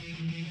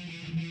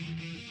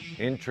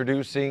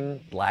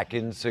Introducing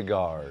Blackened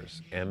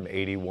Cigars,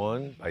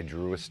 M81 by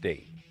Drew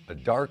Estate. A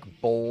dark,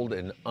 bold,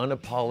 and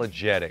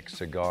unapologetic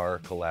cigar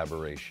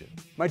collaboration.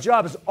 My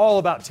job is all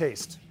about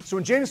taste. So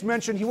when James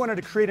mentioned he wanted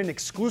to create an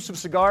exclusive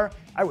cigar,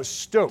 I was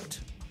stoked.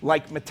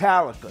 Like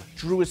Metallica,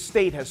 Drew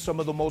Estate has some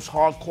of the most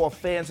hardcore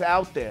fans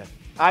out there.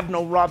 I've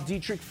known Rob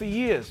Dietrich for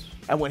years,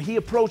 and when he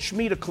approached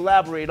me to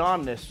collaborate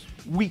on this,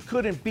 we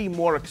couldn't be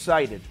more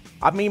excited.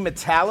 I mean,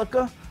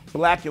 Metallica,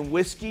 Black and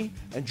Whiskey,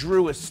 and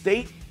Drew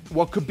Estate,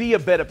 what could be a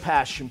better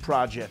passion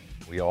project?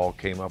 We all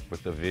came up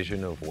with a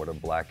vision of what a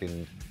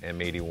blackened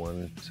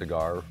M81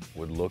 cigar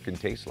would look and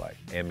taste like.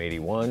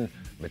 M81,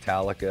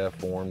 Metallica,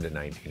 formed in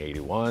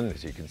 1981,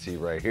 as you can see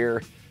right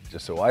here,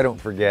 just so I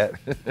don't forget.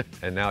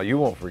 And now you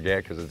won't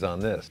forget because it's on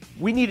this.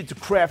 We needed to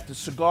craft a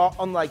cigar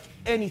unlike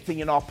anything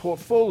in our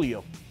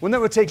portfolio. One that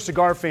would take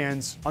cigar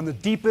fans on the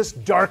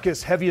deepest,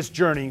 darkest, heaviest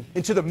journey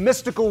into the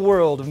mystical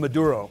world of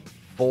Maduro.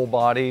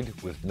 Full-bodied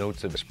with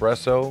notes of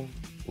espresso,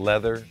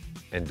 leather,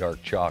 and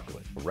dark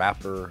chocolate. A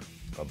wrapper,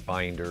 a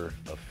binder,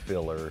 a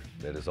filler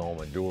that is all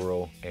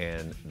Maduro,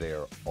 and they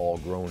are all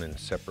grown in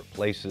separate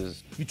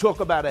places. You talk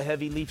about a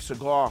heavy leaf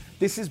cigar.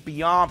 This is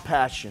beyond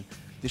passion.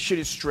 This shit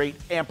is straight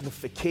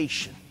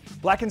amplification.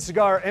 Blackened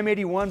Cigar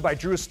M81 by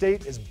Drew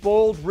Estate is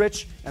bold,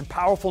 rich, and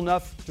powerful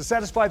enough to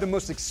satisfy the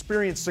most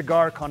experienced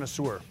cigar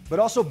connoisseur, but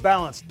also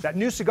balanced that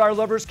new cigar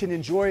lovers can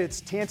enjoy its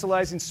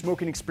tantalizing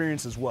smoking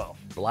experience as well.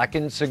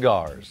 Blackened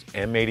Cigars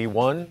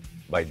M81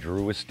 by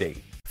Drew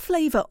Estate.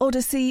 Flavor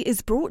Odyssey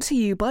is brought to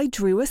you by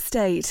Drew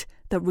Estate,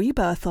 the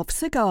rebirth of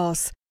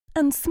cigars,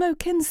 and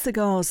Smoke Inn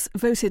Cigars,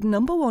 voted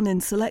 #1 in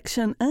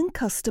selection and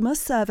customer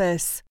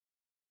service.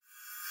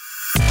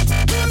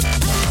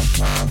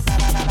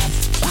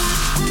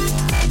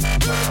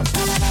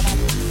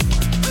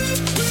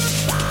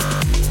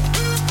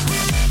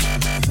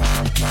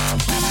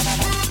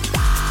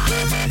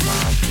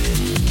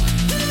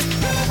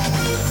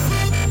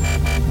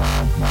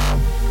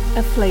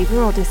 A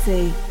Flavor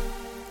Odyssey.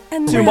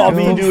 And Zoom now- off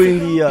me doing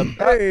the.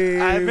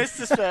 I missed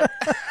this bit.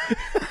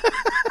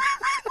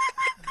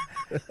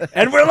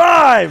 And we're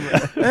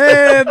live!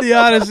 And the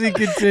Odyssey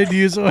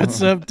continues.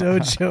 What's up,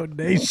 Dojo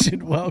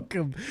Nation?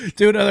 Welcome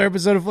to another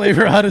episode of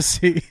Flavor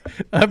Odyssey.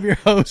 I'm your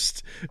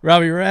host,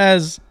 Robby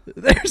Raz.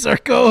 There's our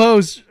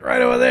co-host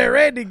right over there,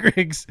 Randy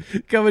Griggs,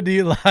 coming to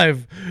you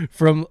live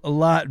from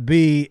Lot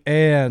B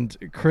and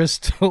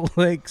Crystal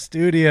Lake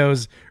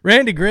Studios.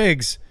 Randy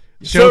Griggs.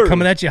 Show Sir.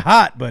 coming at you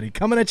hot, buddy.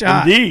 Coming at you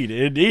hot.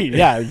 Indeed.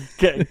 Yeah,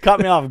 caught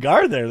me off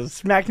guard there.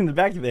 Smacked in the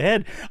back of the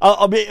head.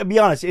 I'll be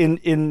honest.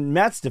 In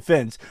Matt's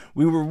defense,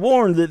 we were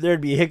warned that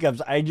there'd be hiccups.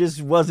 I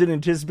just wasn't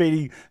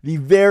anticipating the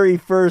very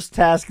first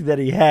task that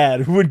he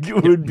had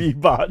would be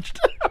botched.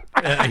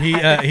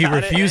 He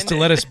refused to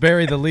let us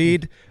bury the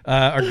lead.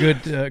 Our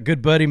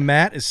good buddy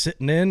Matt is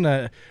sitting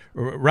in,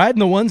 riding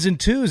the ones and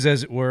twos,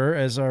 as it were,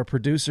 as our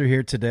producer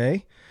here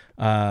today.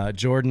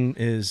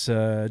 Jordan's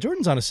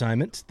on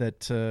assignment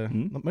that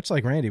much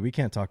like Randy, we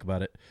can't talk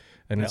about it,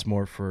 and it's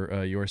more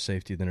for your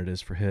safety than it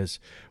is for his.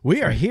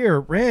 We are here,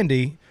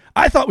 Randy.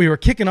 I thought we were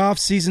kicking off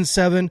season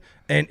 7,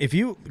 and if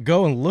you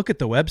go and look at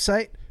the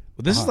website,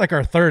 well, this is like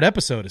our 3rd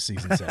episode of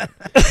season 7.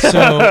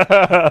 So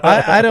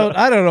I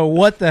don't know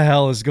what the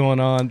hell is going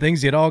on.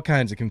 Things get all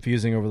kinds of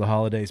confusing over the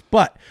holidays,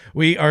 but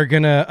we are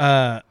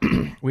gonna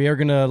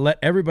let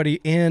everybody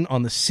in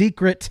on the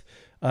secret.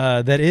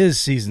 That is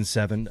season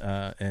 7,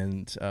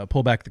 and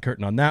pull back the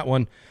curtain on that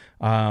one.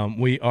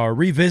 We are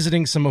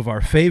revisiting some of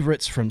our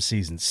favorites from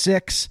season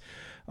 6.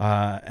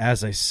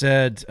 As I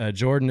said,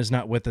 Jordan is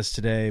not with us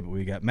today, but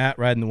we got Matt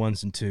riding the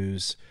ones and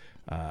twos.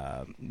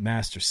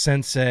 Master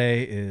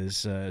Sensei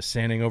is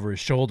standing over his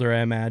shoulder,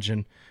 I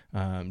imagine,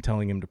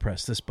 telling him to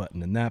press this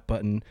button and that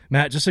button.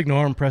 Matt, just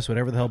ignore him. Press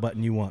whatever the hell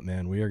button you want,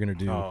 man. We are going to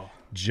do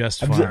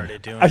just fine.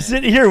 I'm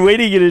sitting here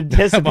waiting in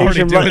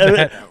anticipation.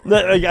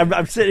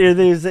 I'm sitting here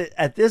thinking,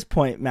 at this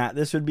point, Matt,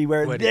 this would be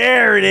where.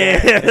 There it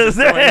is.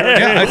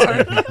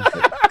 I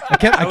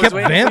kept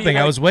vamping.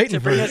 I was waiting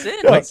to for bring us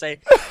in and say,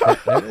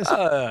 There it is.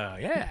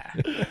 yeah.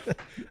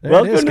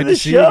 Welcome to Good the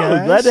see you show.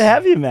 guys. Glad to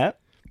have you, Matt.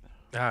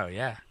 Oh,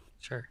 yeah,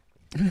 sure.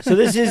 So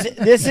this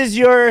is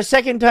your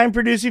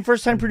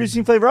first time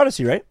producing Flavor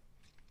Odyssey, right?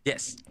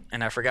 Yes,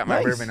 and I forgot my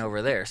Nice. bourbon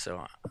over there,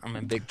 so I'm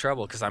in big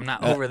trouble because I'm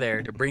not over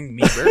there to bring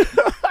me bourbon.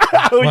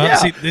 Oh, yeah.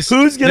 see,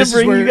 Who's going to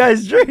bring you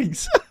guys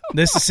drinks?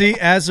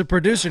 As a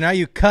producer, now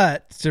you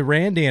cut to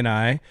Randy and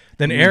I,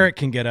 then Eric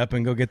can get up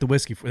and go get the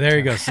whiskey. There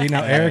you go. See,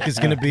 now Eric is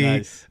going to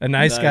be a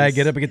nice guy,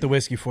 get up and get the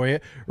whiskey for you.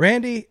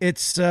 Randy,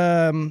 it's, it's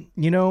a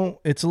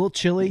little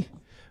chilly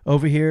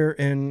over here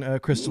in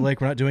Crystal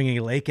Lake. We're not doing any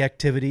lake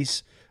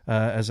activities.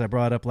 As I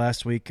brought up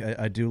last week,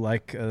 I do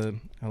like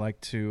I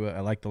like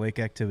the lake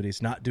activities.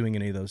 Not doing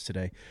any of those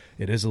today.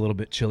 It is a little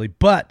bit chilly,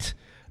 but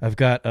I've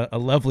got a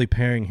lovely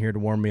pairing here to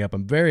warm me up.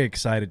 I'm very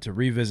excited to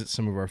revisit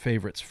some of our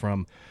favorites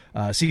from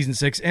season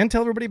 6 and tell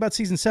everybody about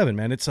season 7.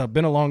 Man, it's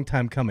been a long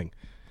time coming,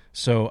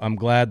 so I'm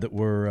glad that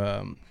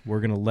we're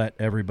going to let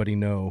everybody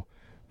know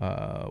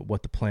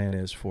what the plan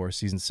is for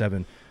season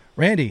 7.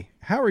 Randy,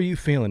 how are you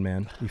feeling,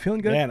 man? You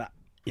feeling good? Man,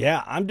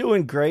 Yeah, I'm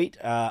doing great.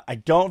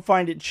 I don't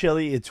find it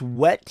chilly. It's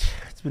wet.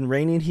 It's been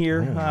raining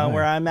here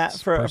where I'm at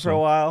for a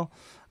while.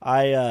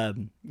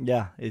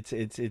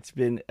 It's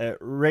been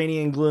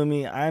rainy and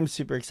gloomy. I'm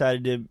super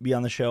excited to be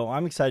on the show.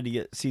 I'm excited to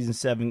get season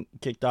 7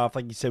 kicked off.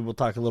 Like you said, we'll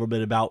talk a little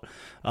bit about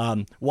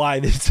why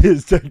this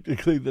is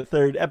technically the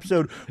 3rd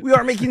episode. We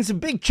are making some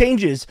big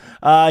changes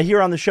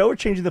here on the show. We're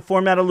changing the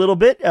format a little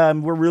bit.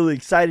 We're really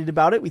excited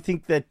about it. We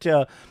think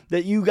that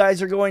you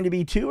guys are going to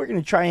be too. We're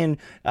going to try and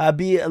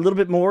be a little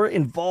bit more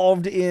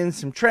involved in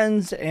some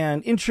trends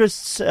and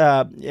interests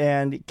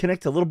and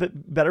connect a little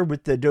bit better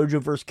with the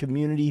Dojoverse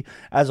community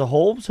as a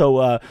whole.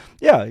 So,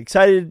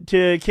 excited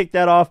to kick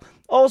that off.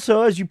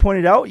 Also, as you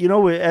pointed out,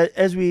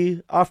 as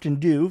we often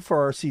do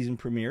for our season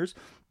premieres,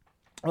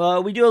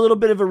 we do a little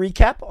bit of a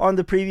recap on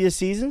the previous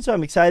season. So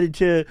I'm excited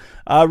to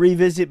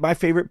revisit my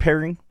favorite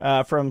pairing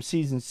from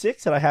season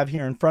 6 that I have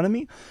here in front of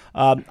me.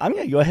 I'm going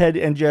to go ahead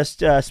and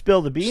just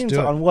spill the beans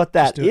on what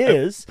that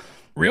is.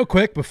 Real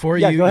quick before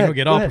you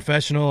get all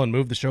professional and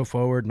move the show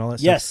forward and all that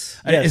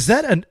stuff. Yes.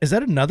 Is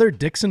that another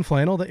Dixon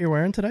flannel that you're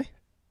wearing today?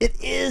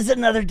 It is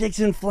another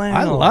Dixon flannel.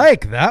 I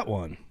like that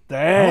one. Thanks,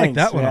 I like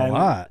that one a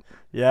lot.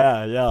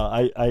 Yeah.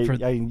 Those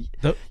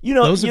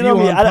of you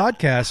on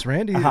podcasts,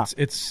 Randy,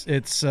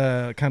 it's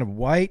kind of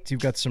white.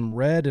 You've got some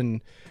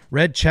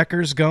red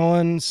checkers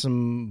going,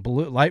 some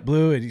blue, light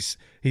blue. And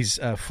he's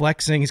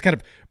flexing. He's kind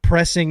of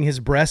pressing his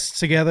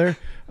breasts together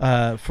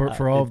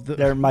for all of the.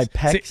 They're my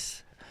pecs.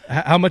 See,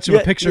 how much of a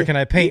picture can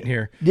I paint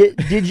here?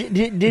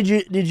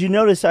 Did you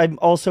notice I'm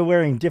also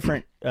wearing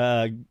different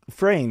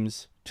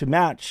frames to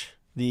match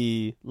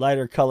the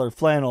lighter color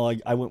flannel?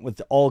 I went with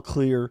the all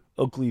clear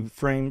Oakley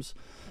frames.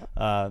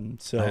 I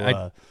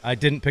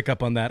didn't pick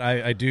up on that.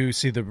 I do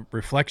see the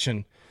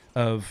reflection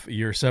of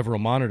your several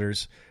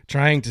monitors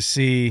trying to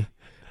see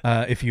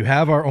if you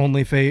have our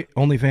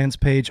OnlyFans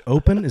page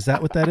open. Is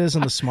that what that is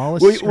on the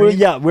smallest screen?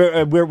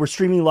 We're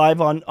streaming live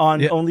on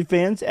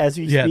OnlyFans as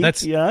we speak.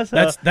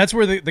 That's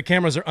where the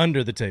cameras are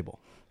under the table.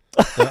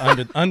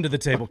 Under the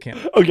table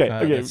camera. Okay.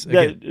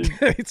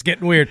 It's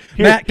getting weird.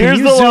 Matt, can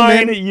you zoom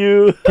in?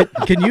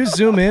 Can you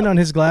zoom in on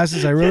his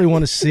glasses? I really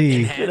want to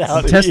see.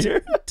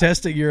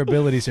 Testing your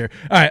abilities here.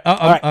 All right,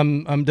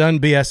 I'm done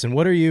BSing.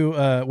 What are you?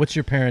 What's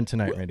your pairing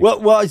tonight, Randy?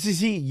 Well, as you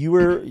see, you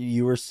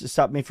were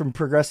stopping me from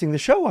progressing the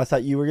show. I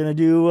thought you were going to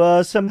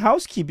do some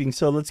housekeeping.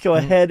 So let's go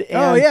ahead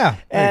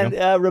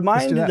and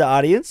remind the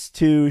audience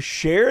to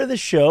share the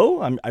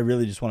show. I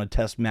really just want to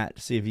test Matt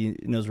to see if he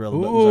knows where all the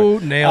buttons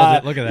are. Ooh, nailed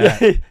it! Look at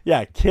that.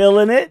 Yeah,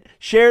 killing it.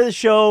 Share the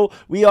show.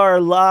 We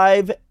are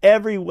live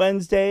every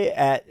Wednesday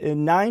at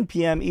 9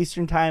 p.m.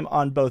 Eastern Time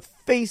on both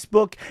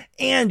Facebook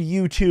and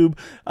YouTube.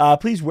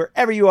 Please,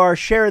 wherever you are,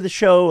 share the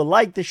show,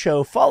 like the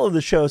show, follow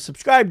the show,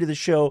 subscribe to the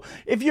show.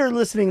 If you're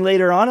listening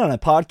later on a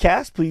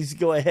podcast, please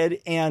go ahead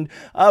and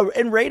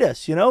rate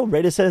us.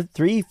 Rate us at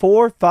 3,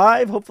 4,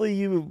 5. Hopefully,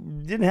 you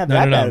didn't have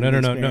that bad of an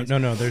experience.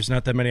 No. There's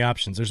not that many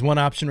options. There's one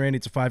option, Randy.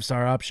 It's a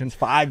 5-star option. It's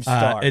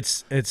 5-star.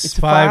 It's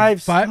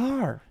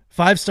 5-star.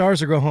 5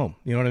 stars or go home.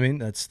 You know what I mean?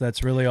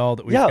 That's really all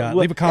that we've got.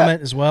 Leave a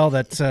comment as well.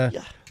 As I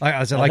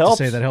like to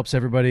say, that helps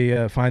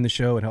everybody find the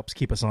show. It helps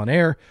keep us on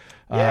air.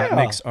 It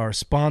makes our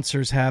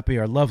sponsors happy.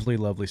 Our lovely,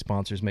 lovely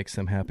sponsors makes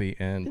them happy.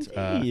 And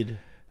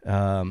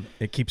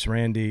it keeps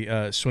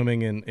Randy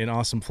swimming in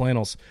awesome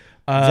flannels.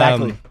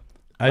 Exactly.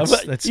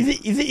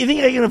 You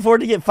think I can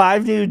afford to get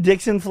 5 new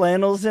Dixon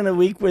flannels in a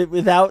week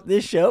without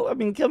this show? I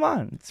mean, come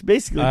on. It's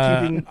basically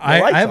keeping the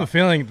lights I have on. a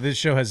feeling this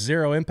show has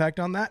zero impact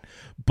on that.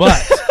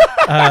 But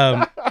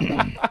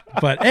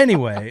but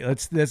anyway,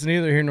 that's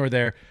neither here nor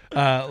there.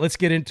 Let's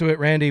get into it,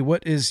 Randy.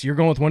 You're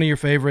going with one of your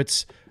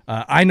favorites.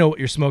 I know what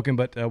you're smoking,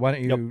 but why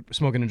don't you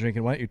smoking and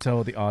drinking? Why don't you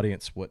tell the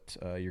audience what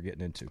you're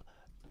getting into?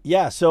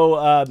 Yeah, so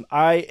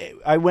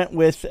I went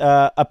with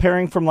a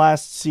pairing from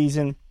last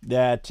season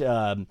that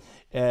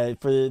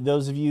for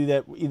those of you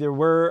that either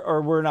were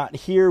or were not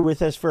here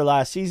with us for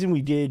last season,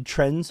 we did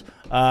trends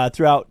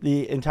throughout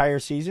the entire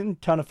season.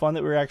 Ton of fun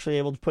that we were actually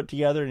able to put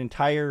together an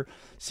entire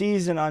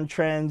season on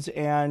trends,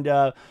 and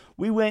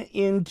we went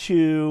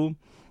into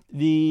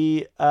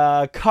the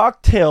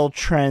cocktail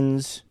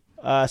trends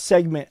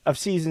segment of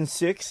season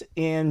 6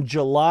 in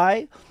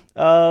July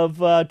of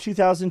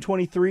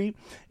 2023,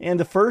 and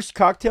the first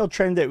cocktail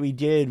trend that we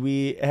did,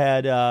 we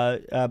had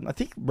I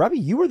think Robby,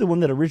 you were the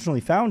one that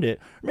originally found it.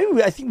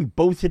 I think we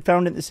both had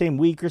found it the same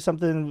week or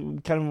something.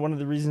 Kind of one of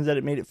the reasons that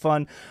it made it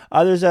fun.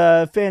 There's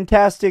a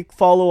fantastic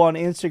follow on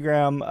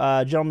Instagram,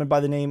 a gentleman by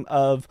the name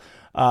of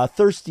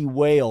Thirsty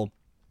Whale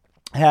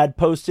had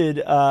posted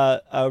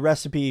a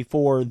recipe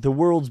for the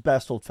world's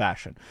best old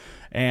fashioned,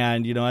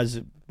 and as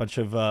a bunch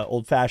of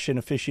old-fashioned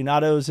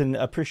aficionados and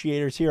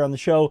appreciators here on the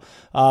show,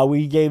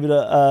 we gave it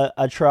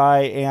a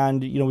try,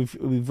 and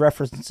we've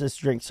referenced this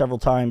drink several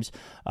times.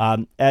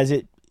 As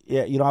it,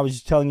 I was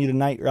just telling you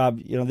tonight, Rob,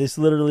 this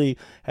literally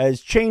has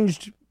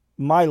changed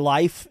my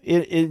life.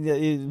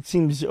 It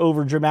seems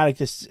over dramatic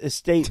to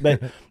state,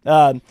 but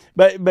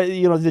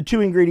the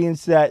 2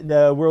 ingredients that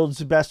the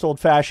world's best old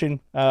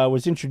fashioned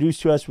was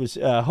introduced to us was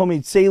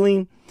homemade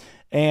saline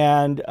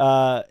and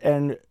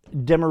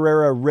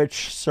Demerara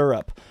rich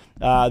syrup.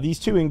 These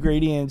two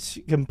ingredients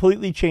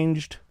completely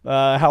changed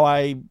how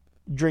I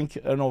drink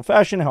an old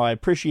fashioned, how I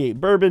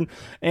appreciate bourbon,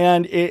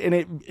 and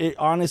it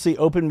honestly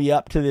opened me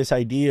up to this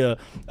idea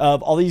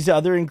of all these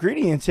other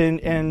ingredients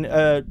and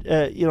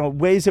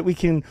ways that we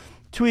can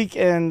tweak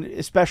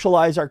and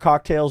specialize our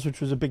cocktails, which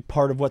was a big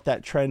part of what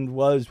that trend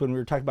was when we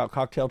were talking about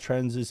cocktail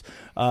trends,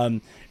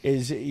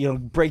 is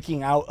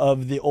breaking out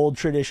of the old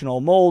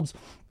traditional molds.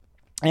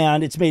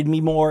 And it's made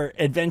me more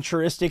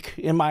adventuristic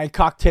in my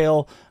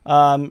cocktail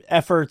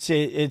efforts.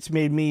 It's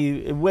made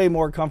me way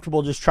more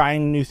comfortable just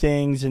trying new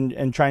things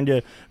and trying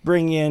to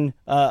bring in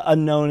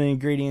unknown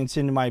ingredients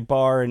into my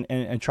bar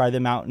and try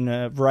them out in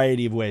a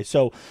variety of ways.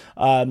 So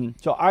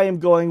I am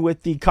going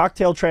with the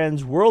Cocktail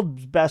Trends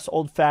World's Best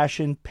Old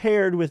Fashioned,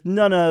 paired with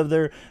none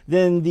other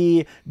than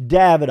the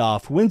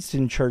Davidoff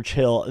Winston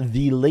Churchill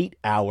The Late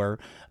Hour.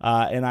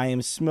 And I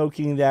am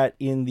smoking that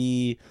in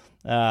the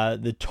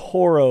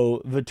Toro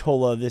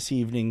Vitola this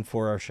evening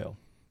for our show.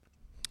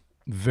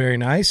 Very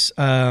nice.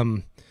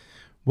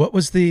 What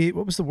was the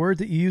word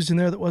that you used in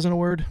there that wasn't a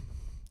word?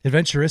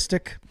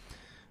 Adventuristic.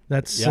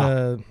 That's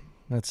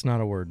not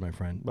a word, my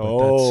friend.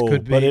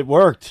 But but it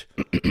worked.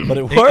 But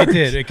it worked.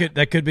 It did.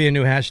 That could be a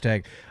new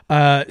hashtag.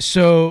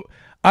 So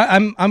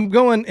I'm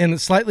going in a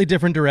slightly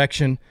different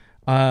direction.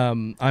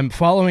 I'm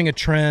following a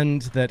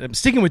trend that I'm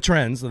sticking with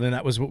trends. And then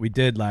that was what we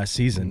did last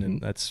season,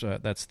 and that's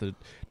the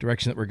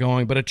direction that we're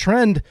going. But a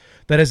trend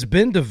that has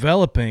been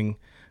developing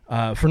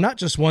for not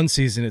just one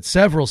season, it's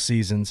several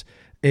seasons.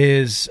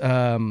 Is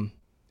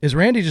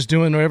Randy just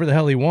doing whatever the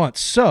hell he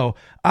wants? So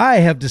I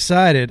have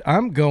decided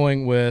I'm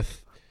going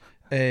with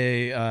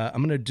I'm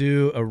going to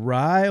do a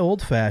rye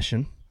old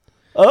fashioned.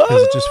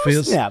 Because it just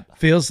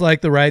feels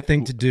like the right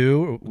thing to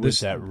do. This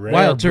that rare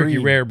Wild Turkey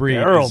breed, rare breed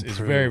is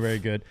very, very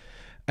good.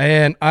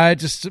 And I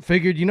just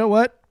figured, you know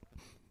what?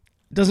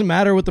 It doesn't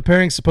matter what the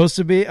pairing's supposed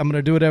to be. I'm going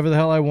to do whatever the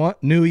hell I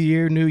want. New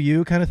year, new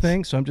you kind of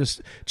thing. So I'm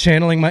just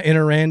channeling my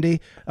inner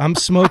Randy. I'm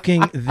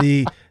smoking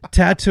the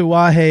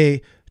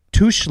Tatuaje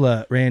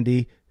Tuxtla,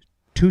 Randy.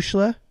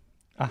 Tuxtla?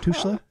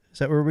 Tuxtla? Is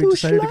that where we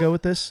decided to go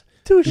with this?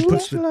 He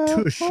puts the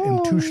tush in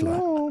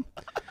Tuxtla.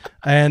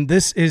 And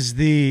this is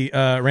the,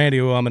 Randy,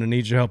 I'm going to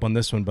need your help on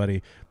this one,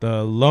 buddy.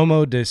 The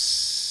Lomo de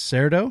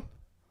Cerdo.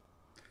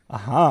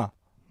 Uh-huh.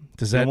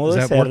 Does that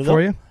work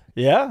for you?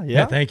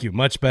 Yeah. Thank you.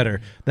 Much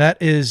better.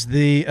 That is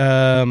the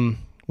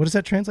what does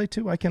that translate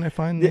to? Why can't I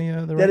find the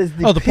right? That is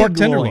the pork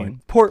tenderloin.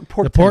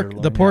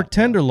 The pork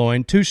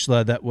tenderloin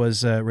Tuxtla that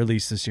was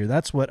released this year.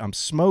 That's what I'm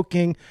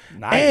smoking.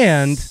 Nice.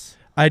 And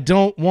I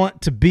don't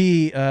want to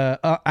be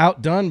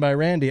outdone by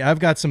Randy. I've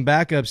got some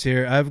backups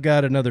here. I've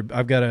got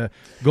a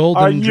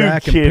Golden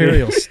Drac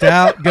Imperial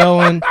Stout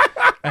going.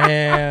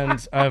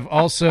 And I've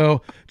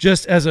also,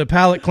 just as a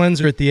palate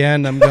cleanser at the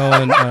end, I'm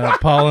going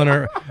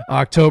Paulaner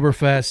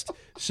Oktoberfest.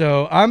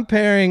 So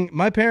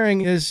my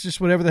pairing is just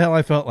whatever the hell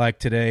I felt like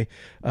today,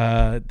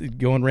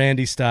 going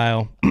Randy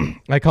style.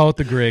 I call it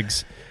the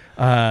Griggs.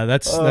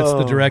 That's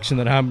the direction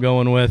that I'm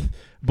going with.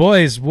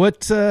 Boys,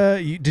 what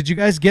did you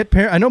guys get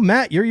paired? I know,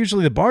 Matt, you're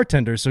usually the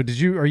bartender, so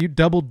are you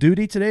double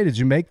duty today? Did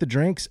you make the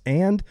drinks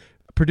and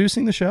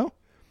producing the show?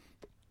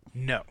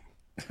 No.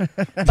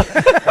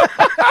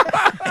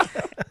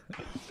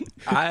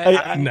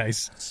 I'm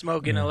nice.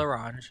 Smoking a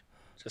L'Orange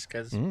just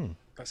because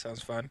that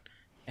sounds fun.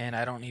 And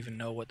I don't even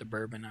know what the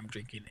bourbon I'm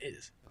drinking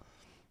is.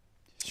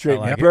 Straight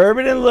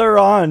bourbon and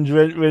L'Orange.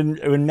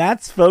 When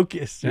Matt's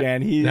focused,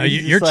 man,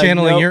 you're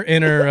channeling your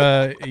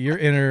inner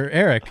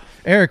Eric.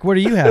 Eric, what do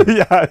you have?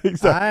 Yeah,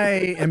 exactly. I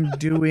am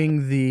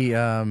doing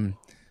the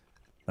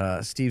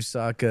Steve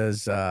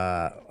Saka's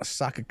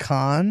Saka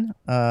Khan.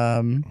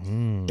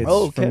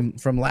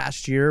 It's from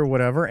last year or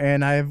whatever,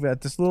 and I've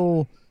got this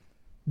little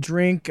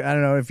drink. I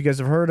don't know if you guys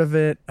have heard of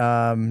it.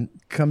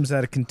 Comes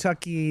out of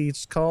Kentucky.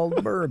 It's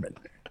called bourbon.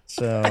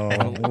 So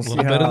we'll see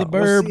bit of the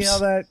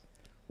burbs.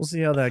 We'll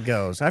see how that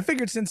goes. I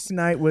figured since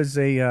tonight was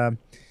a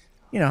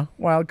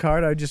wild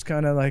card, I'd just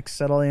kind of like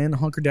settle in,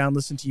 hunker down,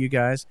 listen to you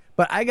guys.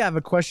 But I have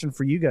a question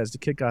for you guys to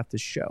kick off the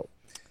show.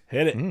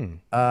 Hit it.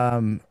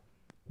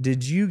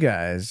 Did you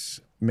guys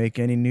make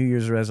any New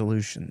Year's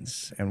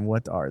resolutions, and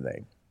what are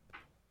they?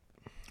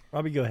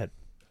 Robby, go ahead.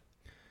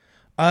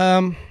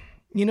 I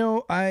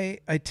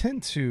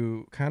tend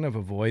to kind of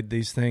avoid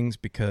these things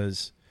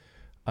because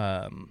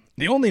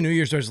the only New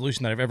Year's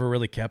resolution that I've ever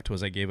really kept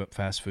was I gave up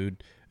fast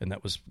food, and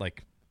that was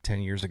like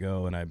 10 years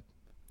ago, and I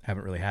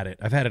haven't really had it.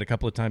 I've had it a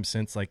couple of times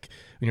since, like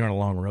when you're on a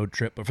long road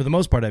trip, but for the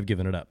most part, I've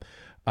given it up.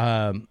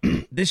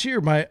 This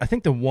year, I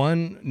think the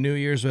one New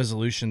Year's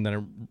resolution that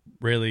I'm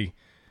really...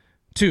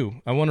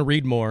 I want to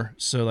read more.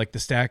 So like the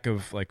stack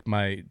of like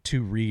my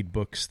 2 read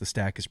books, the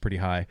stack is pretty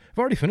high. I've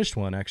already finished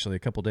one actually a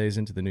couple days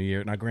into the new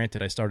year. Now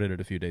granted, I started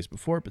it a few days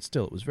before, but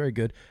still it was very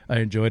good. I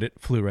enjoyed it,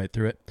 flew right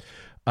through it.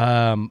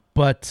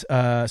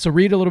 So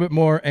read a little bit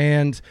more,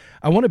 and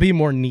I want to be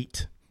more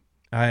neat.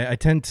 I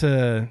tend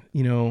to,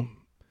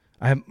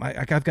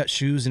 I've got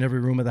shoes in every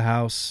room of the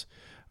house.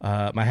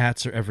 My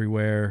hats are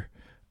everywhere.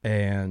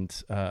 And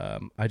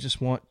I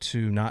just want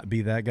to not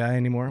be that guy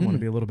anymore. I want to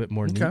be a little bit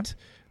more neat.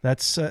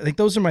 That's I think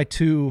those are my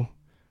two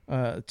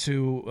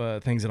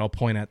things that I'll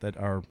point at that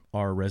are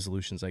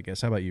resolutions, I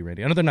guess. How about you,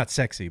 Randy? I know they're not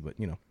sexy, but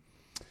you know.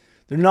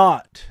 They're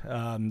not.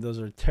 Those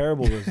are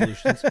terrible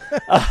resolutions.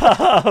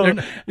 My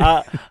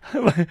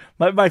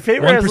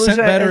favorite 1% resolution.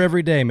 better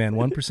every day, man.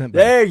 1% better.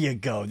 There you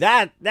go.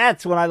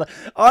 That's what I like.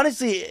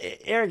 Honestly,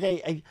 Eric,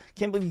 I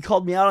can't believe you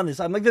called me out on this.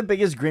 I'm like the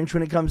biggest Grinch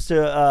when it comes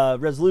to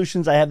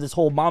resolutions. I have this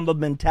whole Mamba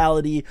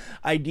mentality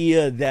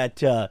idea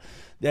that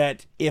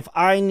if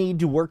I need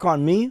to work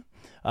on me,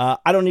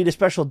 I don't need a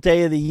special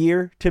day of the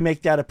year to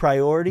make that a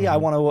priority. I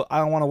want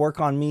to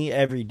work on me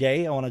every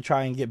day. I want to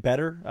try and get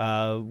better.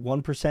 1%,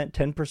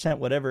 10%,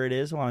 whatever it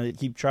is. I want to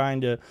keep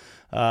trying to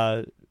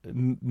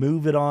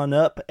move it on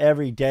up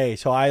every day.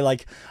 So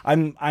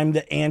I'm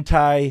the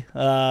anti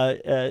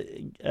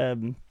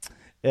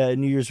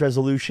New Year's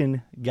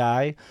resolution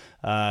guy.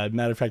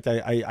 Matter of fact,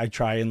 I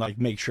try and like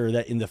make sure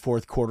that in the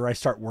fourth quarter I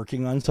start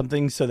working on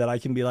something so that I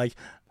can be like,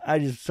 I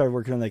just started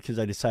working on that because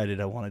I decided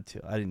I wanted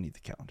to. I didn't need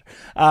the calendar.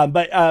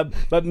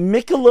 But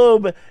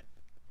Michelob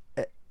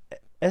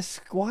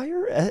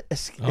Esquire?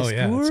 Oh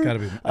yeah, it's got to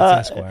be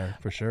Esquire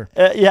for sure.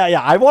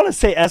 Yeah. I want to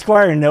say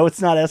Esquire. No,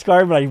 it's not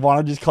Esquire, but I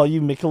want to just call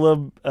you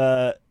Michelob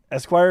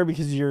Esquire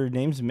because your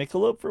name's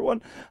Michelob for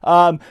one.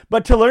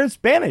 But to learn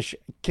Spanish,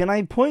 can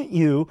I point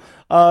you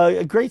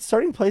a great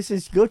starting place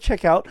is go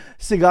check out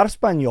Cigar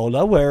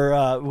Española,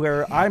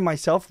 where I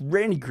myself,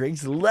 Randy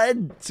Griggs,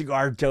 led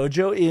Cigar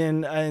Dojo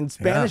in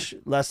Spanish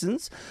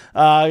lessons.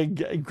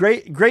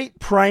 Great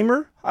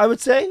primer, I would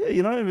say.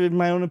 You know, in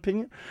my own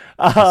opinion.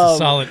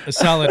 A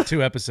solid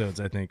 2 episodes,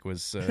 I think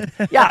was.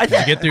 Yeah, I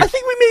think we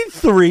made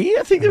 3.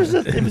 I think it was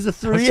a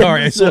 3.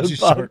 Sorry, I sold you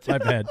short. My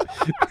bad.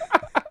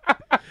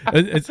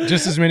 It's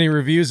just as many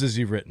reviews as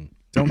you've written.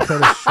 Don't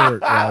cut us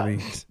short,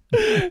 Robby.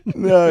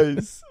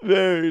 Nice,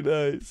 very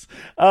nice.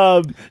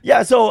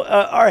 Yeah. So,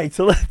 all right.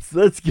 So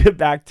let's get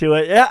back to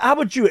it. How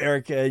about you,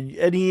 Eric?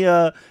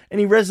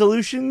 Any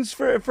resolutions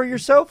for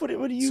yourself? What are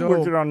you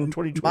working on in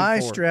 2024? My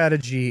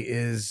strategy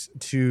is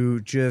to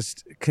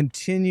just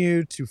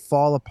continue to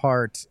fall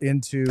apart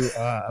into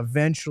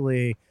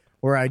eventually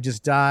where I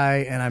just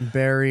die and I'm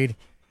buried.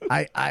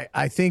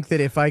 I think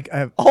that if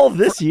I all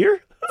this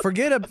year.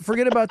 Forget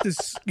about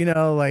this,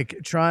 like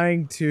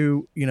trying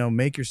to,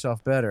 make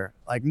yourself better.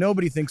 Like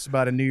nobody thinks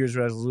about a New Year's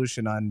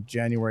resolution on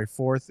January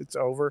 4th. It's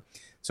over.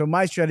 So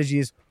my strategy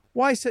is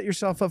why set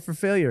yourself up for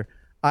failure?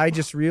 I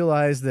just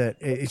realized that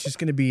it's just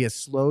going to be a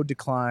slow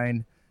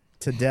decline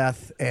to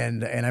death,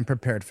 and I'm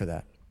prepared for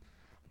that.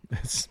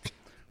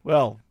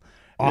 Well,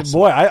 awesome.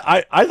 Boy,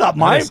 I thought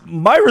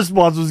my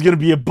response was going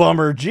to be a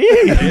bummer.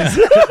 Jeez.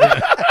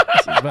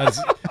 About as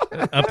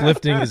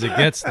uplifting as it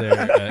gets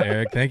there,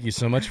 Eric. Thank you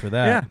so much for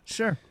that. Yeah,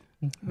 sure.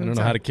 I don't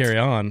know how to carry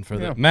on for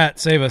the Matt.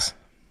 Save us.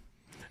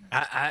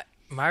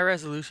 My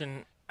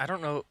resolution. I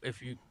don't know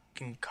if you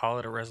can call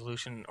it a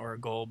resolution or a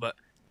goal, but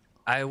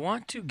I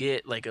want to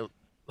get like a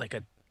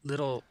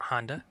little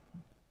Honda,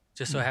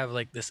 just so I have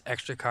like this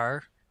extra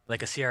car,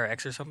 like a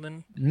CRX or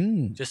something.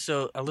 Just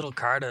so a little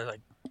car to like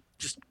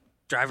just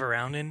drive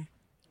around in.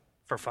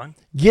 For fun.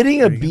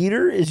 Getting a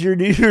beater is your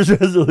New Year's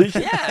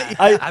resolution? Yeah.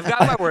 I've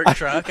got my work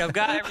truck. I've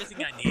got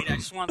everything I need. I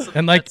just want something.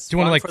 And like, do you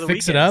want to like fix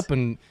fix it up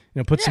and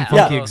put some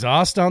funky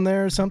exhaust on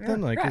there or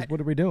something? What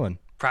are we doing?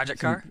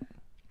 Project car.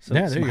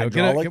 There you go.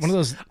 Get one of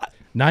those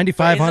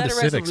 95 Honda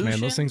Civics,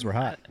 man. Those things were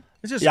hot.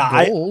 It's just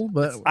a goal,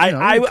 but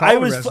I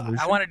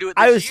want to do it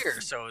this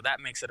year, so that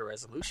makes it a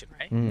resolution,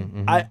 right?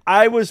 Mm-hmm.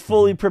 I was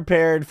fully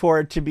prepared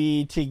for it to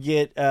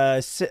get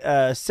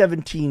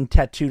 17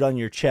 tattooed on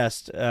your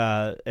chest,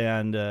 and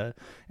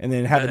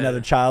then have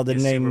another child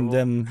and name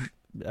them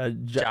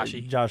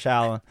Josh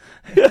Allen.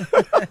 I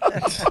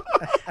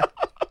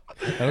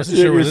wasn't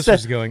sure where this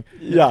was going.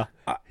 Yeah,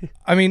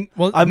 I mean,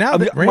 well, now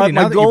that my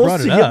you goal brought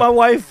is it to get up, my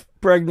wife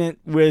pregnant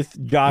with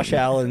Josh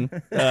Allen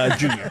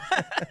Jr.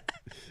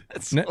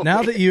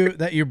 Now that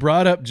you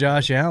brought up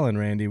Josh Allen,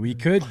 Randy, we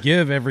could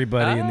give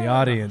everybody in the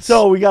audience.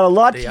 So we got a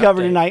lot to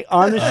cover tonight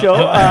on the show.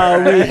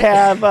 We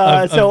have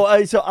so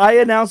I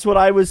announced what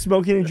I was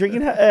smoking and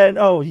drinking, and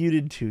you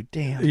did too.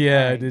 Damn.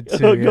 Yeah, I did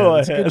too. Go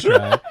ahead. ahead. Good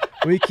try.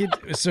 We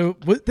could. So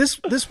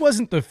this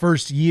wasn't the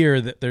first year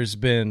that there's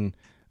been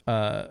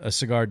a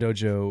Cigar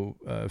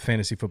Dojo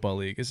fantasy football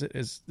league.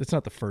 It's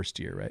not the first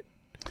year, right?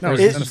 No,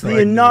 it's the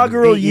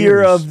inaugural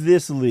year of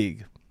this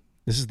league.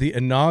 This is the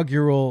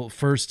inaugural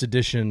first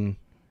edition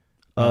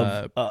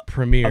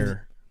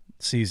premiere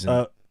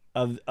season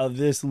of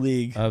this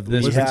league. Of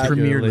this was the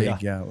Premier league.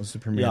 League. Yeah, it was the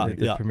Premier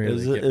League. Yeah, Premier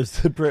League. It was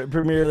the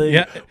Premier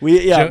League.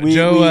 Yeah.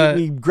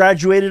 We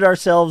graduated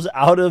ourselves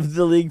out of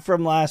the league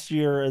from last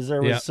year as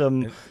there was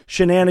some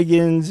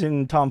shenanigans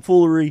and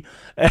tomfoolery,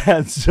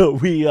 and so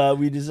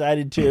we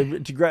decided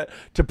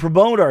to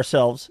promote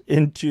ourselves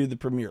into the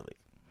Premier League.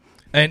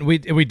 And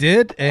we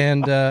did,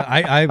 and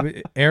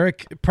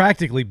Eric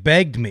practically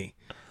begged me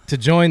to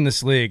join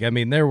this league. I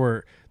mean, there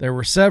were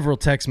several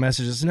text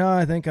messages. No,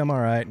 I think I'm all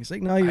right. And he's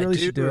like, no, you really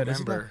should do it.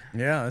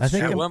 Yeah, I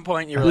think at one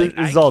point you were like,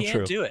 I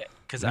can't do it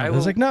because I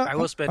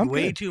will spend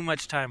way too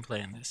much time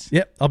playing this.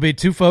 Yep, I'll be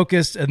too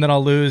focused, and then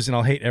I'll lose, and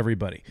I'll hate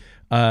everybody.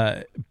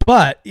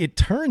 But it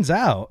turns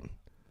out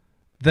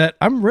that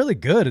I'm really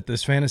good at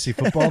this fantasy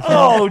football thing.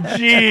 Oh,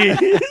 geez.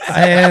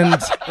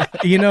 And,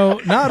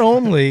 not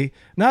only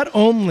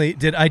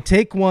did I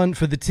take one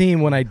for the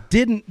team when I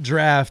didn't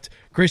draft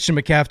Christian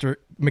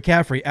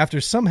McCaffrey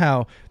after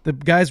somehow the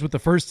guys with the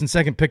first and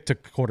second pick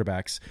took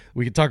quarterbacks.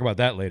 We could talk about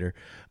that later.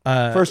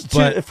 First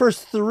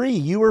three.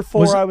 You were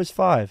 4, I was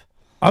 5.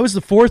 I was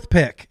the 4th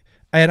pick.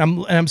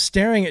 And I'm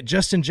staring at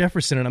Justin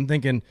Jefferson, and I'm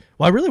thinking,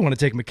 well, I really want to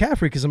take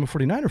McCaffrey because I'm a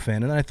 49er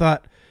fan. And then I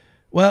thought,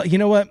 well, you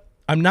know what?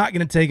 I'm not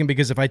going to take him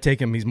because if I take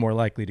him, he's more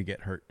likely to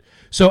get hurt.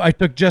 So I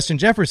took Justin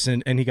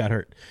Jefferson, and he got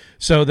hurt.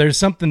 So there's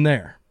something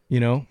there,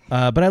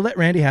 But I let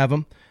Randy have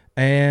him,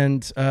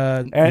 and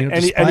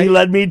he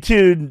led me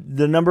to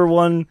the number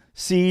 1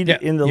 seed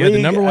in the league.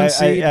 The number 1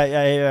 seed.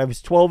 I was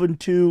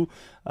 12-2,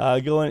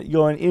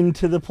 going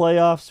into the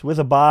playoffs with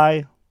a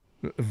bye.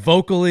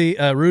 Vocally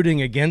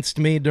rooting against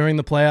me during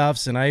the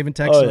playoffs, and I even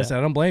texted him. I said,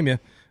 I don't blame you.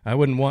 I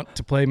wouldn't want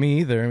to play me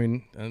either. I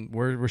mean,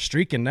 we're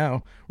streaking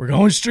now. We're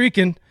going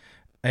streaking.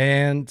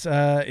 And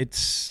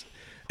it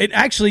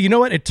actually, you know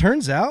what? It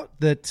turns out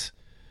that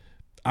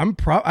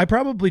I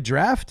probably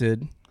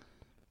drafted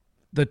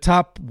the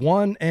top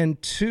 1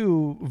 and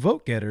 2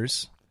 vote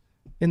getters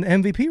in the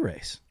MVP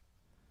race.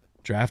 I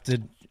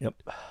drafted. Lamar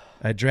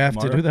who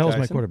the hell is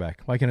my Jackson.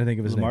 Quarterback? Why can't I think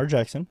of his name? Lamar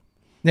Jackson.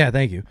 Yeah,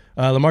 thank you,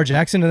 Lamar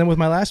Jackson. And then with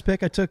my last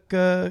pick, I took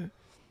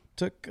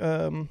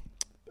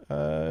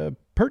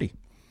Purdy.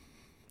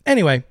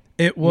 Anyway,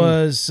 it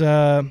was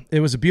a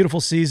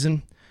beautiful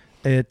season.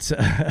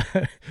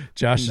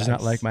 Josh does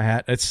not like my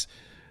hat. This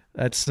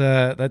is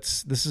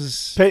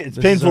It's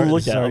painful to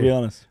look at. I'll be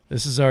honest.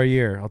 This is our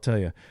year, I'll tell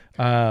you.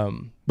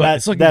 But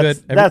it's looking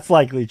good. That's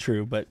likely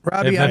true. But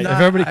Robbie, if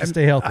everybody can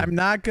stay healthy, I'm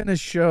not going to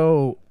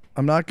show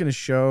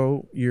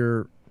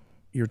your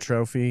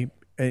trophy,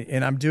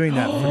 and I'm doing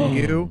that for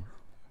you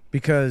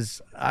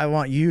because I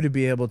want you to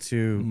be able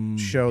to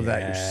show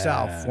that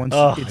yourself once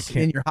it's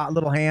in your hot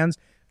little hands.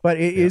 But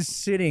it is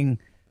sitting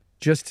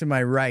just to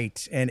my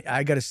right, and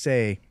I got to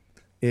say,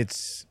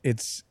 it's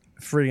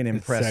friggin'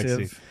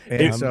 impressive.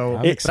 And so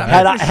I'm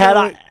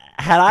excited.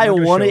 Had I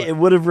won it, it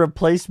would have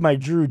replaced my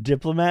Drew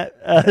Diplomat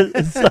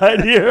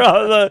sign here.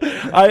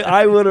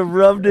 I would have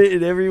rubbed it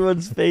in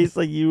everyone's face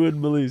like you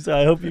wouldn't believe. So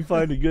I hope you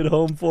find a good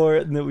home for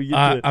it, and that we get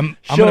to I'm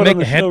show gonna it on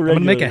the show I'm gonna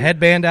make a regularly.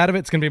 headband out of it.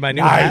 It's gonna be my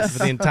new hat for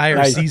the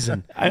entire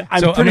season.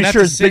 I'm So pretty gonna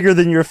sure have it's to bigger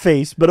than your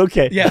face, but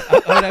okay. Yeah,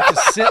 I'm gonna have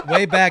to sit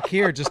way back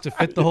here just to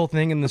fit the whole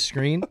thing in the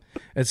screen.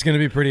 It's gonna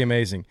be pretty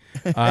amazing.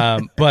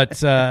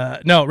 But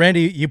no,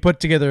 Randy, you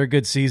put together a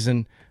good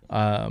season.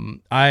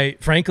 I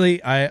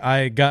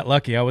got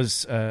lucky. I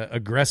was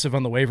aggressive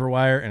on the waiver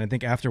wire, and I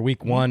think after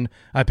week 1,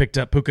 I picked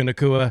up Puka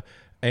Nacua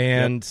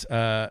and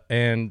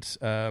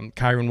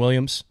Kyron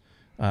Williams,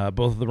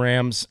 both of the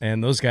Rams,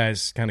 and those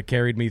guys kind of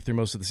carried me through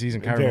most of the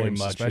season. Kyron Very Williams,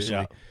 much,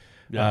 especially.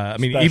 yeah. I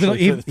mean, Especially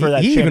even for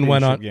that he even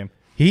went on. championship game.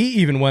 He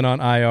even went on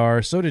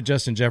IR. So did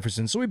Justin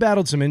Jefferson. So we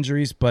battled some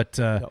injuries, but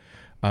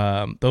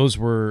those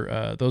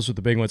were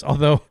the big ones.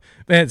 Although,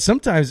 man,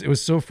 sometimes it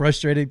was so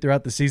frustrating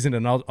throughout the season,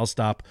 and I'll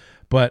stop.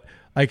 But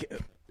like,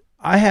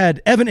 I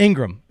had Evan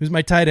Ingram, who's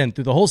my tight end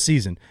through the whole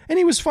season, and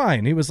he was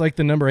fine. He was like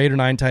the number 8 or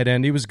 9 tight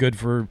end. He was good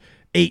for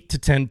 8 to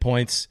 10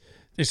 points.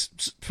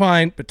 It's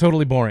fine, but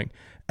totally boring.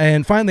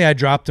 And finally, I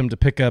dropped him to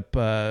pick up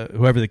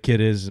whoever the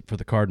kid is for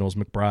the Cardinals,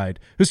 McBride,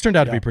 who's turned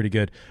out to be pretty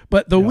good.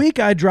 But the week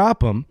I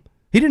drop him,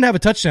 he didn't have a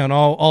touchdown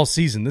all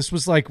season. This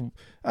was like,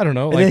 I don't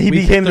know, And like then he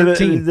week became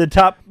 13. the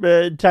top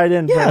tight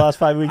end for the last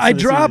 5 weeks. I of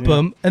the drop season,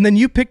 him, and then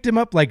you picked him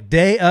up like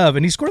day of,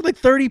 and he scored like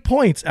 30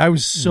 points. I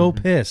was so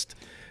pissed.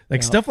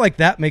 Like, stuff like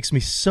that makes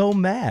me so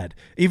mad.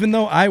 Even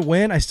though I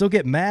win, I still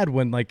get mad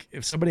when, like,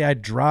 if somebody I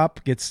drop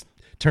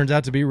turns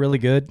out to be really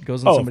good,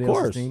 goes on somebody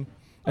else's team.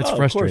 It's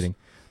frustrating.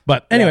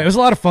 But anyway, it was a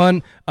lot of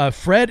fun.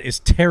 Fred is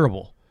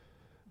terrible.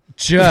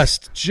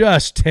 Just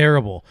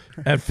terrible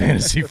at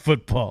fantasy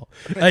football.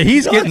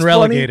 He's getting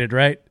relegated,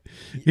 right?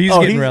 He's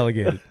getting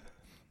relegated.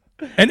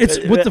 And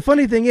the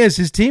funny thing is,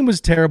 his team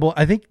was terrible.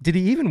 I think, did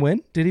he even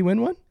win? Did he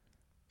win one?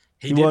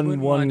 He did win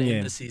one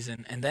in the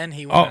season, and then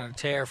he went on a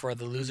tear for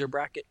the loser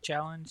bracket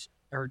challenge.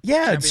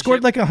 Yeah, it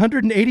scored like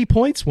 180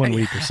 points one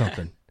week or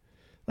something.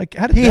 Like,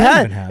 how did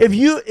that even happen?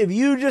 If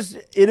you just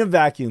in a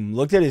vacuum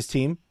looked at his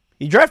team,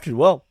 he drafted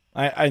well.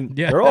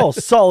 They're all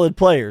solid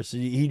players.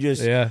 He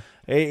just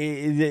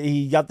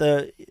he got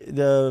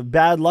the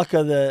bad luck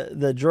of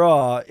the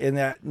draw in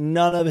that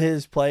none of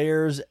his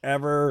players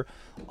ever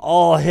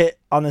all hit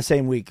on the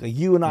same week. Like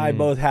you and I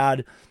both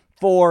had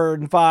 4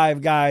 and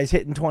 5 guys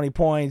hitting 20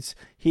 points.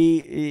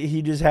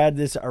 He just had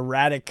this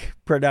erratic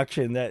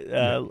production that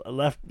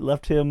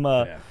left him.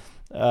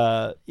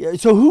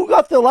 So who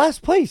got the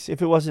last place?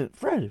 If it wasn't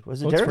Fred,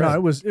 was it Derek? No,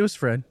 it was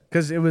Fred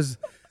because it was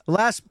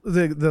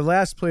the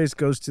last place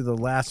goes to the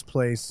last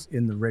place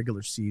in the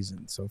regular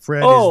season. So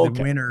Fred is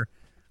the winner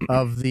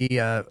of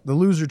the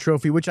loser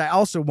trophy, which I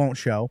also won't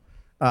show.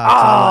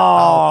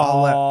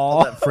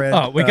 I'll let Fred.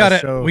 Oh,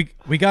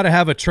 we gotta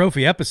have a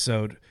trophy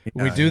episode.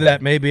 We do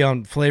that maybe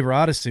on Flavor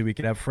Odyssey. We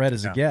could have Fred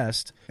as a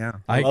guest.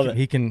 Yeah,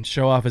 he can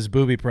show off his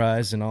booby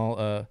prize, and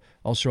I'll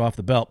show off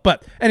the belt.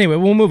 But anyway,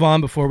 we'll move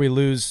on before we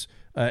lose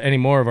any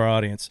more of our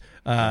audience.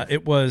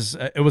 It was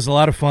a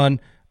lot of fun,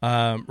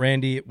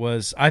 Randy.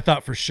 I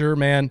thought for sure,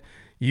 man.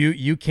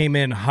 You came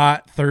in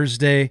hot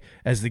Thursday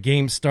as the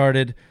game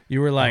started.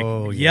 You were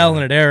like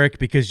yelling at Eric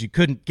because you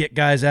couldn't get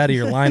guys out of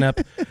your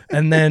lineup,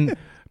 and then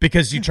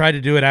because you tried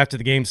to do it after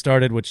the game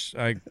started, which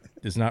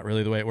is not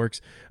really the way it works.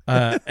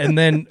 And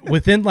then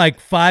within like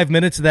 5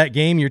 minutes of that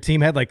game, your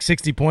team had like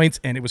 60 points,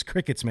 and it was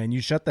crickets, man.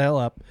 You shut the hell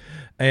up.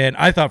 And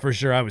I thought for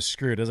sure I was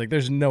screwed. I was like,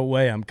 there's no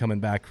way I'm coming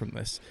back from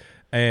this.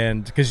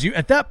 And because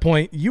at that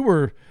point,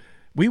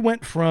 we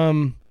went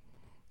from,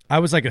 I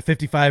was like a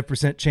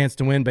 55% chance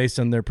to win based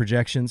on their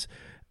projections.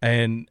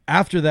 And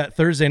after that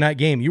Thursday night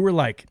game, you were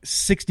like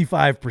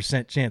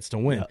 65% chance to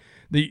win.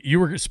 Yeah. You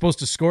were supposed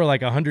to score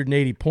like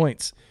 180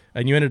 points,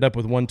 and you ended up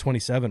with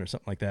 127 or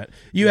something like that.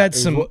 You had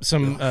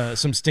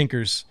some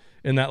stinkers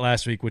in that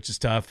last week, which is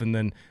tough. And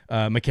then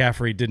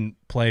McCaffrey didn't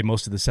play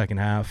most of the second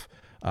half,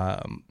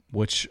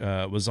 which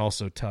was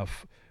also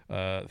tough.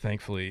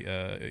 Thankfully,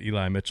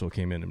 Eli Mitchell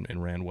came in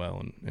and ran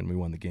well, and we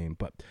won the game.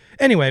 But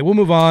anyway, we'll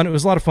move on. It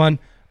was a lot of fun.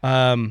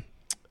 I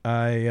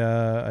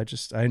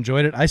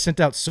enjoyed it. I sent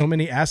out so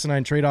many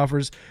asinine trade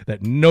offers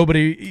that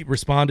nobody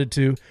responded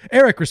to.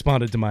 Eric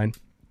responded to mine.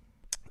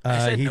 He'd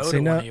say no to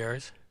one of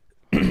yours.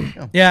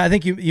 Yeah, I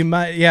think you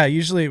might. Yeah,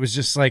 usually it was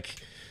just like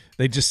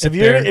they just sit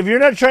if you're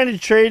not trying to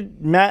trade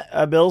Matt,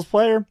 a Bills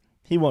player,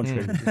 he won't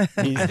trade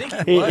you. I think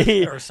he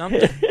was or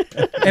something.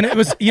 And it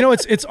was,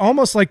 it's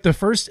almost like the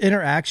first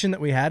interaction that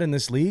we had in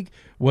this league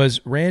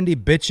was Randy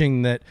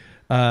bitching that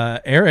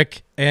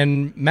Eric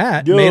and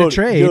Matt made a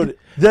trade. Dude,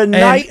 the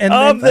night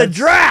of the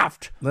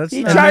draft.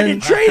 He tried to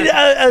trade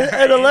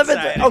at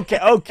 11th.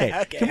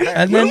 Okay. Can we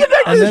get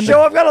back to the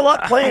show? I've got a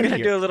lot planned here.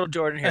 here. Do a little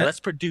Jordan here. Let's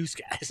produce,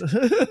 guys.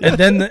 and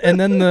then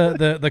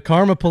the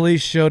karma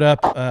police showed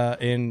up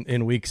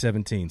in week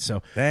 17.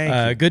 So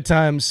good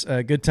times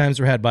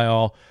were had by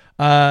all.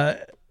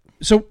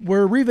 So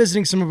we're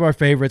revisiting some of our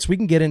favorites. We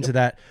can get into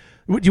that.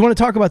 Do you want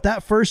to talk about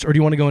that first, or do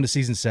you want to go into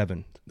season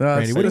 7?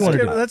 Randy, what do you want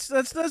to do?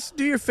 Let's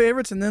do your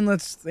favorites, and then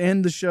let's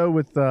end the show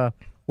with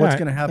what's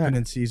going to happen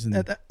in season.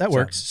 That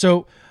works.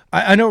 So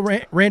I know,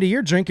 Randy,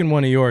 you're drinking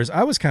one of yours.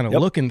 I was kind of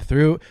looking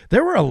through.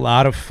 There were a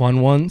lot of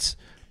fun ones.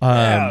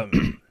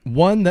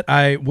 One that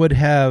I would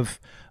have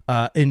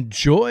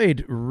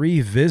enjoyed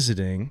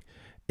revisiting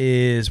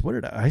is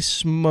I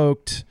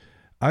smoked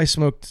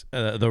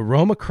the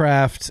Roma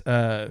Craft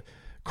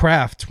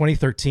Craft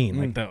 2013,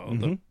 like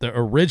the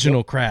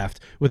original Craft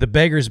with a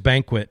Beggar's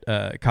Banquet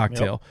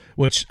cocktail,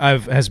 which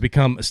has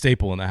become a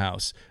staple in the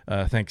house.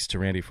 Thanks to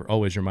Randy for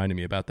always reminding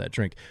me about that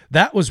drink.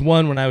 That was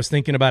one when I was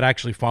thinking about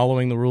actually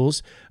following the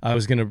rules. I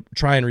was going to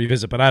try and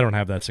revisit, but I don't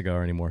have that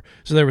cigar anymore,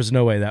 so there was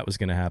no way that was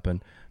going to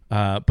happen.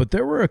 But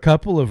there were a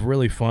couple of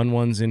really fun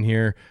ones in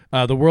here.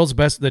 The world's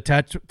best, the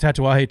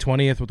Tatuaje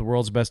 20th with the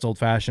world's best old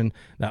fashioned.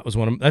 That was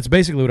that's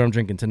basically what I'm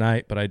drinking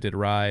tonight. But I did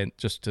rye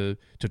just to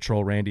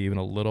troll Randy even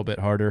a little bit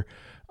harder.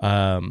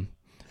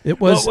 It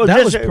was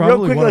was probably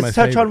real quick, one of my let's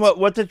touch favorites. on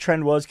what the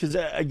trend was, because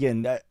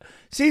again,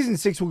 season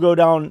 6 will go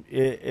down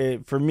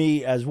for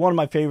me as one of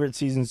my favorite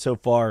seasons so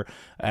far.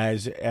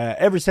 As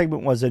every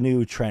segment was a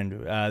new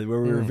trend,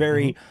 where we were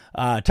very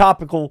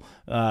topical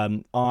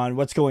on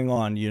what's going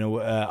on.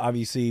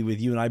 Obviously,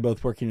 with you and I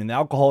both working in the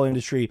alcohol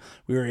industry,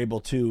 we were able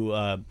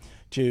to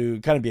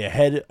kind of be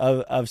ahead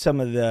of some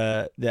of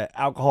the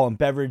alcohol and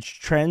beverage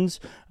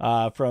trends,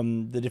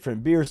 from the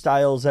different beer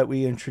styles that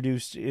we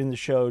introduced in the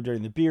show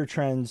during the beer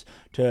trends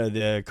to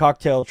the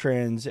cocktail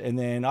trends. And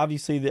then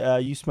obviously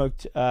you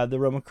smoked the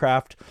Roma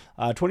Craft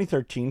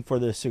 2013 for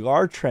the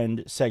cigar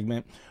trend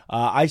segment.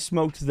 I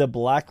smoked the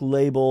Black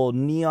Label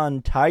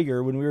Neon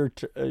Tiger when we were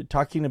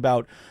talking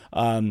about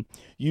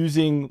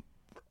using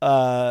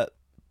the...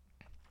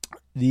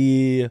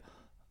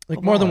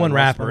 Like more than one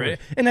wrapper.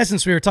 In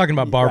essence, we were talking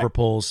about barber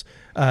poles,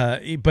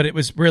 but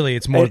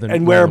it's more than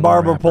and where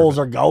barber poles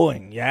are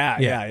going. Yeah.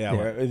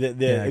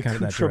 The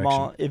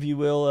accoutrement, if you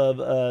will,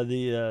 of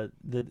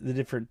the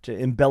different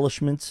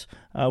embellishments.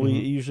 We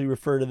usually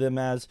refer to them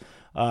as,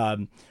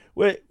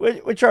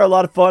 which are a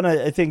lot of fun.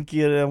 I think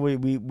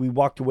we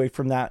walked away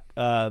from that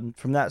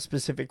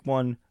specific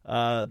one,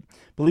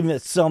 believing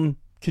that some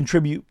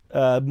contribute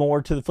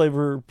more to the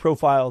flavor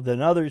profile than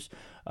others.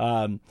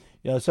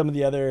 Some of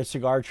the other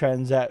cigar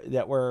trends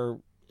that were,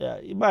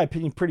 in my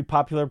opinion, pretty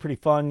popular, pretty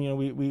fun.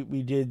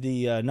 We did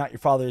the Not Your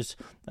Father's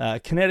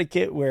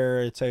Connecticut,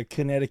 where it's a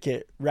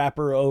Connecticut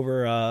wrapper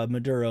over a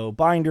Maduro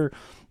binder.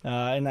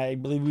 And I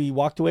believe we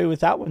walked away with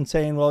that one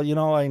saying, well,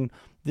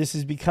 this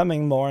is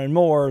becoming more and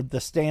more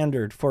the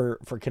standard for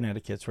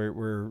Connecticut's,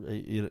 where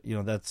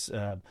that's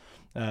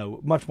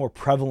much more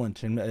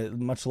prevalent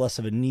and much less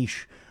of a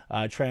niche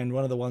trend.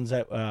 One of the ones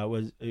that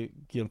was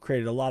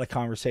created a lot of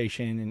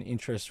conversation and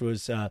interest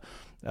was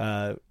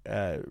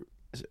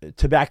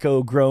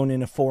tobacco grown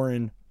in a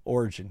foreign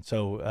origin.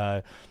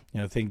 So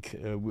I think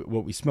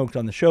what we smoked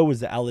on the show was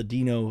the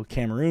Aladino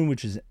Cameroon,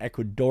 which is an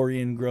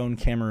Ecuadorian-grown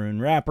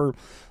Cameroon wrapper.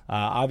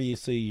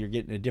 Obviously, you're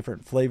getting a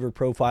different flavor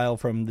profile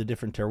from the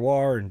different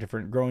terroir and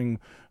different growing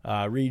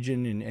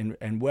region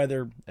and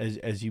weather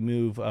as you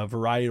move a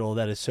varietal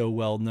that is so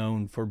well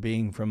known for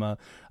being from a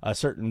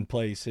certain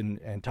place,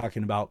 and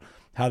talking about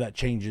how that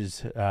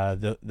changes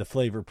the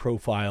flavor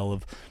profile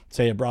of,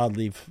 say, a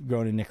broadleaf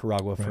grown in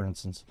Nicaragua, for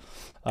instance.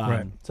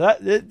 So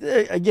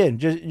that, again,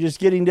 just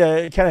getting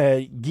to kind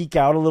of geek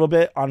out a little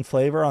bit on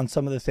flavor, on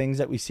some of the things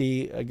that we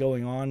see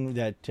going on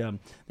that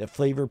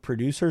flavor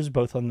producers,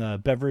 both on the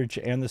beverage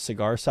and the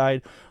cigar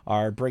side,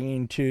 are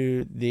bringing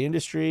to the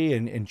industry,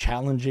 and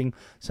challenging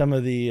some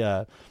of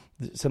the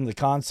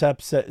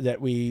concepts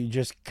that we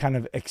just kind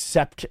of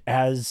accept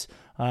as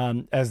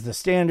the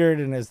standard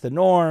and as the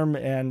norm.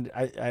 And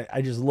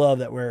I just love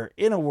that we're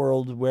in a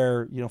world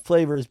where,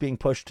 flavor is being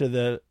pushed to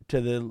the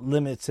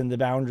limits and the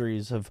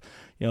boundaries of,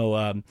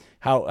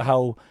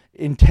 how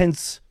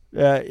intense,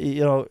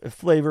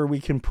 flavor we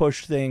can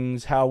push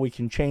things, how we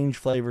can change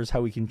flavors, how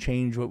we can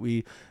change what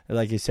we,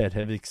 like I said,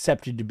 have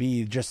accepted to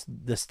be just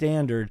the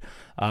standard,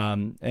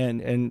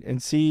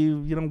 and see,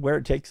 where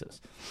it takes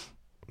us.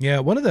 Yeah.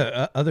 One of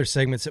the other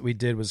segments that we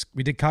did was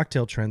we did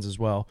cocktail trends as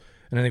well.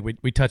 And I think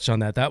we touched on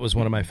that. That was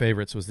one of my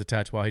favorites, was the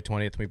Tatuaje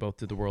 20th. We both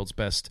did the world's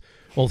best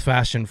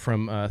old-fashioned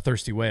from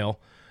Thirsty Whale.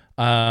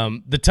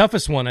 The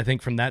toughest one, I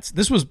think, from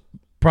this was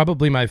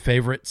probably my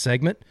favorite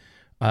segment.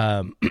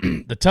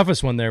 The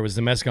toughest one there was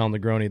the Mezcal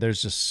Negroni.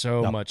 There's just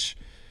so much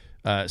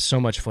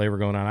flavor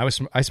going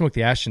on. I smoked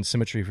the Ashton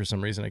Symmetry for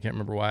some reason. I can't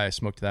remember why I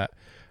smoked that.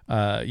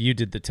 You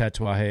did the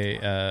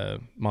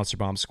Tatuaje Monster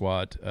Bomb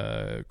Squad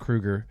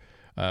Kruger,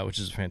 which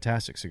is a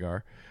fantastic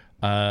cigar.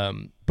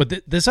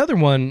 But this other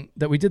one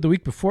that we did the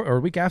week before or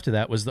week after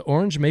that was the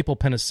Orange Maple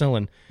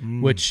Penicillin,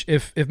 which,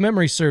 if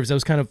memory serves, that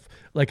was kind of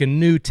like a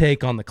new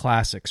take on the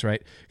classics,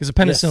 right? Because the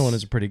penicillin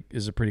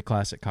is a pretty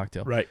classic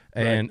cocktail, right?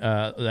 And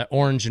that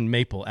orange and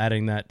maple,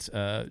 adding that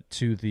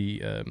to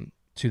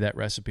that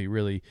recipe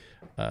really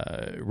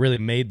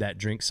made that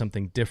drink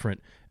something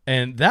different.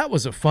 And that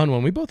was a fun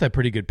one. We both had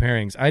pretty good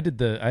pairings. I had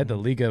the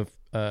Liga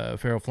of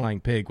Pharaoh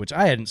Flying Pig, which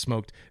I hadn't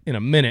smoked in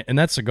a minute, and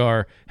that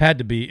cigar had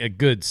to be a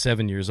good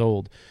 7 years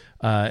old.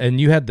 And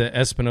you had the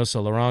Espinosa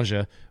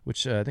Laranja,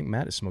 which I think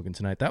Matt is smoking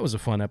tonight. That was a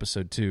fun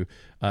episode too.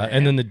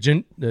 And then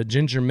the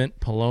Ginger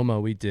Mint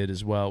Paloma we did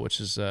as well, which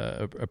is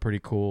a pretty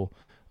cool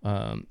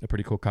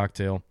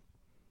cocktail.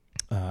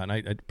 And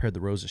I paired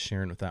the Rose of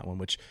Sharon with that one,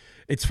 which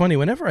it's funny.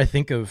 Whenever I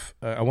think of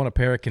I want to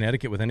pair a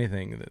Connecticut with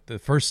anything, the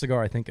first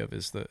cigar I think of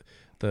is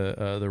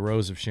the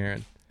Rose of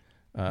Sharon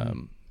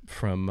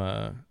from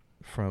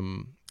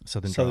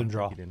Southern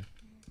Draw.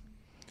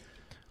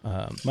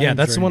 Yeah,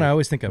 that's the one I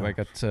always think of. I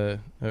got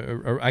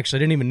actually I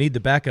didn't even need the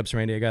backups,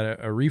 Randy. I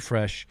got a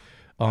refresh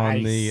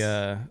on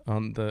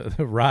the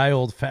rye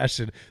old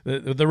fashioned.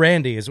 The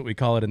Randy is what we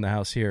call it in the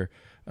house here.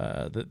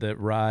 The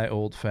rye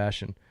old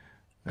fashioned.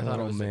 I thought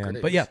it was the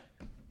Griggs. But yeah,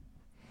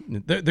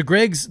 the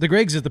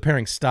Griggs is the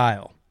pairing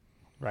style.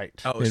 Right.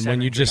 Oh, and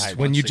when you just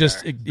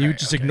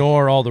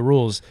ignore all the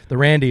rules, the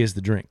Randy is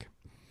the drink.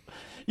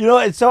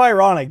 It's so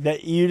ironic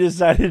that you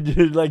decided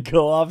to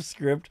go off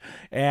script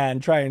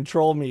and try and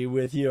troll me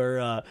with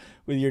your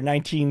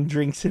 19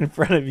 drinks in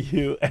front of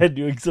you and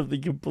doing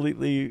something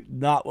completely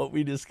not what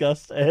we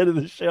discussed ahead of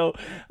the show.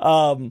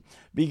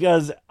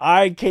 Because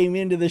I came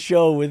into the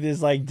show with this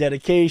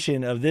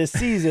dedication of this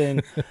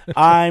season.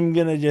 I'm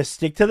going to just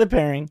stick to the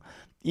pairing.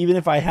 Even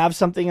if I have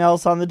something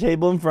else on the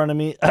table in front of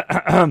me,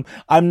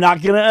 I'm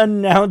not going to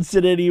announce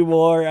it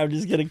anymore. I'm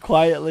just going to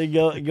quietly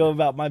go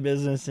about my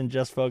business and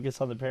just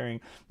focus on the pairing.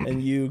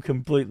 And you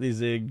completely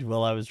zigged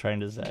while I was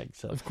trying to zag.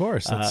 So of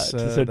course, that's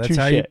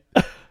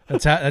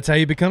how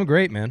you become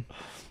great, man.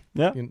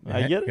 Yeah,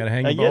 I get it. Got to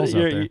hang your balls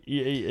out there.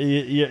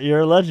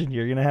 You're a legend.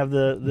 You're going to have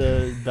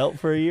the belt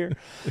for a year.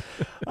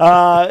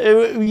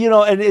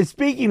 And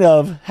speaking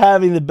of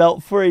having the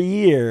belt for a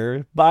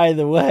year, by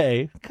the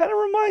way, kind of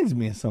reminds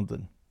me of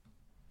something.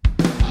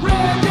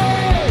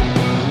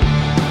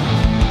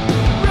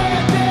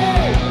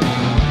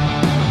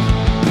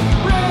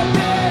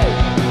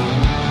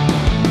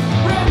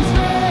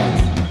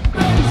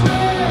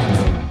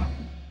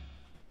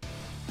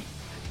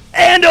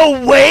 And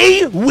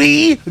away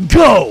we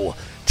go.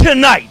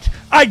 Tonight,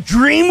 I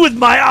dream with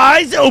my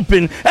eyes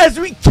open as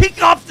we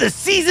kick off the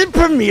season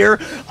premiere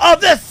of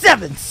the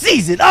 7th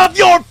season of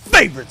your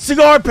favorite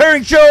cigar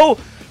pairing show,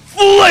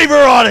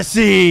 Flavor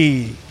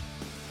Odyssey.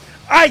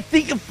 I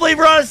think of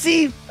Flavor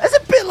Odyssey as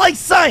a bit like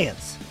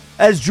science.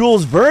 As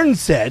Jules Verne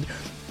said,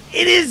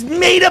 it is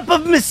made up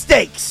of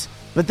mistakes,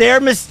 but they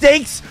are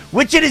mistakes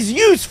which it is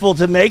useful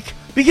to make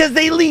because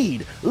they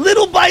lead,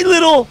 little by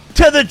little,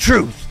 to the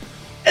truth.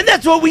 And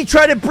that's what we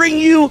try to bring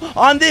you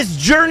on this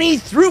journey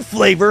through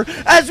flavor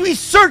as we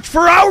search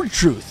for our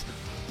truth.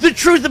 The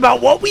truth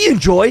about what we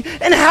enjoy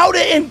and how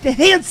to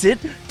enhance it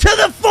to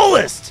the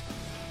fullest.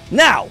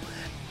 Now,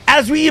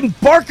 as we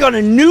embark on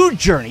a new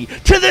journey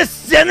to the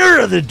center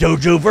of the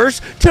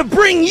Dojoverse to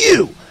bring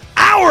you,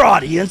 our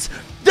audience,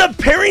 the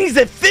pairings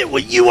that fit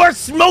what you are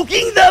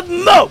smoking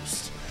the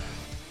most.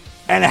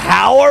 And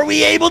how are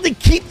we able to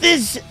keep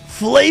this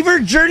flavor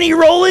journey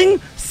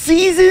rolling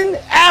season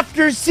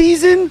after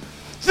season?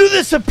 Through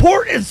the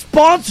support and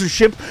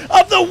sponsorship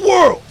of the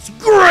world's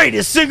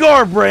greatest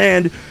cigar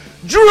brand,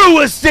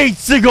 Drew Estate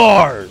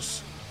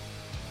Cigars.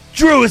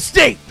 Drew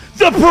Estate,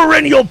 the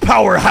perennial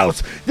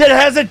powerhouse that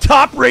has a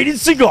top-rated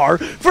cigar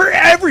for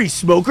every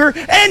smoker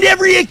and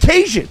every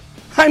occasion.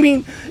 I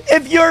mean,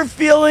 if you're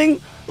feeling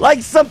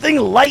like something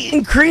light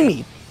and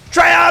creamy,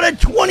 try out a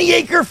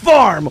 20-acre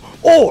farm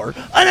or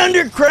an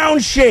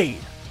underground shade.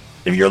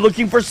 If you're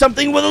looking for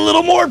something with a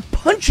little more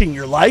punch in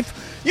your life,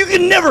 you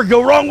can never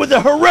go wrong with a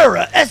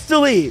Herrera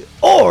Esteli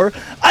or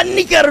a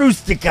Nica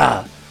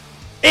Rustica.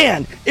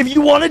 And if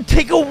you want to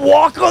take a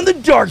walk on the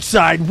dark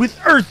side with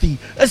earthy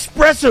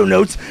espresso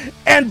notes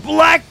and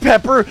black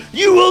pepper,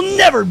 you will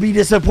never be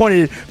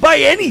disappointed by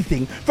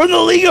anything from the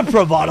Liga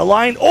Privada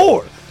line,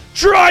 or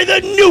try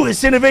the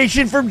newest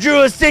innovation from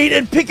Drew Estate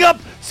and pick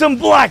up some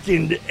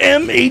blackened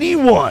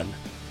M81.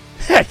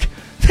 Heck,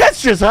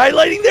 that's just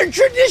highlighting their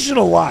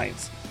traditional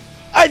lines.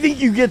 I think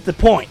you get the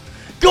point.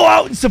 Go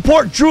out and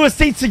support Drew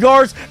Estate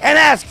Cigars and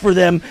ask for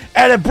them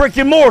at a brick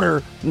and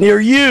mortar near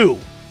you.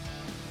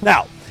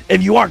 Now,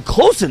 if you aren't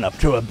close enough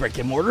to a brick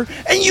and mortar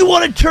and you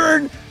want to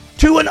turn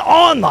to an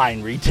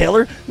online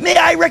retailer, may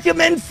I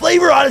recommend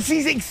Flavor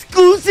Odyssey's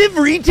exclusive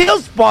retail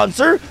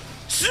sponsor,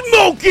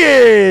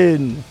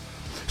 Smokin'.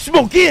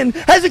 Smokin'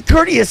 has a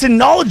courteous and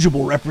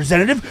knowledgeable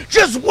representative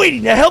just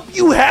waiting to help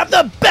you have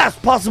the best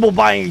possible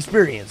buying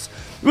experience.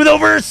 With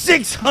over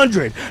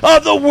 600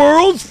 of the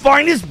world's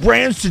finest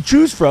brands to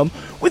choose from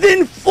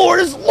within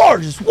Florida's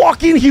largest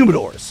walk-in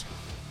humidors.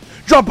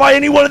 Drop by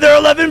any one of their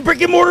 11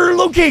 brick-and-mortar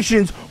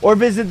locations or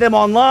visit them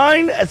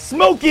online at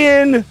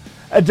smokin.com.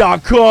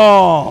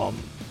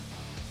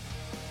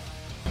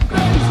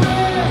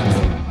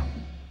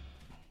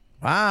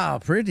 Wow,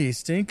 pretty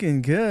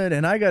stinking good.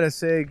 And I got to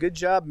say, good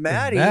job,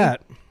 Maddie.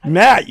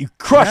 Matt, you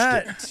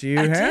crushed it. You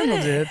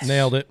handled it.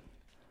 Nailed it.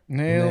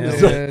 Nailed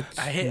it.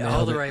 I hit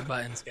all the right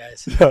buttons,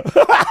 guys.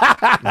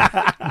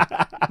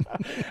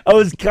 I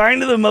was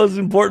kind of the most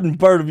important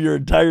part of your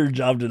entire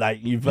job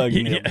tonight. You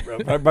fucking nailed it, bro.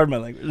 Pardon my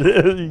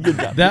language. Good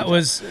job. That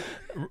was,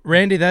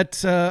 Randy,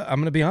 that, I'm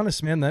going to be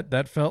honest, man,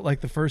 that felt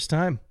like the first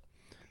time.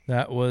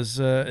 That was,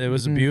 it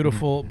was a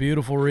beautiful,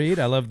 beautiful read.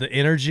 I love the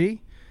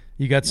energy.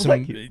 You got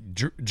some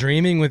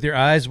dreaming with your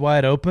eyes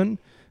wide open.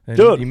 And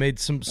Dude. you made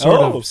some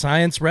sort of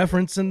science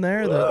reference in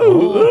there.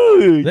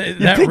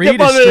 That picked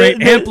read up is on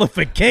straight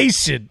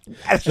amplification.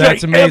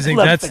 That's amazing.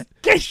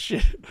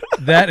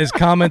 That is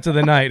comment of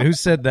the night. Who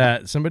said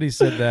that? Somebody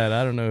said that.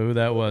 I don't know who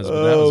that was,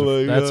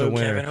 but that's a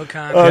winner. Kevin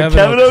O'Connor.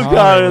 Kevin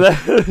O'Connor.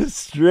 That is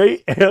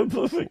straight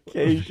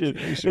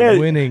amplification.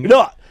 Winning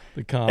the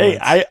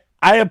comments. Hey,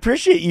 I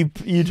appreciate you.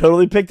 You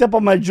totally picked up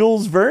on my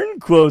Jules Verne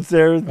quotes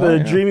there.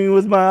 Dreaming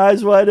with my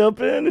eyes wide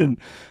open, and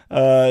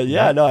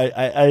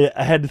I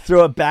had to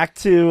throw it back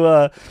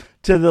to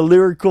the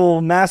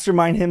lyrical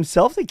mastermind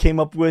himself that came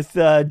up with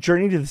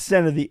 "Journey to the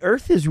Center of the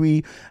Earth" as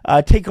we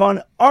take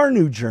on our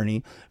new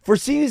journey for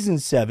season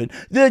 7,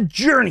 the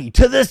journey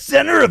to the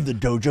center of the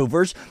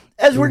Dojoverse.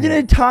 As we're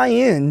going to tie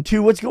in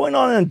to what's going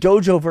on in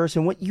Dojoverse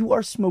and what you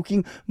are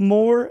smoking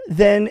more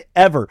than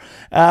ever,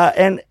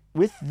 and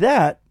with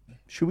that.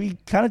 Should we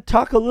kind of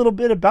talk a little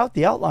bit about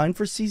the outline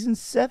for season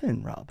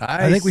 7, Rob?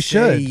 I think we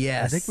should.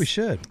 Yes. I think we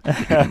should.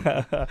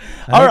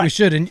 We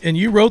should. And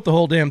you wrote the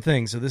whole damn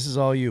thing, so this is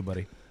all you,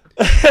 buddy.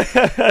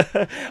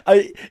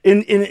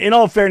 In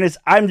all fairness,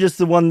 I'm just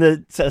the one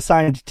that's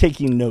assigned to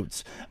taking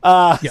notes.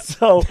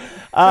 So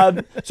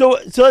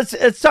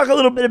let's talk a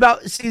little bit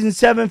about season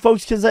 7,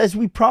 folks, because as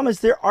we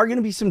promised, there are going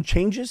to be some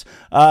changes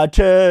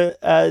to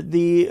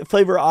the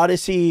Flavor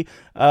Odyssey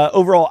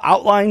overall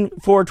outline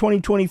for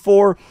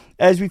 2024.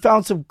 As we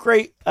found some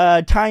great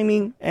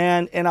timing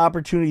and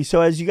opportunity.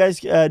 So as you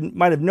guys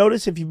might have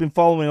noticed, if you've been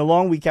following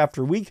along week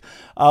after week,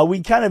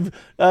 we kind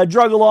of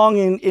drug along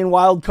in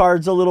wild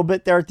cards a little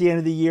bit there at the end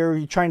of the year.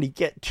 We're trying to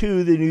get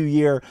to the new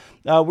year.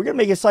 We're going to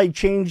make a slight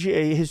change.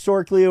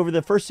 Historically, over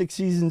the first 6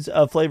 seasons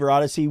of Flavor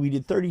Odyssey, we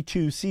did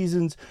 32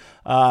 seasons.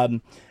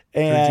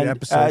 And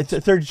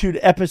 32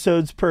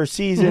 episodes per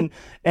season.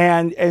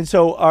 And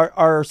so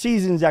our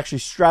seasons actually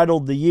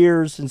straddled the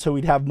years. And so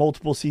we'd have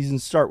multiple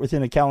seasons start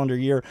within a calendar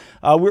year.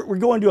 We're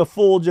going to a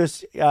full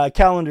just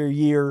calendar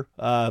year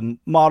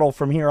model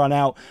from here on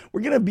out.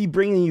 We're going to be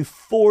bringing you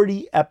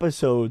 40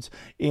 episodes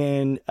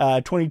in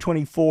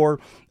 2024.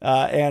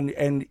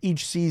 And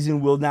each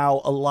season will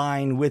now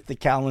align with the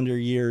calendar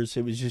years.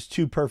 It was just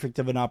too perfect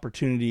of an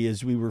opportunity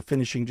as we were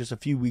finishing just a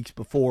few weeks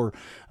before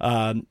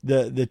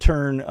the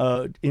turn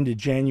into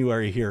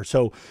January here.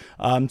 So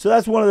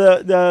that's one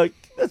of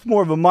that's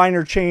more of a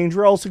minor change.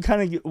 We're also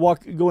kind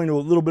of going a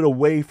little bit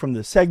away from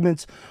the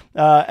segments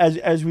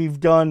as we've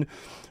done.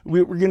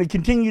 We're going to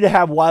continue to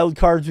have wild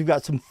cards. We've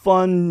got some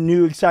fun,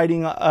 new,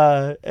 exciting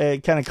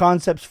kind of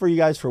concepts for you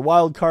guys for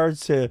wild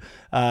cards to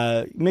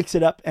mix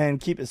it up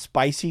and keep it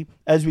spicy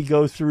as we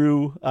go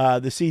through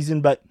the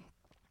season. But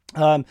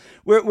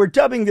We're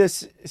dubbing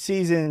this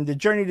season the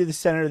Journey to the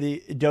Center of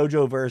the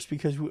Dojoverse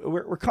because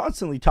we're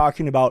constantly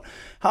talking about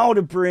how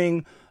to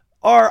bring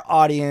our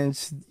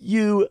audience,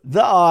 you,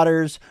 the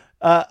otters,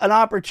 an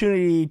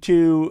opportunity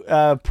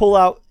to pull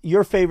out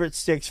your favorite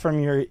sticks from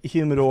your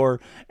humidor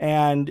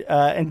and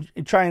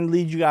try and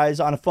lead you guys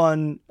on a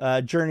fun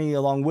journey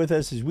along with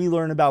us as we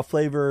learn about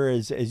flavor,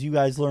 as you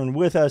guys learn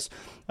with us.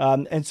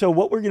 And so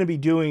what we're going to be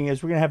doing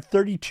is we're going to have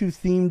 32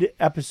 themed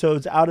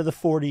episodes out of the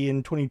 40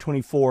 in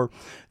 2024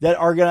 that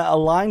are going to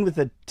align with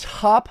the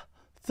top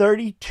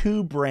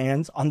 32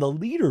 brands on the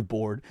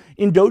leaderboard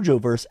in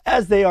Dojoverse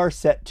as they are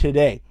set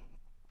today.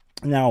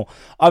 Now,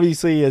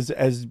 obviously,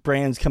 as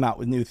brands come out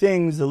with new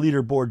things, the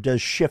leaderboard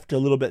does shift a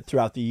little bit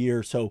throughout the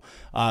year. So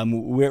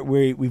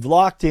we've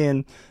locked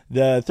in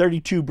the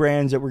 32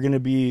 brands that we're going to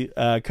be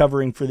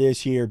covering for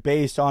this year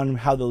based on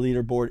how the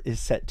leaderboard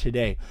is set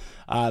today.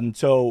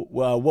 So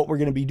what we're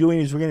going to be doing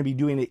is we're going to be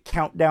doing it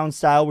countdown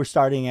style. We're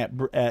starting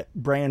at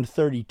brand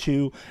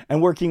 32 and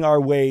working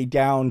our way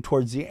down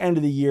towards the end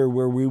of the year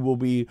where we will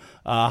be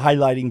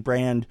highlighting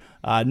brand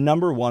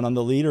number 1 on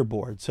the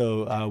leaderboard.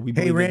 So we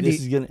believe Randy,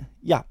 this is going to,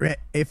 yeah.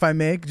 If I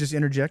may just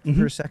interject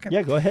for a second.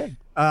 Yeah, go ahead.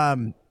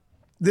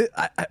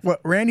 What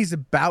Randy's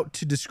about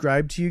to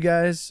describe to you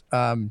guys,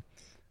 and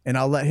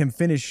I'll let him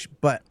finish,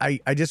 but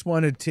I just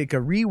want to take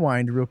a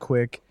rewind real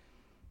quick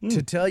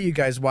to tell you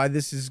guys why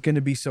this is going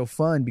to be so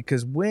fun,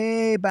 because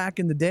way back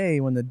in the day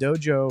when the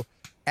Dojo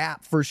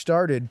app first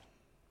started,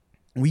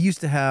 we used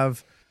to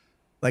have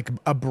like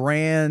a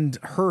brand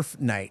herf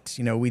night.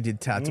 You know, we did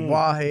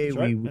Tatuaje,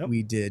 right.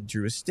 we did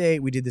Drew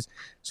Estate, we did this.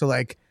 So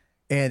like,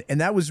 and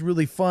that was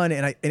really fun.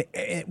 And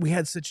we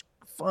had such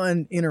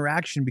fun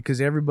interaction because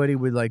everybody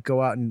would like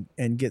go out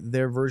and get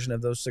their version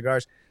of those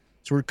cigars.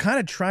 So we're kind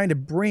of trying to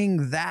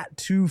bring that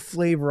to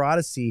Flavor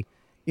Odyssey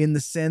in the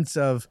sense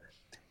of,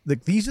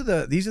 like, these are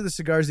the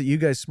cigars that you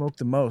guys smoke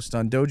the most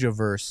on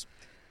Dojoverse,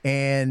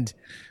 and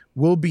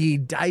we'll be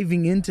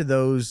diving into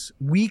those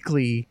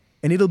weekly,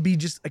 and it'll be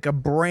just like a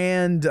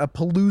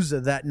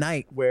palooza that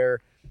night where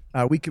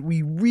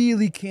we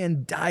really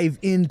can dive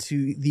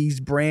into these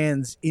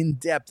brands in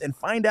depth and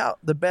find out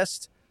the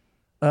best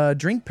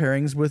drink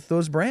pairings with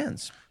those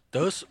brands.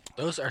 Those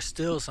are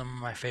still some of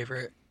my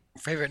favorite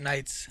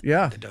nights.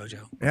 Yeah, at the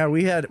dojo. Yeah,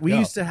 we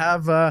used to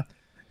have.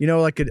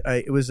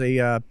 It was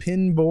a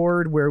pin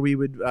board where we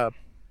would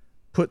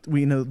put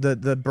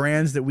the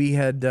brands that we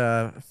had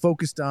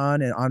focused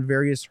on and on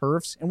various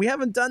herfs, and we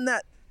haven't done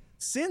that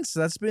since.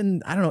 That's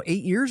been 8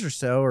 years or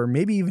so, or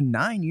maybe even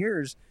 9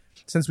 years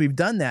since we've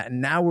done that,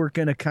 and now we're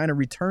going to kind of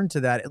return to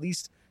that at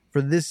least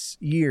for this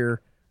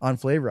year on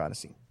Flavor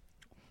Odyssey.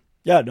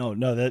 Yeah,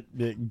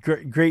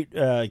 that great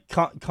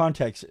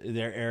context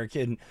there, Eric,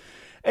 and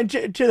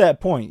to that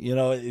point,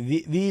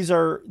 these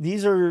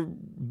are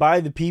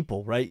by the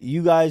people, right?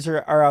 You guys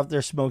are out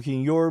there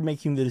smoking. You're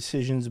making the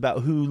decisions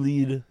about who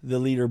lead the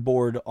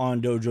leaderboard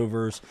on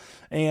Dojoverse.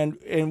 And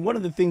one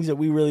of the things that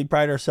we really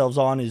pride ourselves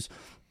on is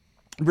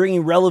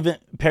bringing relevant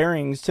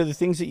pairings to the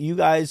things that you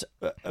guys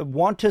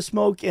want to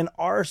smoke and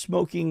are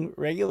smoking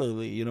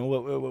regularly.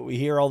 What we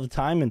hear all the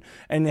time.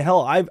 And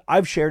hell,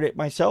 I've shared it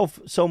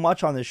myself so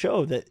much on the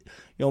show that,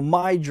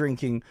 my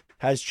drinking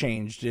has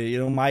changed.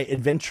 My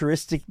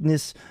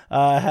adventuristicness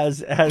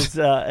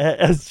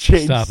has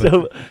changed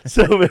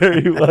so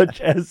very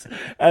much as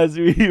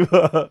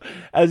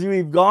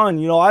we've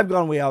gone. I've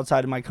gone way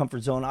outside of my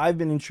comfort zone. I've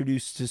been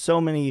introduced to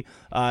so many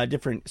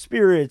different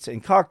spirits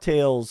and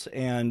cocktails,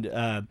 and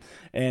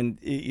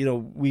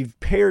we've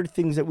paired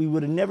things that we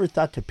would have never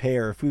thought to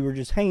pair if we were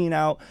just hanging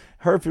out,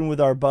 herfing with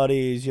our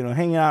buddies,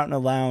 hanging out in a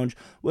lounge.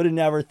 Would have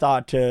never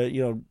thought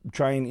to,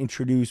 try and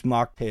introduce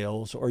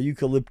mocktails or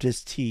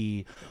eucalyptus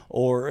tea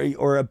or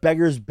a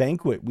beggar's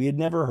banquet. We had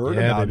never heard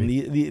about. And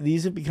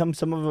these have become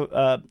some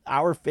of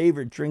our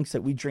favorite drinks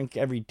that we drink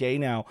every day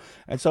now.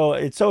 And so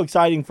it's so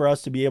exciting for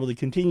us to be able to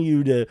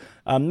continue to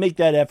make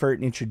that effort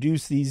and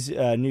introduce these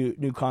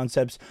new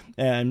concepts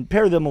and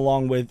pair them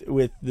along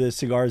with the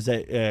cigars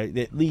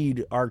that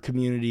lead our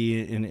community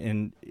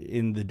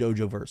in the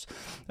Dojoverse.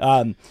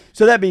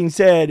 So that being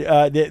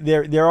said,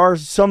 there are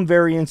some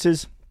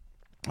variances.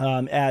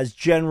 As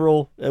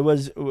General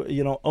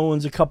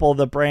owns a couple of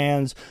the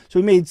brands,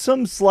 so we made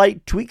some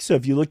slight tweaks. So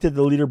if you looked at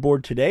the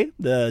leaderboard today,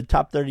 the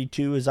top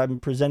 32 as I'm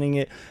presenting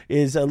it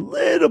is a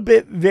little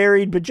bit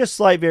varied, but just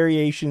slight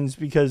variations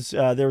because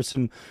there were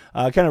some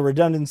kind of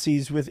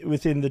redundancies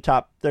within the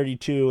top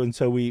 32, and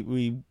so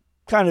we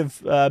kind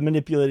of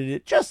manipulated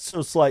it just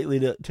so slightly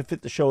to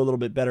fit the show a little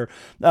bit better.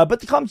 But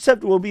the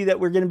concept will be that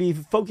we're going to be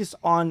focused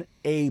on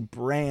a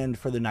brand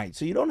for the night.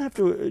 So you don't have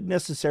to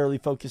necessarily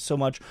focus so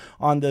much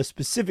on the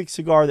specific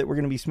cigar that we're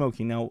going to be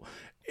smoking. Now,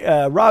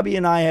 Robby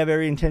and I have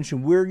every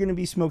intention. We're going to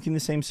be smoking the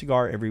same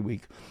cigar every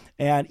week.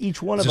 And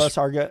each one of us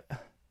are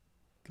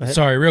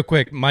Sorry, real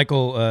quick.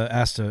 Michael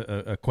asked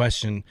a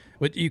question.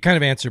 What you kind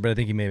of answered, but I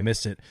think he may have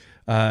missed it.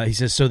 He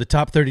says, so the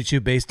top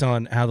 32 based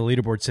on how the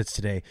leaderboard sits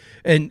today.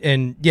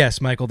 And yes,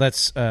 Michael,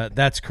 that's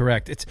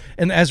correct.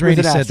 And as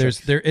Randy said,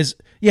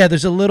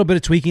 there's a little bit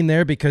of tweaking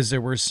there because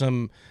there were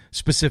some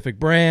specific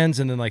brands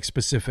and then like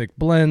specific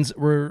blends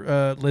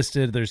were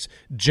listed. There's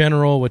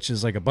general, which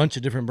is like a bunch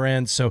of different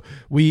brands. So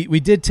we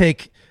did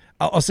take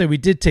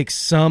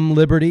some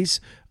liberties.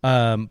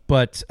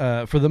 But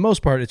for the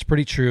most part, it's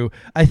pretty true.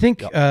 I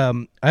think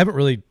I haven't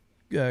really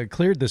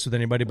cleared this with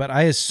anybody, but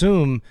I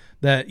assume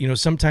that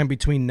sometime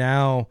between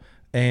now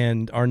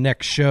and our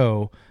next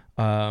show,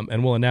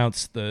 and we'll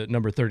announce the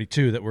number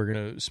 32 that we're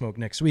going to smoke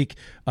next week.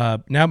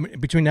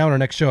 Between now and our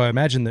next show, I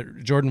imagine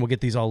that Jordan will get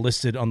these all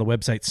listed on the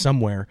website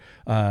somewhere,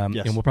 and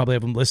we'll probably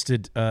have them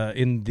listed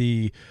in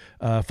the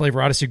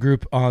Flavor Odyssey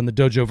group on the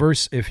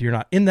Dojoverse. If you're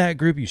not in that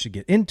group, you should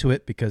get into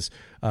it because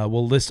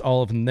we'll list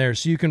all of them there,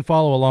 so you can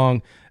follow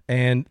along.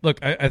 And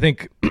look, I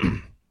think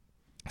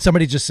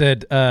somebody just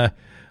said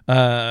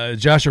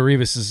Joshua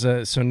Rivas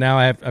is so now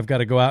I've got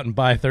to go out and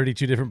buy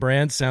 32 different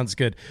brands. Sounds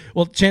good.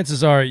 Well,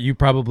 chances are you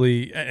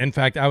probably, in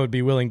fact, I would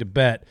be willing to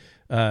bet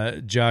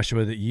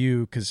Joshua that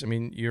because I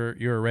mean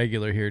you're a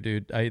regular here,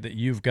 dude. That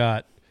you've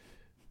got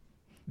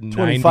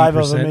 25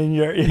 of them in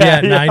your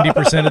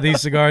 90% of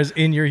these cigars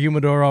in your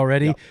humidor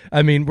already. Yep.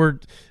 I mean, we're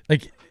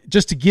like,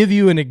 just to give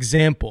you an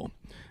example.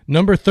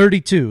 Number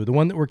 32, the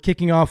one that we're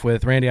kicking off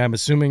with, Randy, I'm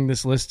assuming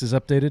this list is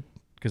updated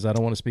because I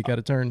don't want to speak out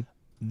of turn.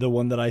 The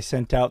one that I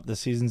sent out, the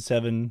season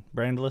 7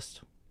 brand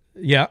list?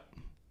 Yeah.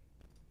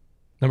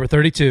 Number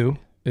 32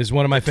 is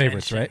one of my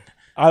favorites, right?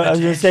 I was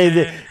going to say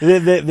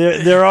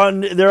that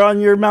they're on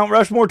your Mount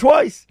Rushmore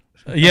twice.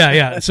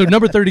 Yeah. So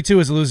number 32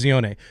 is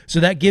Illusione. So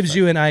that gives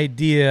you an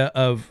idea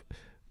of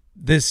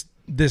this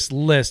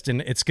list, and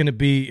it's going to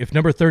be, if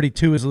number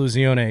 32 is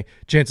Illusione,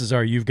 chances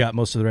are you've got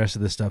most of the rest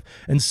of this stuff.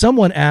 And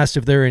someone asked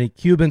if there are any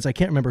Cubans. I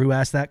can't remember who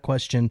asked that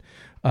question.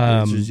 The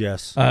answer is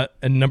yes.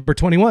 And number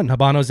 21,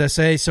 Habano's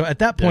SA. So at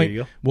that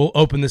point, we'll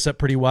open this up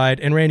pretty wide.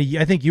 And Randy,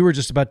 I think you were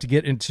just about to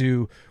get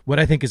into what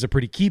I think is a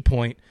pretty key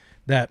point,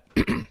 that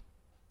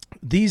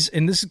these,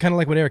 and this is kind of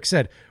like what Eric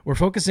said, we're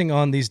focusing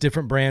on these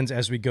different brands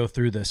as we go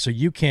through this. So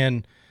you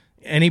can,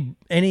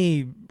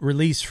 any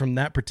release from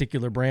that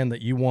particular brand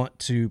that you want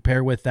to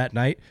pair with that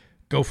night,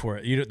 go for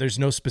it. There's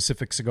no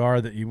specific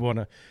cigar that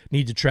you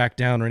need to track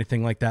down or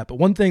anything like that. But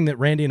one thing that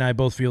Randy and I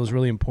both feel is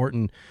really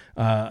important,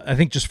 I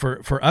think, just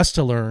for us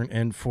to learn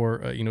and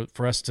for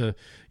us to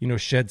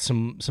shed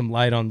some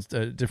light on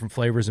different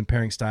flavors and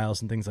pairing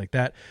styles and things like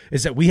that,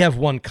 is that we have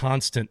one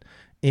constant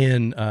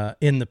in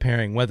the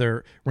pairing.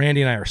 Whether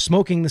Randy and I are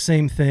smoking the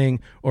same thing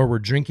or we're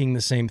drinking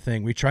the same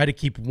thing, we try to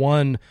keep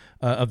one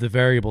of the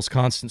variables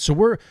constant.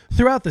 So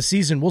throughout the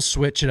season, we'll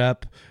switch it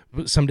up.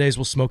 Some days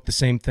we'll smoke the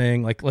same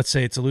thing. Like, let's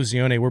say it's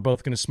Illusione, we're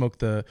both going to smoke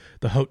the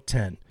Haute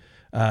 10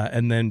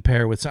 and then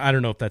pair with, I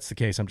don't know if that's the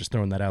case. I'm just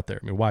throwing that out there.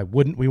 I mean, why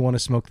wouldn't we want to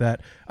smoke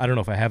that? I don't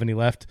know if I have any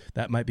left.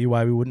 That might be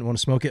why we wouldn't want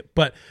to smoke it.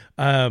 But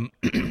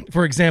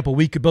for example,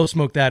 we could both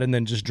smoke that and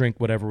then just drink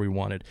whatever we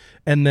wanted.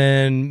 And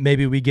then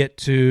maybe we get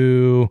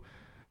to,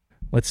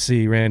 let's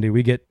see, Randy,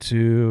 we get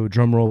to,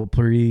 drumroll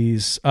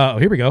please. Oh,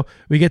 here we go.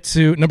 We get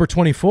to number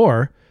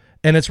 24,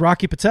 and it's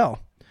Rocky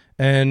Patel.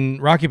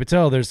 And Rocky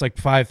Patel, there's like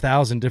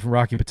 5,000 different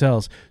Rocky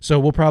Patels.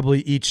 So we'll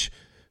probably each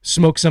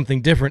smoke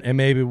something different, and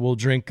maybe we'll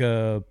drink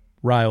a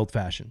rye old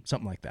fashioned,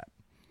 something like that.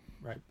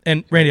 Right.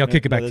 And Randy, I'll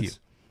kick it back to you.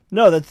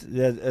 No,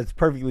 that's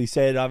perfectly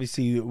said.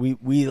 Obviously,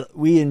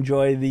 we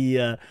enjoy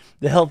the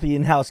healthy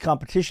in-house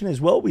competition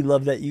as well. We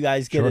love that you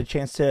guys get a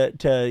chance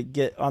to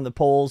get on the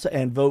polls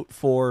and vote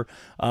for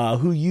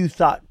who you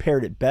thought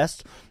paired it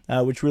best,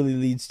 which really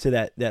leads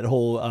to that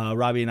whole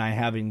Robby and I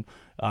having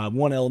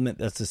one element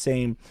that's the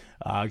same,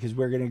 because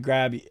we're going to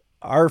grab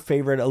our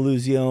favorite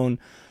Illusione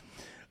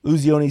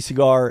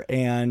cigar,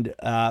 and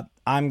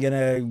I'm going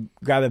to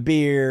grab a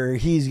beer,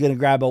 he's going to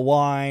grab a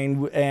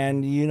wine,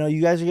 and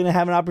you guys are going to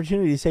have an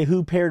opportunity to say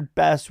who paired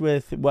best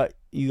with what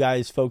you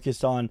guys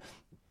focused on.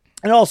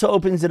 It also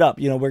opens it up.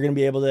 We're going to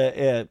be able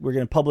to, we're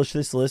going to publish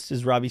this list,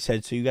 as Robby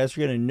said, so you guys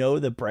are going to know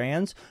the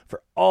brands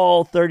for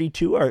all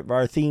 32 of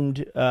our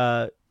themed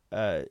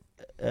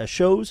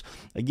shows.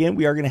 Again,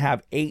 we are going to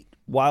have 8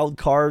 wild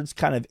cards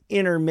kind of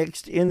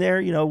intermixed in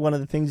there. One of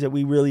the things that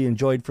we really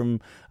enjoyed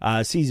from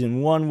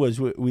season 1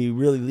 was we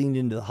really leaned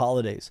into the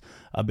holidays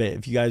a bit.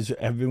 If you guys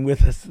have been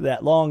with us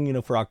that long,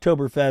 for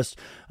Oktoberfest,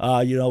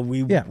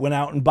 we went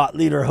out and bought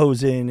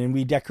lederhosen, and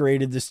we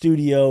decorated the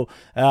studio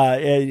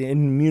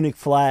in Munich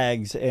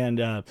flags,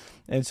 and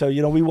so,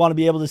 we want to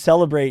be able to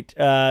celebrate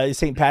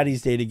St.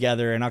 Paddy's Day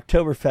together, and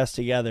Oktoberfest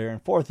together,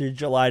 and 4th of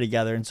July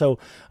together. And so,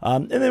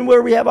 and then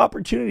where we have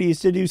opportunities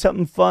to do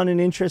something fun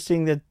and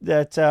interesting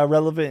that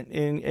relevant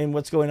in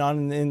what's going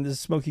on in the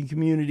smoking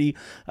community,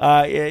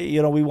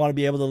 we want to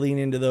be able to lean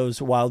into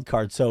those wild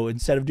cards. So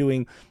instead of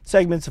doing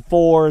segments of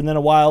 4 and then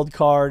a wild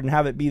card and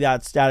have it be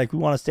that static, we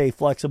want to stay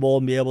flexible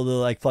and be able to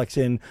like flex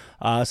in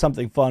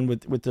something fun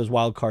with those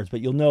wild cards.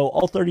 But you'll know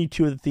all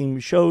 32 of the theme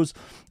shows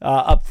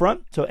up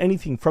front. So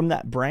anything from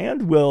that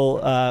brand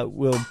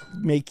will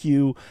make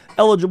you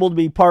eligible to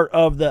be part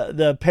of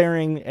the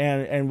pairing,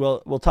 and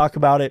we'll talk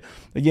about it.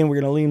 Again, we're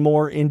going to lean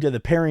more into the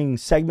pairing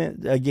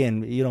segment.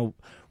 Again,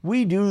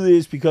 we do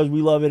this because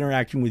we love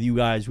interacting with you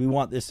guys. We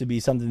want this to be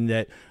something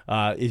that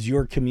is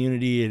your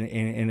community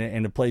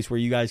and a place where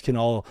you guys can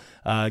all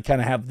kind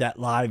of have that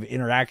live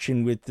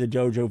interaction with the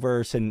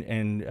Dojoverse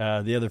and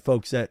the other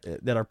folks that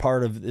are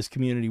part of this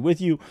community with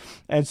you.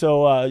 And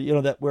so,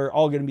 that we're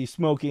all going to be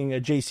smoking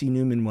a JC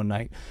Newman one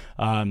night.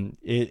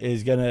 It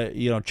is going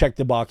to, check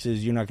the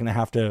boxes. You're not going to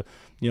have to,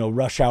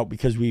 rush out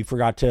because we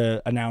forgot to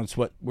announce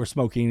what we're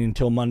smoking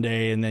until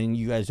Monday, and then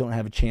you guys don't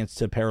have a chance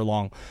to pair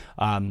along.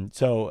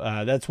 So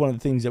that's one of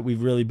the things that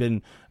we've really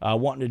been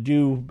wanting to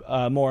do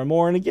more and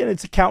more. And again,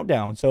 it's a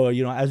countdown. So,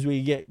 as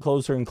we get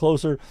closer and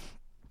closer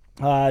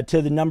to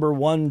the number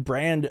one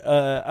brand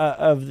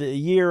of the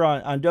year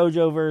on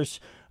Dojoverse,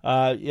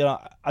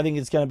 I think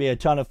it's going to be a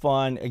ton of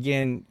fun.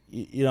 Again,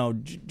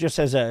 just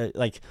as a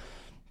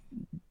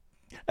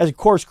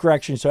course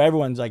correction, so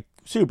everyone's like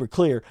super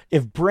clear.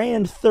 If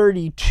brand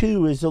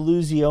 32 is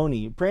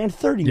Illusione, brand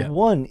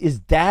 31 is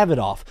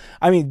Davidoff.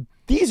 I mean,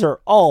 these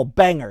are all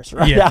bangers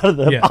out of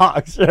the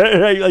box.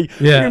 Right?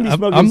 We're going to be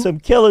smoking some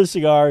killer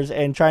cigars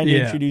and trying to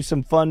introduce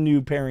some fun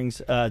new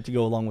pairings to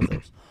go along with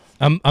those.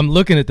 I'm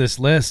looking at this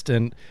list,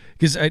 and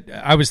because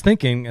I was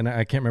thinking, and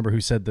I can't remember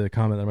who said the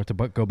comment that I'm about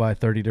to go buy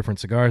 30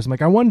 different cigars. I'm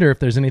like, I wonder if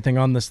there's anything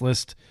on this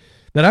list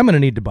that I'm going to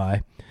need to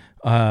buy.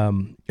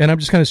 And I'm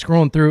just kind of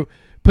scrolling through.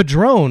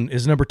 Padron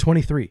is number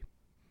 23.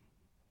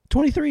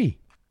 23.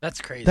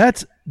 That's crazy.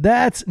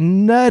 That's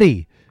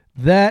nutty.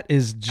 That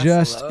is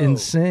just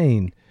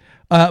insane.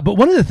 But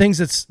one of the things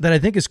that I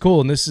think is cool,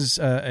 and this is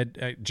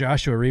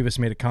Joshua Rivas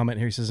made a comment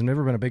here. He says, I've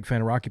never been a big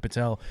fan of Rocky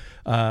Patel,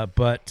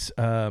 but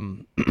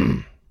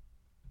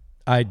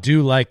I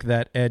do like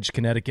that Edge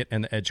Connecticut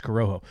and the Edge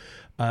Corojo.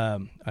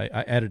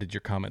 I edited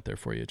your comment there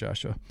for you,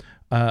 Joshua.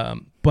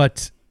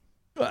 But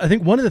I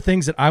think one of the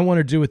things that I want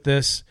to do with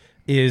this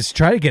is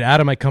try to get out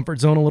of my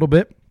comfort zone a little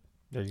bit.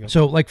 There you go.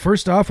 So,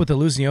 first off with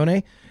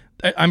Illusione,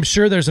 I'm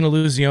sure there's an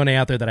Illusione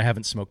out there that I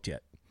haven't smoked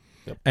yet.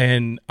 Yep.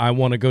 And I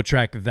want to go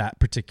track that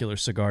particular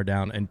cigar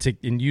down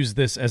and use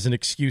this as an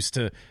excuse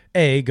to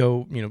A,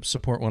 go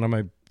support one of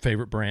my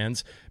favorite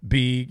brands,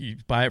 B,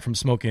 buy it from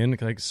Smoke Inn,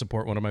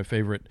 support one of my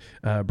favorite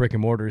brick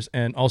and mortars,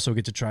 and also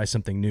get to try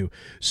something new.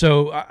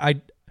 So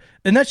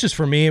and that's just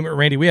for me,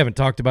 Randy. We haven't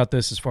talked about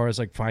this as far as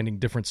finding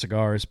different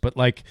cigars, but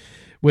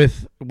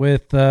with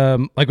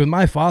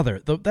my father,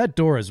 that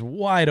door is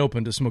wide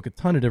open to smoke a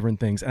ton of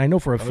different things, and I know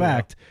for a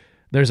fact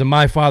there's a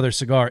My Father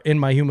cigar in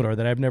my humidor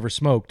that I've never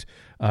smoked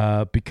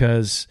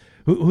because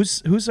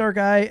who's our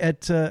guy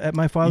at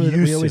My Father that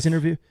we always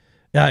interview?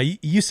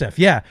 Yusef,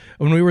 yeah.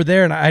 When we were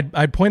there and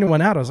I'd pointed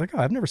one out, I was like,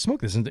 I've never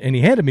smoked this. And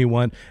he handed me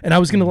one, and I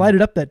was going to light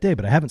it up that day,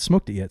 but I haven't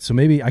smoked it yet. So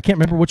maybe, I can't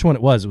remember which one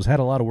it was. It had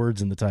a lot of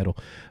words in the title.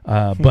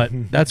 But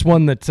that's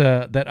one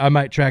that I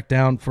might track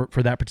down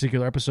for that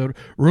particular episode.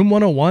 Room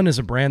 101 is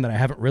a brand that I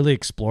haven't really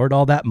explored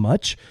all that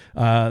much.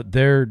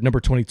 They're number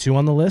 22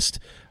 on the list.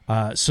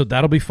 So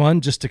that'll be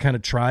fun just to kind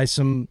of try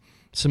some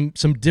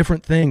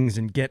different things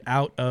and get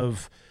out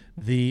of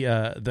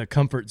the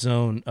comfort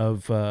zone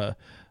of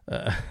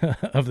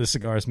the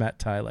cigars. Matt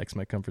Ty likes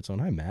my comfort zone.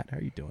 Hi, Matt. How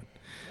are you doing?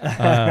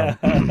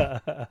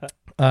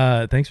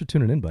 Thanks for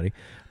tuning in, buddy.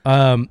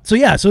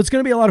 So it's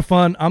going to be a lot of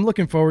fun. I'm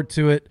looking forward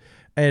to it.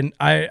 And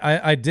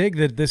I dig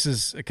that this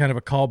is kind of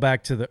a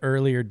callback to the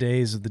earlier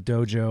days of the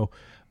dojo.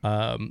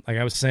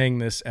 I was saying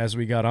this as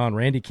we got on.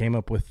 Randy came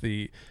up with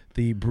the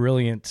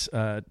brilliant,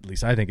 at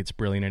least I think it's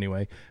brilliant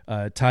anyway,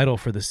 title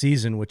for the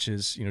season, which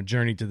is,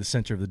 Journey to the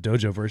Center of the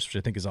Dojoverse, which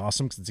I think is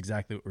awesome because it's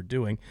exactly what we're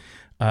doing.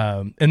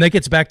 And that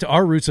gets back to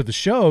our roots of the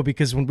show,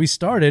 because when we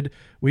started,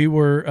 we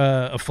were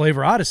a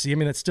Flavor Odyssey. I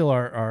mean, that's still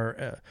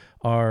our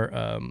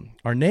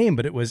name,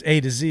 but it was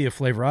A to Z of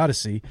Flavor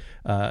Odyssey,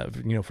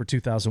 for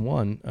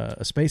 2001,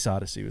 A Space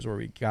Odyssey was where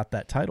we got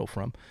that title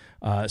from.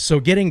 So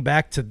getting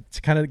back to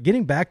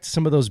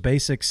some of those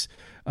basics,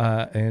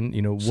 and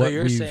so what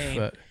you're we've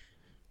saying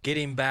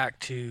getting back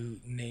to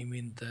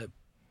naming the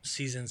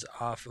seasons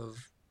off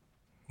of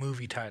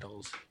movie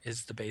titles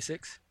is the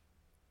basics.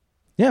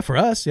 Yeah, for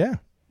us, yeah.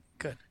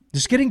 Good.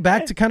 Just getting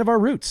back to kind of our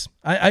roots.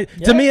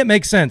 To me, it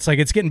makes sense.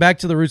 It's getting back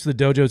to the roots of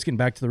the dojo. It's getting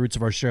back to the roots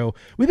of our show.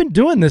 We've been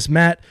doing this,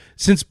 Matt,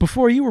 since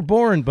before you were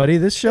born, buddy.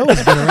 This show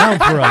has been around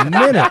for a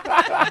minute,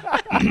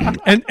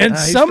 and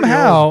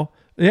somehow.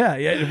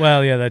 Yeah.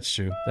 Well, yeah, that's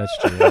true.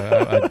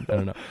 I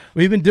don't know.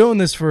 We've been doing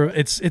this for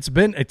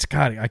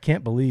God, I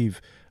can't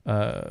believe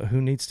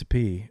who needs to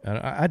pee.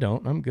 I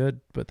don't. I'm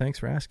good, but thanks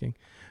for asking.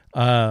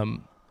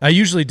 I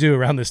usually do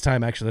around this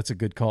time. Actually, that's a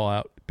good call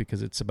out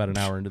because it's about an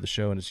hour into the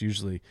show, and it's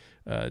usually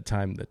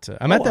time that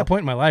I'm at that point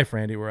in my life,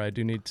 Randy, where I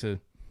do need to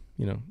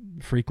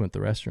frequent the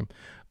restroom.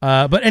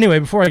 But anyway,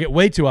 before I get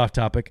way too off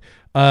topic,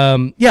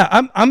 I'm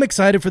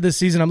excited for this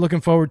season. I'm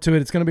looking forward to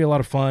it. It's going to be a lot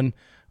of fun.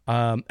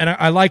 And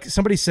I like,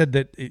 somebody said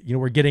that,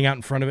 we're getting out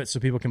in front of it so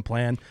people can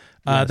plan.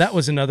 Yes. That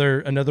was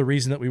another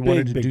reason that we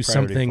wanted to do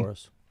something for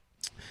us.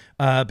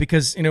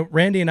 because,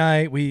 Randy and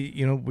I,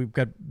 we've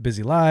got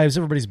busy lives.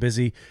 Everybody's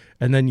busy.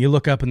 And then you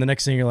look up and the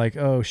next thing you're like,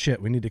 oh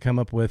shit, we need to come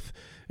up with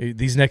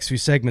these next few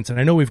segments. And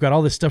I know we've got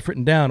all this stuff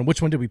written down.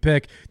 Which one did we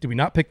pick? Did we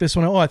not pick this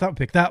one? Oh, I thought we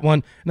picked that one.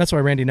 And that's why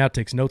Randy now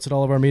takes notes at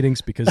all of our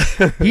meetings, because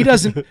he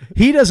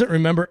doesn't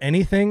remember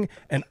anything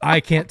and I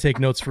can't take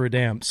notes for a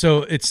damn.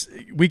 So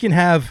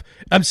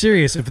I'm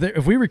serious.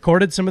 If we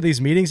recorded some of these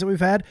meetings that we've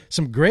had,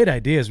 some great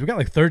ideas. We've got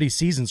like 30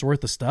 seasons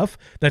worth of stuff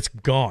that's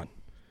gone.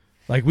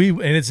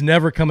 And it's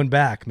never coming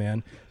back,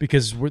 man,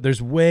 because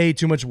there's way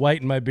too much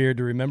white in my beard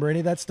to remember any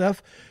of that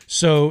stuff.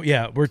 So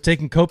yeah, we're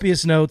taking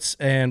copious notes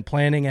and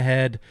planning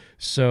ahead.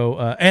 So,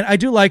 and I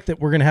do like that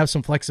we're going to have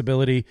some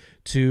flexibility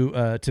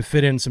to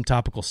fit in some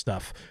topical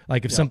stuff.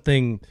 Like if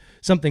something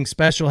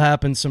special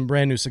happens, some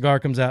brand new cigar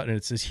comes out and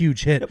it's this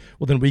huge hit,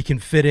 well, then we can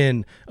fit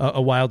in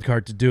a wild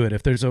card to do it.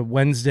 If there's a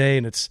Wednesday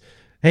and it's,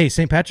 hey,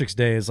 St. Patrick's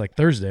Day is like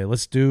Thursday,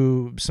 let's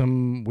do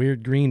some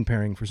weird green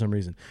pairing for some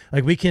reason.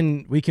 Like we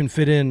can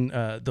fit in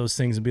those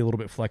things and be a little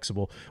bit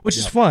flexible, which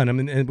is fun. I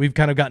mean, and we've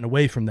kind of gotten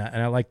away from that,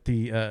 and I like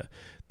the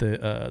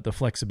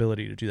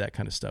flexibility to do that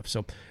kind of stuff.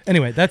 So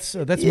anyway, that's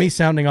me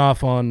sounding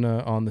off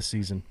on the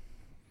season.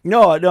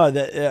 No,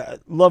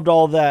 loved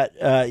all that.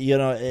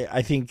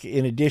 I think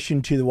in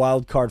addition to the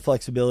wild card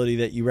flexibility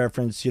that you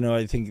referenced,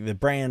 I think the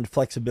brand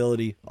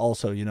flexibility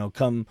also,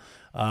 come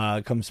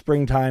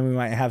springtime, we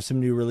might have some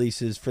new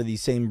releases for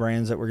these same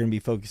brands that we're going to be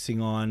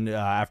focusing on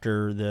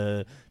after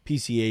the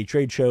PCA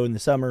trade show in the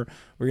summer.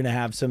 We're going to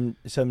have some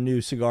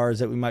new cigars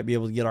that we might be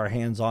able to get our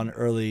hands on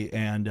early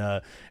and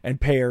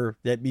pair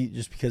that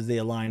just because they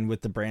align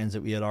with the brands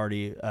that we had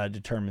already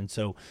determined.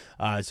 So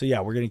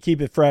yeah, we're going to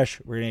keep it fresh.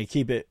 We're going to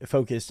keep it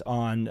focused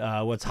on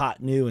what's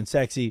hot, new, and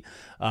sexy.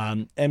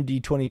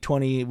 MD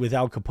 2020 with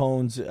Al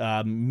Capone's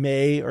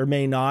may or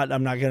may not.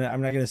 I'm not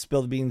gonna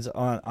spill the beans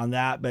on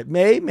that, but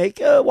may make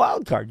a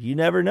wild card. You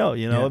never know.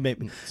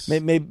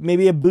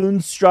 Maybe a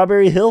Boone's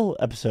Strawberry Hill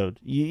episode.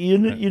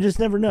 You just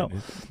never know.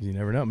 You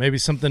never know. Maybe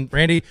something,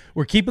 Randy,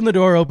 we're keeping the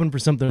door open for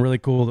something really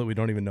cool that we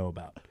don't even know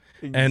about.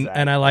 Exactly.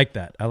 And I like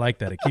that.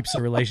 It keeps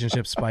the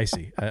relationship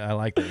spicy. I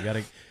like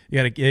that.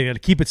 You gotta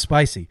keep it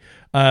spicy.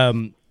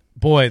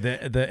 Boy,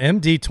 the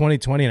MD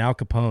 2020 and Al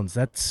Capone's,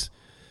 that's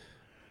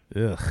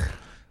ugh.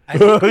 I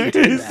think we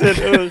did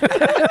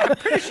that. I'm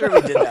pretty sure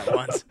we did that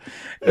once.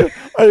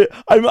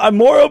 I'm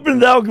more open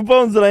to Al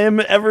Capone's than I am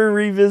ever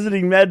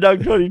revisiting Mad Dog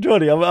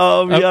 2020.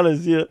 I'll be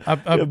honest. Yeah.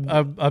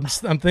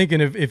 I'm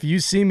thinking if you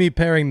see me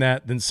pairing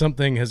that, then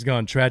something has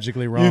gone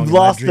tragically wrong. You've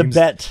lost the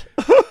bet.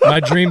 My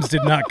dreams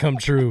did not come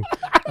true.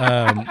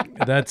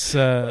 That's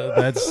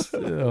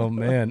oh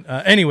man.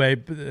 Anyway,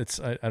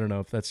 I don't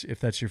know if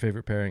that's your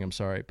favorite pairing. I'm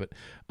sorry, but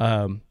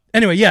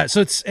anyway, yeah.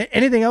 So it's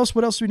anything else?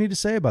 What else do we need to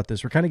say about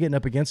this? We're kind of getting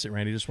up against it,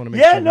 Randy. Just want to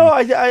make sure.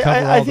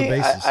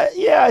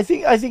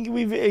 I think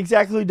we've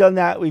exactly done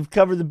that. We've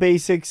covered the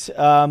basics.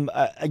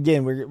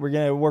 Again, we're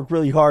going to work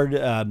really hard.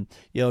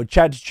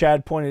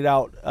 Chad pointed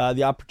out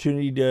the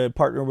opportunity to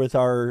partner with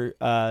our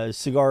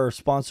cigar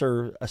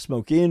sponsor,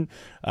 Smoke Inn.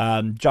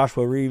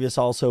 Joshua Rivas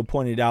also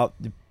pointed out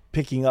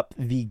picking up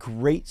the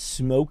Great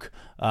Smoke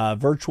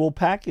virtual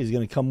pack is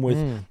going to come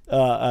with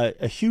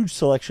a huge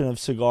selection of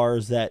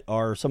cigars that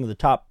are some of the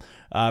top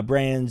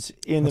brands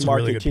in the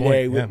market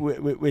today,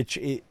 which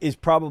is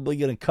probably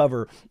going to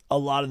cover a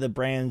lot of the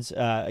brands.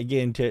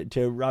 Again,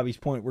 to Robby's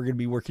point, we're going to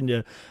be working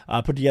to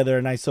put together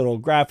a nice little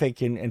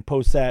graphic and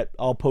post that.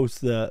 I'll post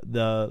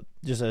the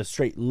just a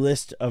straight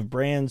list of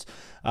brands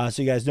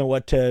so you guys know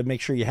what to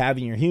make sure you have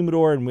in your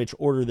humidor and which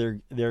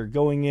order they're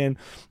going in.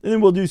 And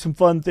then we'll do some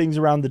fun things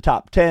around the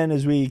top 10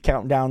 as we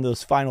count down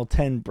those final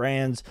 10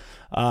 brands.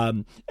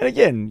 And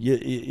again,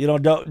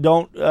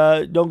 don't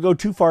go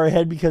too far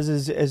ahead,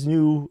 because as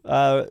new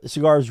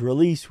cigars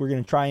release, we're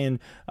going to try and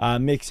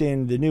mix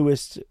in the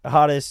newest,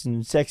 hottest,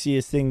 and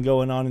sexiest thing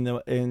going on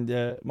in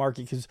the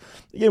market. Because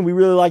again, we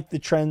really like the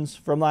trends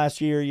from last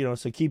year.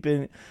 So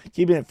keeping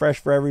it fresh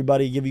for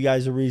everybody, give you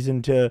guys a reason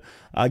to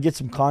get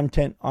some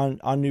content on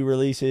new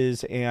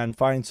releases and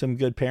find some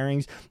good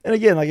pairings. And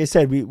again, like I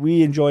said,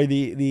 we enjoy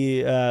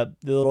the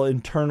little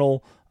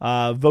internal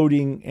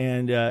voting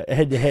and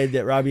head-to-head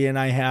that Robby and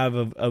I have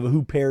of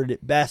who paired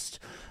it best.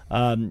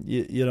 As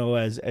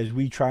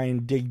we try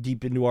and dig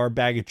deep into our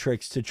bag of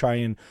tricks to try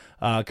and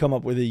come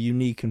up with a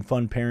unique and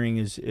fun pairing,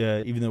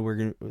 even though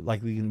we're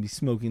likely going to be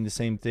smoking the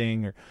same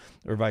thing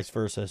or vice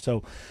versa.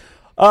 So,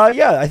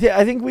 I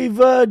think we've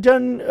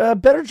done a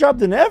better job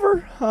than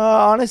ever,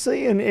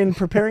 honestly, in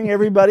preparing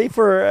everybody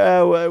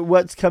for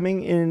what's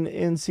coming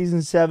in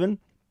season 7.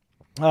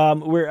 I'm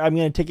going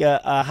to take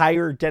a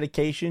higher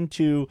dedication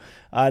to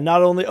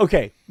not only.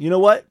 Okay, you know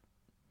what?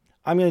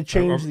 I'm going to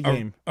change the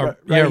game. Are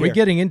we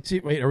getting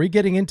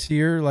into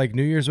your like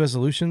New Year's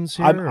resolutions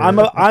here?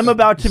 I'm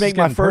about to make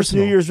my first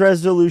New Year's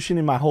resolution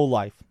in my whole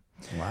life.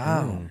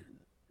 Wow.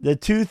 the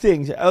two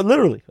things,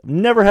 literally, I've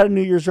never had a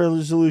New Year's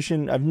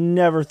resolution. I've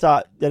never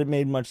thought that it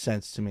made much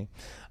sense to me.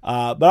 But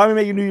I'm going to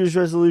make a New Year's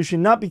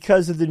resolution, not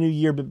because of the new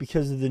year, but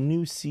because of the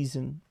new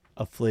season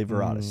of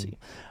Flavor Odyssey.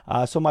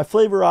 So my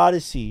Flavor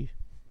Odyssey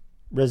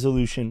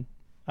resolution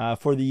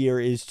for the year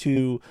is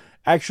to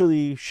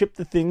actually ship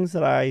the things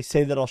that I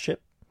say that I'll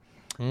ship.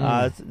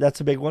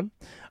 That's a big one.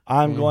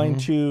 I'm going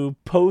to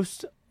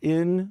post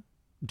in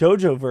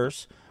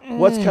Dojoverse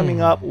what's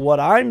coming up, what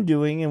I'm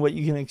doing, and what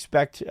you can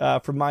expect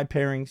from my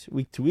pairings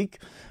week to week.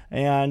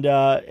 And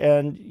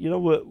you know,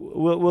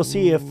 we'll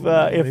see if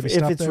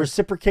it's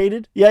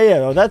reciprocated. Yeah.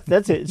 No,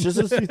 that's it. It's just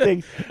those two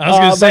things. I was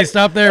going to say,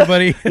 stop there,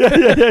 buddy.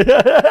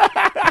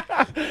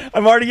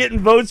 I'm already getting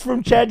votes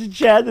from Chad to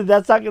Chad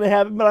that's not going to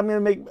happen. But I'm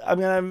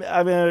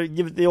gonna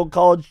give it the old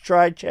college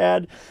try,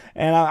 Chad,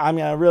 and I'm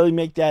gonna really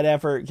make that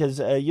effort because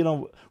you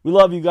know, we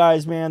love you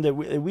guys, man. That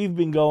we've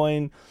been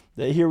going.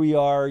 That here we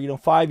are, you know,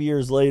 5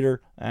 years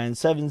later and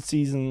 7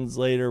 seasons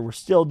later, we're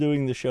still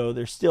doing the show.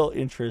 There's still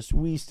interest.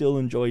 We still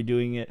enjoy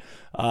doing it.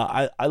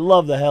 I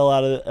love the hell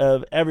out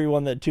of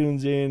everyone that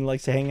tunes in,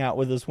 likes to hang out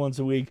with us once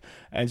a week.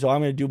 And so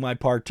I'm going to do my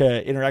part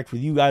to interact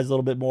with you guys a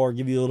little bit more,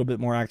 give you a little bit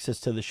more access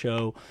to the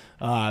show.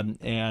 And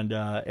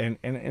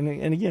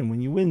again,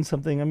 when you win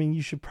something, I mean,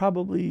 you should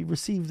probably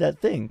receive that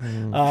thing.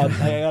 I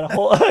got a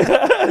whole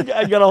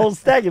I got a whole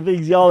stack of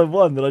things y'all have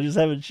won that I just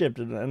haven't shipped,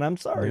 and I'm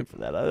sorry for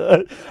that.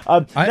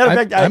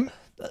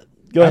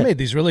 I made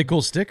these really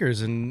cool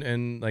stickers,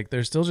 and like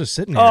they're still just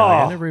sitting here.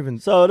 Like, I never even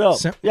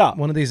sent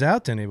one of these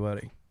out to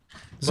anybody.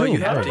 Well, you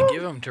have to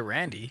give them to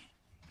Randy.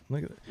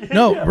 Look at that.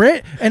 No,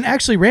 and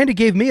actually, Randy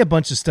gave me a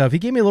bunch of stuff. He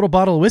gave me a little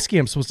bottle of whiskey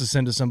I'm supposed to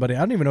send to somebody. I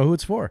don't even know who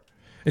it's for.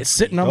 It's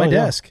sitting on my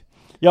desk.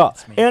 Yeah,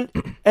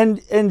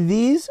 and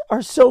these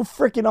are so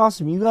freaking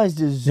awesome. You guys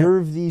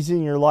deserve these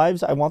in your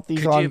lives. I want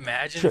these on. Could you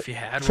imagine if you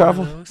had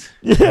travel. One of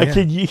those? Yeah,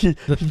 could you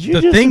the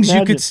just things imagine?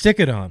 You could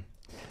stick it on.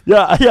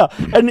 Yeah,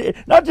 and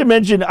not to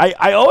mention,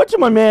 I owe it to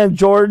my man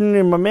Jordan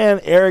and my man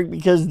Eric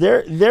because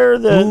they're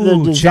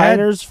the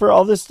designers for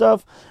all this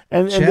stuff,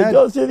 and they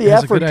go through the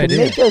effort to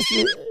make us.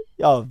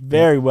 Oh,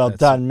 very well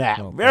done,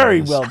 Matt.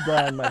 Very well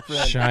done, my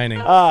friend. Shining.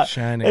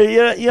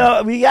 You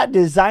know, we got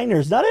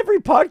designers. Not every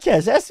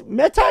podcast. Ask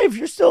Metai if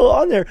you're still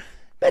on there.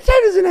 Metai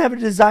doesn't have a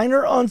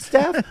designer on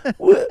staff.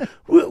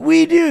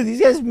 we do. These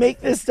guys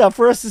make this stuff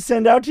for us to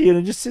send out to you, and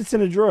it just sits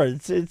in a drawer.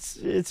 It's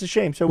a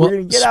shame. So we're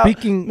going to get out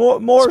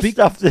more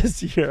stuff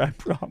this year, I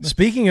promise.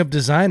 Speaking of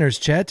designers,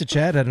 Chad to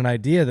Chad had an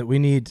idea that we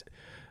need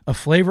a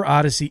Flavor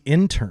Odyssey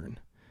intern.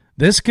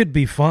 This could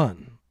be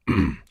fun.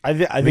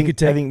 I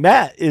think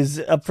Matt is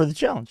up for the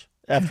challenge.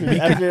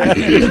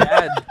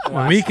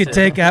 We could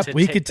take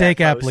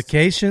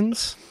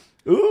applications.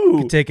 Ooh,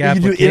 we could take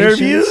applications. We could do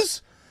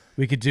interviews.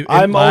 We could do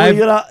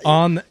live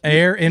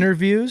on-air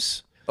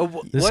interviews.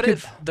 What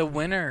if the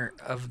winner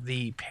of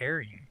the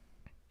pairing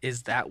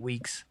is that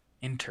week's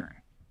intern?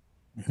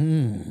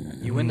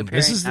 You win the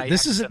pairing.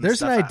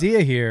 There's an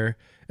idea here,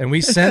 and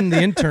we send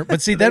the intern.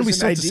 But see, then we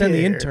still have to send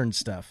the intern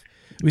stuff.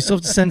 We still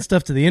have to send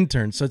stuff to the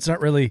intern, so it's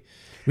not really.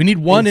 We need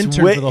one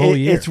intern for the whole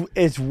year.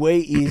 It's way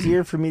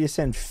easier for me to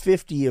send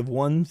 50 of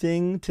one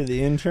thing to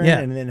the intern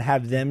and then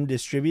have them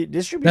distribute.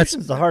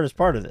 Distribution is the hardest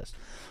part of this.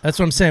 That's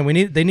what I'm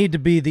saying. They need to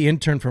be the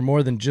intern for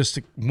more than just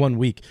 1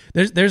 week.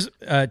 There's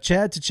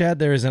Chad to Chad.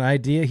 There is an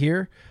idea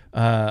here.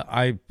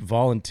 I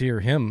volunteer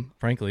him.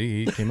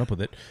 Frankly, he came up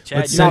with it. Chad,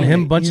 let's send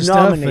him a bunch of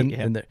stuff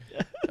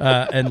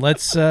and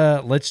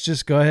let's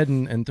just go ahead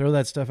and throw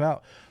that stuff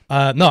out.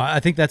 No, I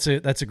think that's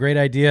a great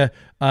idea.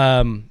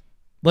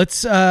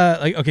 Let's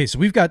okay. So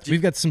we've got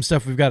some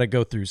stuff we've got to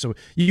go through. So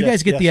you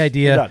guys get the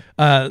idea.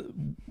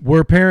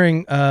 We're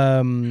pairing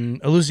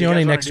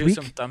Illusione next week.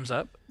 Some thumbs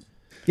up.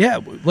 Yeah,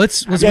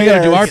 let's we got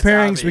to do our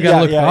pairings. We got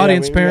to look at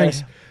audience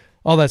pairings,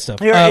 all that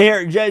stuff.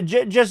 Here,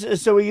 just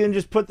so we can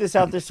just put this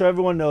out there so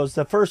everyone knows.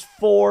 The first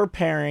 4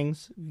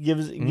 pairings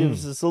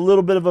gives us a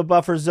little bit of a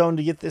buffer zone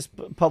to get this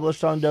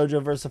published on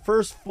Dojoverse. The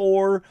first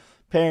 4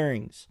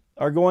 pairings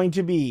are going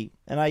to be,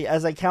 and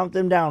as I count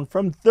them down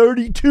from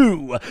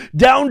 32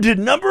 down to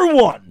number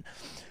 1,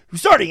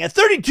 starting at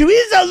 32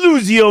 is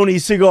Illusione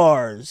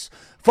Cigars,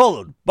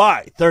 followed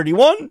by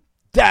 31,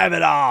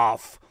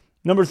 Davidoff.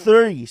 Number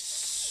 30,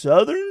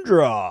 Southern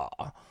Draw.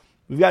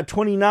 We've got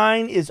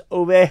 29 is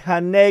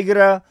Oveja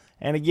Negra.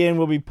 And again,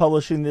 we'll be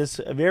publishing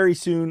this very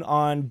soon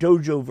on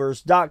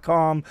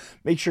dojoverse.com.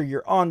 Make sure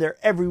you're on there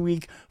every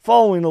week,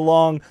 following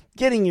along,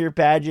 getting your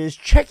badges,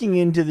 checking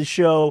into the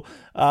show,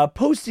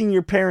 posting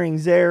your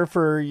pairings there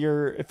for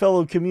your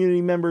fellow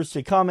community members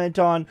to comment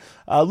on.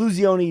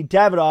 Illusione,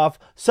 Davidoff,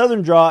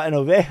 Southern Draw, and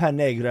Oveja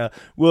Negra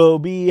will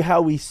be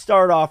how we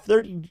start off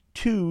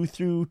 32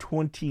 through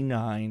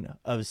 29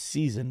 of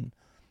Season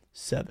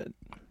 7.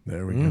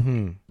 There we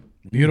go.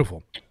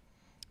 Beautiful.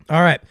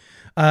 All right.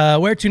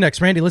 Where to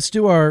next? Randy, let's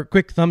do our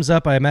quick thumbs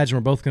up. I imagine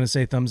we're both going to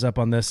say thumbs up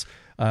on this.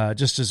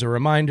 Just as a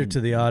reminder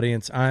to the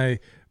audience, I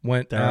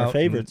went They're out. our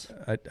favorites.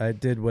 I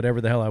did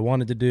whatever the hell I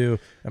wanted to do.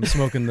 I'm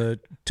smoking the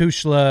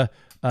Tuxtla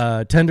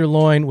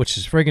Tenderloin, which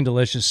is friggin'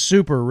 delicious,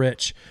 super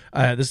rich.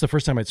 This is the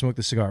first time I'd smoked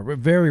this cigar.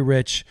 Very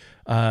rich.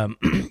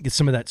 Get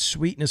some of that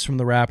sweetness from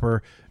the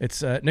wrapper.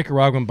 It's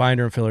Nicaraguan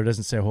binder and filler. It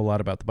doesn't say a whole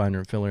lot about the binder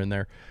and filler in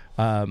there.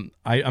 I'm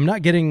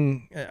not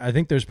getting. I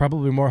think there's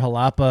probably more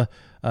jalapa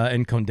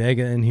and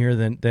condega in here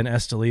than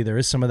Esteli. There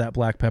is some of that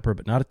black pepper,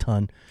 but not a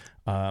ton.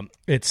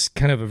 It's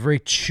kind of a very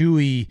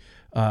chewy,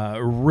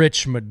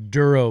 rich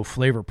Maduro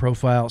flavor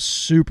profile.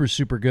 Super,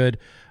 super good.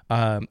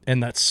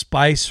 And that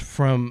spice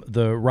from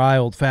the rye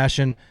old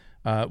fashioned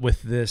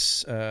with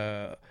this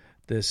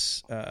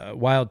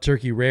Wild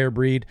Turkey rare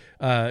breed.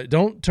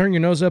 Don't turn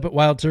your nose up at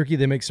Wild Turkey.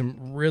 They make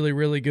some really,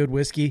 really good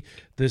whiskey.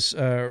 This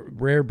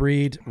rare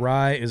breed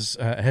rye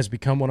has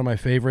become one of my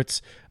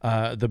favorites.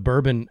 The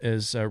bourbon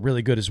is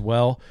really good as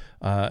well,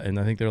 and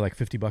I think they're like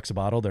 $50 a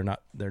bottle.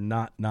 They're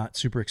not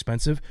super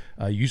expensive.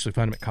 You usually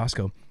find them at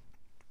Costco.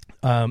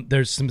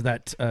 There's some of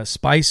that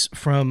spice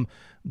from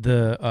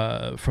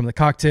the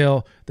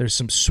cocktail. There's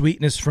some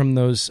sweetness from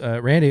those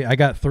Randy. I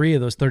got 3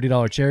 of those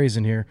 $30 cherries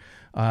in here.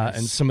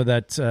 And some of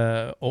that,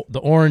 the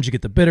orange, you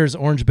get the bitters,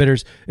 orange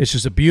bitters. It's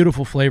just a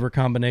beautiful flavor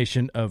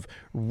combination of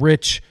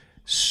rich,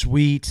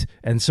 sweet,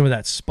 and some of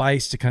that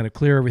spice to kind of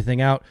clear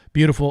everything out.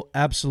 Beautiful,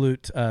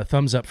 absolute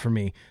thumbs up for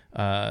me.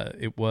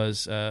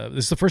 This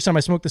is the first time I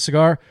smoked the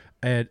cigar,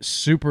 and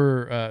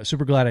super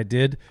glad I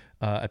did.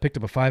 I picked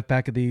up a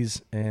 5-pack of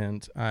these,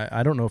 and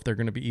I don't know if they're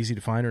going to be easy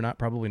to find or not.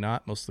 Probably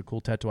not. Most of the cool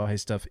Tatuaje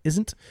stuff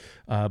isn't,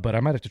 but I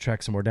might have to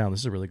track some more down. This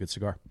is a really good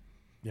cigar.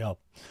 Yeah.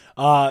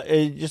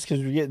 Just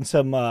because we're getting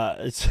some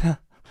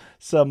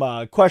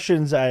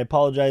questions, I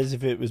apologize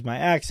if it was my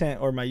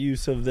accent or my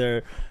use of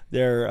their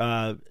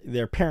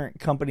parent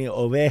company.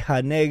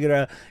 Oveja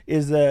Negra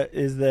is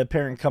the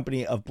parent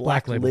company of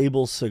Black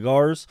Label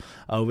cigars.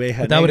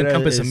 Oveja that would Negra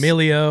encompass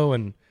Emilio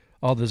and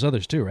all those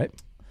others too, right?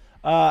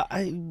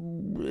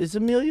 Is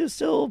Emilio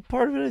still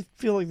part of it? I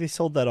feel like they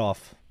sold that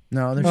off.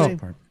 No, they're still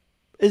part.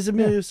 Is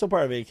Emilio still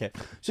part of AK?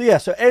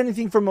 So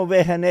anything from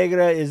Oveja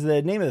Negra is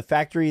the name of the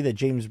factory that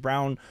James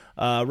Brown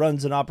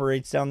runs and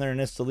operates down there in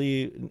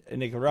Esteli,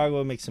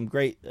 Nicaragua. Makes some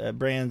great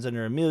brands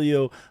under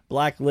Emilio,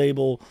 Black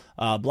Label,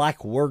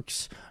 Black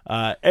Works.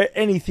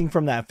 Anything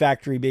from that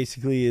factory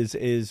basically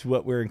is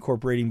what we're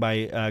incorporating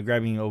by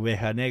grabbing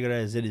Oveja Negra,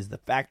 as it is the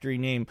factory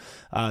name.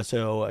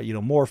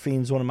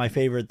 Morphine's one of my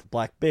favorite. The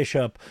Black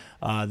Bishop,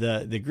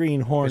 the Green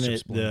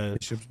Hornet, the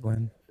Bishop's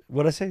Blend.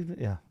 What'd I say?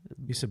 Yeah,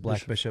 you said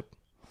Black Bishop.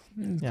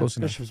 Yeah,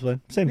 Bishop's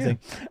Blend. Same thing.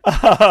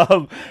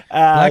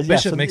 Black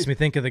Bishop makes me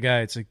think of the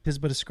guy. It's like his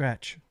but a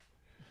scratch.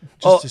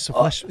 It's a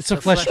flesh. It's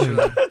a flesh wound.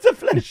 It's a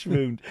flesh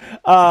wound.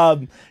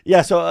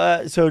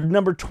 So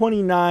number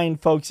 29,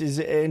 folks,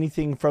 is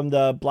anything from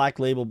the Black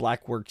Label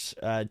Black Works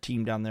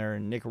team down there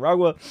in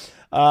Nicaragua.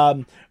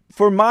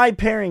 For my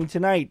pairing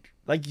tonight,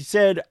 like you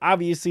said,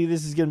 obviously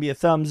this is going to be a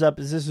thumbs up,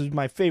 as this is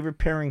my favorite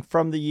pairing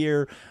from the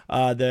year,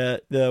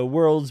 the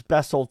world's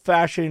best old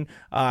fashioned.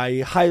 I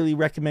highly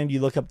recommend you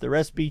look up the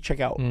recipe. Check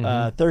out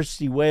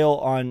Thirsty Whale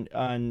on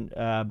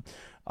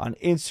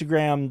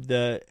Instagram.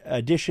 The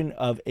addition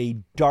of a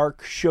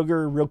dark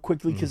sugar, real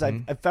quickly, because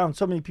I've found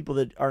so many people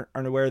that aren't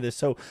aware of this.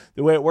 So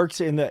the way it works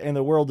in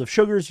the world of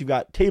sugars, you've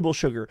got table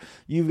sugar,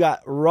 you've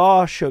got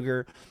raw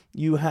sugar,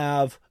 you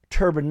have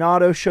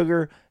turbinado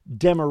sugar,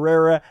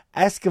 demerara,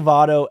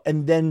 escovado,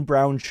 and then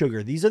brown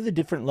sugar. These are the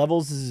different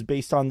levels. This is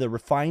based on the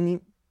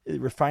refining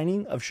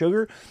of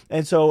sugar.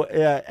 And so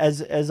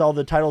as all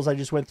the titles I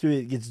just went through,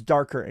 it gets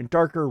darker and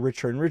darker,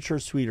 richer and richer,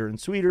 sweeter and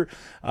sweeter.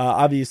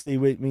 Obviously,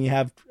 when you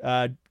have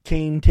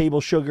cane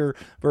table sugar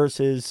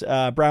versus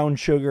brown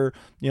sugar,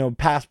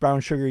 past brown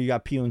sugar, you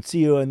got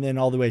Pioncillo, and then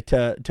all the way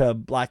to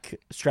black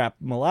strap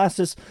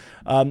molasses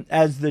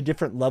as the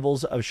different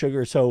levels of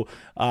sugar. So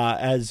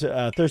as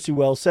Thirsty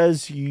Well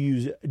says, you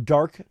use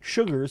dark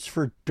sugars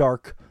for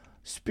dark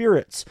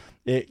spirits.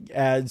 It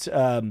adds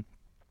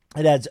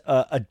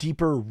a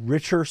deeper,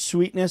 richer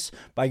sweetness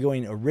by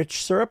going a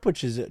rich syrup,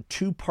 which is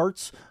 2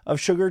 parts of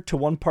sugar to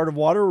 1 part of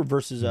water,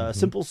 versus a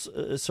simple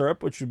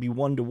syrup, which would be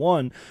 1 to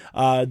 1.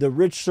 The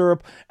rich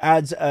syrup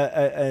adds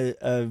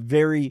a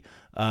very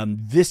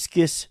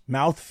viscous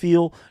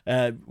mouthfeel,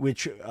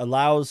 which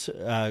allows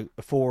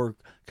for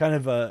kind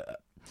of a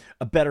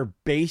better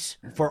base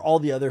for all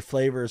the other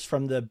flavors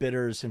from the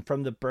bitters and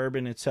from the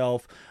bourbon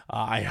itself.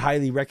 I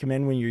highly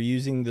recommend, when you're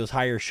using those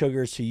higher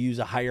sugars, to use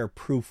a higher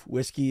proof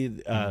whiskey.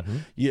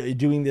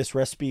 Doing this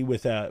recipe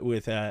with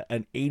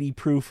an 80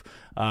 proof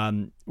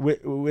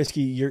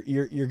whiskey,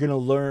 you're gonna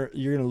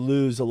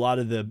lose a lot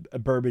of the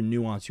bourbon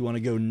nuance. You want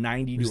to go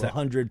 90 to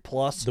 100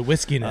 plus. The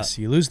whiskiness,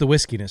 you lose the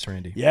whiskiness,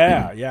 Randy.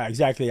 Yeah,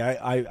 exactly.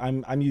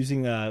 I'm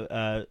using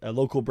a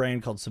local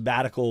brand called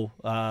Sabbatical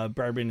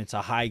bourbon. It's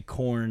a high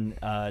corn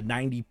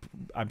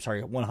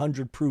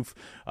 100 proof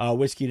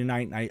whiskey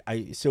tonight, and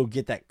I still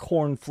get that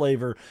corn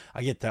flavor.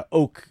 I get the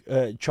oak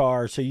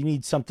char. So you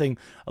need something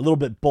a little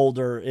bit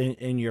bolder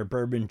in your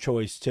bourbon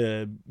choice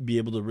to be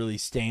able to really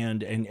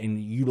stand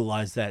and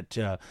utilize that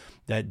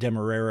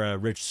Demerara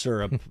rich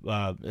syrup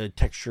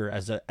texture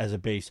as a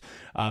base.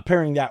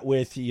 Pairing that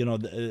with,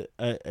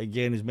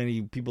 again, as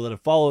many people that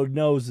have followed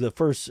knows, the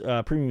first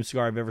premium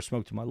cigar I've ever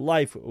smoked in my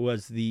life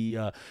was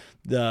the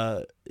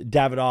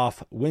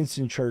Davidoff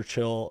Winston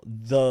Churchill,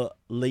 the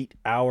Late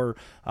Hour.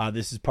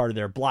 This is part of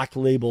their Black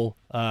Label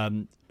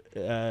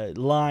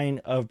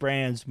line of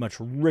brands, much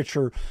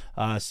richer,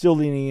 still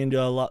leaning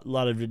into a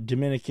lot of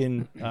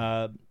Dominican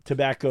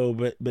tobacco,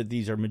 but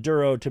these are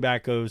Maduro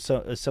tobaccos.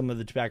 So, some of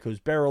the tobacco's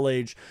barrel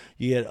aged.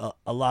 You get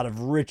a lot of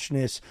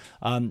richness.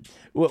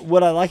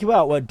 What I like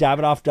about what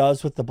Davidoff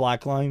does with the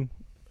black line,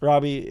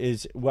 Robby,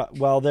 is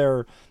while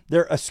they're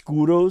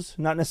escudos,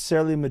 not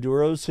necessarily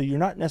Maduros, so you're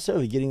not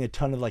necessarily getting a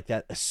ton of like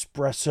that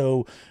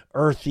espresso,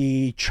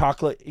 earthy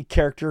chocolate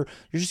character.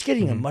 You're just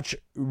getting a much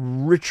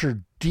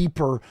richer,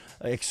 deeper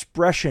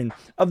expression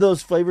of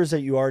those flavors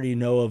that you already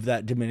know of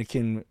that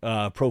Dominican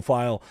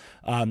profile.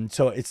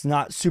 So it's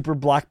not super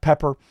black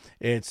pepper.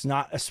 It's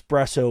not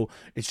espresso.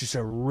 It's just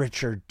a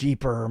richer,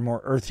 deeper, more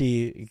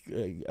earthy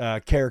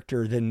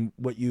character than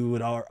what you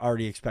would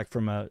already expect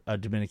from a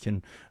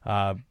Dominican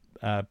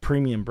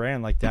premium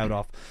brand like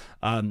Davidoff.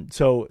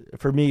 So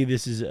for me,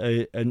 this is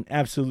an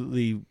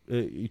absolutely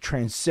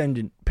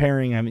transcendent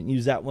pairing. I haven't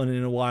used that one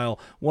in a while.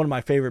 One of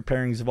my favorite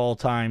pairings of all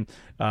time.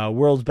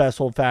 World's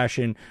best old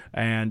fashioned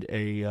and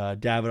a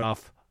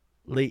Davidoff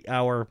Late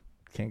Hour.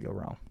 Can't go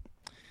wrong.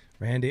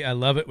 Randy, I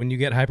love it when you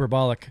get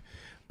hyperbolic.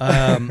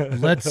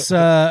 Let's.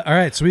 All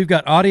right, so we've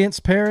got audience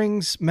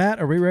pairings. Matt,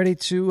 are we ready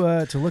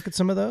to look at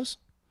some of those?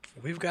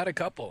 We've got a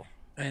couple,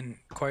 and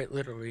quite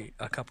literally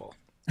a couple.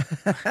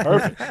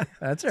 Perfect.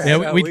 That's right.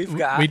 Yeah,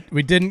 So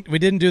we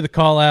didn't do the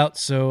call out.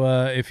 So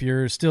if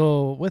you're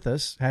still with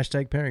us,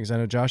 hashtag pairings. I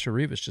know Joshua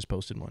Rivas just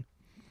posted one.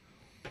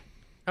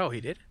 Oh,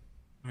 he did.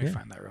 Let me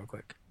find that real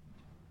quick.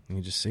 You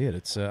can just see it.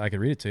 It's I could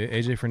read it to you.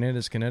 AJ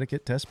Fernandez,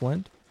 Connecticut test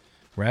blend,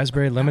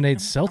 raspberry lemonade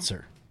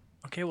seltzer.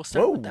 Okay, we'll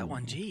start with that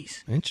one.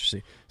 Jeez.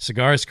 Interesting.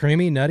 Cigar is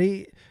creamy,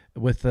 nutty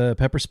with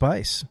pepper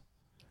spice.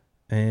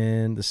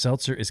 And the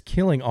seltzer is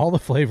killing all the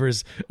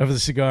flavors of the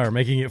cigar,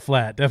 making it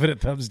flat. Definite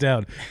thumbs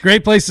down.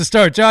 Great place to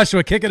start.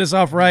 Joshua, kicking us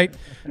off right.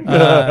 All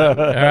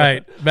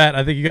right, Matt,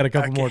 I think you got a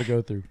couple more to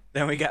go through.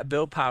 Then we got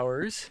Bill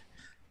Powers,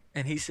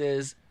 and he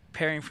says,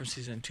 pairing from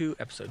Season 2,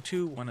 Episode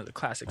 2, one of the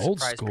classic Old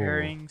surprise school.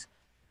 pairings.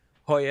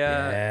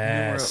 Hoya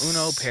Yes.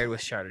 Numero Uno paired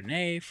with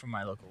Chardonnay from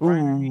my local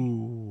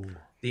winery.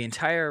 The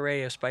entire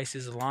array of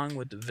spices, along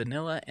with the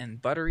vanilla and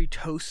buttery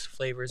toast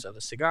flavors of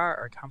the cigar,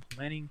 are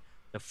complementing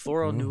the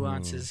floral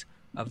nuances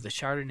of the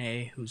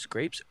Chardonnay, whose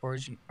grapes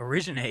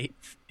originate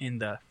in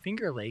the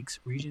Finger Lakes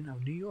region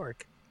of New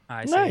York.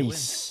 I say it wins.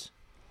 Nice.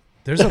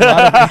 There's a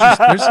lot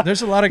of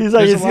there's a lot of He's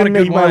like, there's it's a lot gonna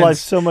of good make my life wines.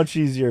 so much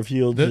easier if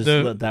you'll just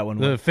let that one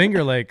The work.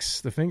 Finger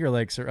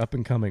Lakes are up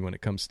and coming when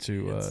it comes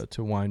to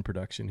wine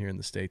production here in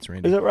the States,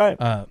 Randy. Is that right?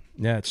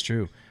 Yeah, it's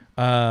true.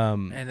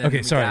 And then Okay,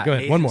 we sorry. got Go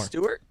ahead. Nathan One more.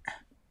 Stewart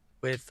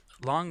with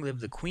Long Live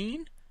the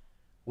Queen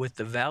with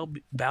the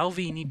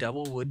Balvenie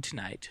Double Wood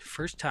tonight.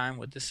 First time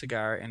with this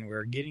cigar, and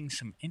we're getting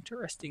some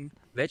interesting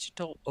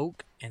vegetal,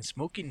 oak, and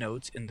smoky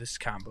notes in this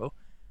combo.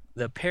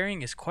 The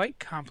pairing is quite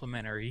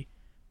complimentary,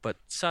 but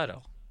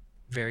subtle.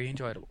 Very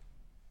enjoyable.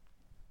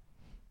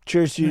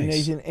 Cheers to you,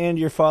 Nice. Nathan, and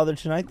your father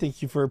tonight.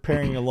 Thank you for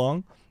pairing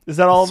along. Is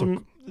that all of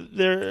them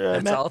there,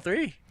 That's Matt? all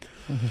three.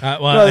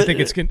 I think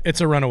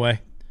it's a runaway.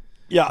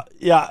 Yeah.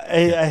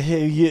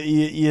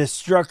 You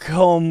struck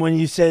home when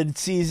you said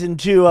Season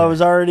 2. I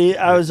was already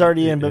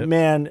in, but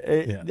man,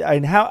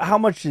 and how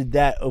much did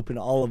that open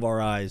all of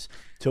our eyes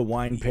to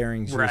wine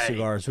pairings with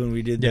cigars when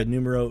we did the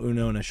Numero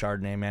Uno and a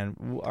Chardonnay?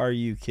 Man, are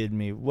you kidding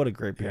me? What a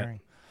great pairing!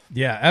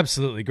 Yeah,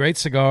 absolutely. Great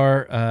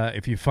cigar.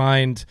 If you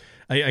find,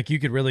 like, you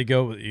could really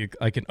go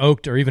like an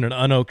oaked or even an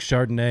unoaked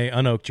Chardonnay.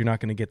 Unoaked, you're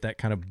not going to get that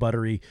kind of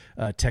buttery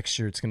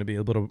texture. It's going to be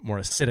a little more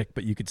acidic,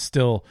 but you could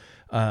still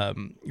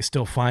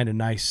find a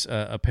nice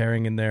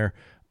pairing in there.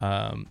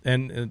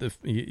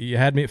 You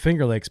had me at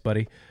Finger Lakes,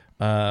 buddy.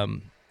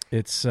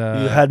 It's You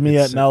had me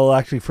at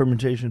malolactic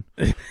fermentation.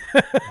 all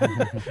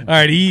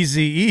right,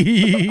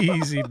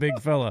 easy, big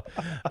fella.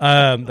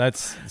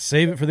 That's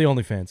save it for the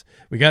OnlyFans.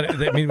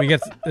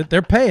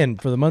 They're paying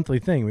for the monthly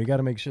thing. We got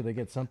to make sure they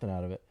get something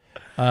out of it.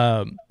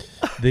 All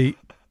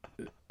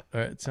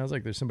right, it sounds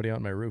like there's somebody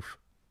on my roof.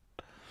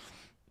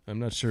 I'm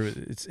not sure.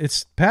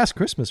 It's past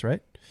Christmas,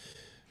 right?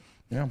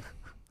 Yeah.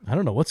 I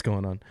don't know what's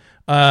going on.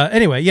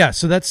 Anyway, yeah.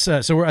 So that's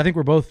I think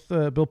we're both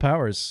Bill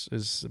Powers.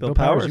 Is Bill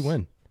Powers? You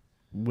win.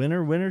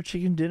 Winner,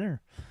 chicken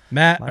dinner.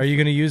 Matt, are you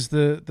going to use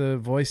the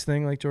voice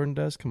thing like Jordan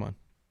does? Come on.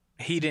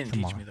 He didn't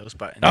teach me those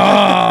buttons.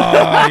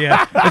 Oh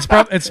yeah, it's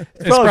probably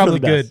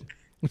good. best.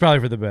 It's probably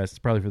for the best. It's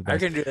probably for the I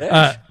best. can do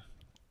that.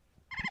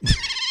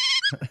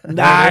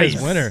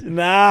 Nice, winner.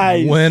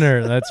 nice.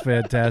 Winner. That's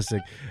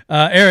fantastic.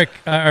 Eric,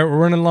 we're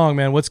running along,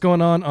 man. What's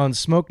going on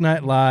Smoke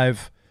Night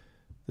Live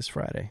this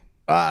Friday?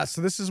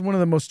 So this is one of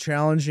the most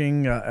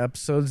challenging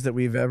episodes that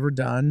we've ever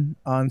done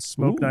on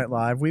Smoke Night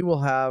Live. We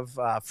will have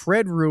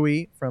Fred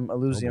Rui from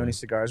Illusione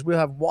Cigars. We'll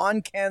have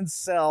Juan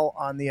Cancel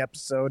on the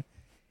episode.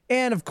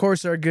 And, of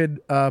course, our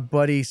good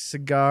buddy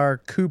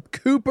Cigar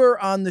Cooper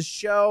on the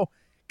show.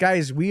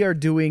 Guys, we are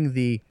doing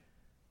the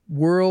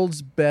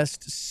world's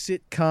best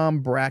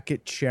sitcom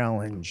bracket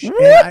challenge.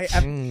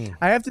 And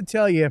I have to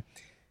tell you.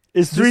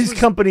 Is Three's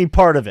Company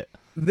part of it?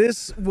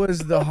 This was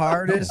the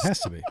hardest. It has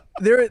to be.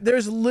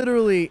 There's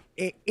literally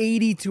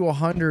 80 to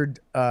 100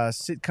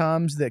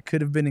 sitcoms that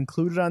could have been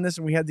included on this,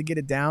 and we had to get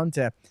it down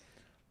to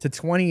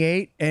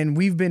 28. And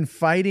we've been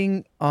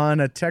fighting on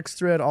a text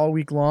thread all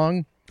week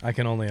long. I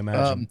can only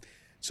imagine.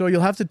 So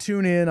you'll have to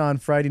tune in on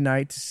Friday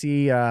night to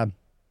see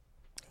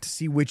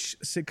which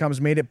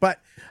sitcoms made it. But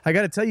I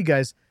got to tell you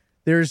guys,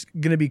 there's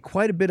going to be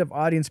quite a bit of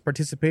audience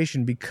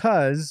participation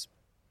because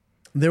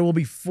there will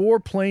be 4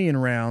 play-in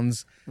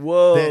rounds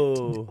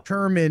that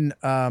determine,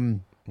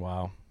 some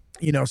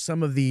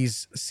of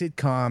these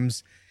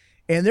sitcoms.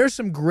 And there's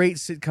some great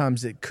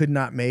sitcoms that could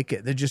not make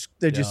it. They just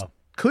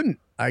couldn't.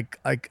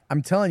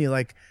 I'm telling you,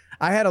 I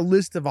had a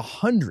list of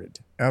 100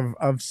 of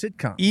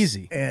sitcoms.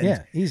 Easy.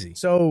 And easy.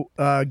 So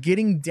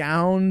getting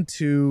down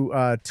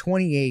to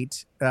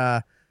 28,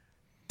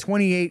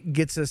 28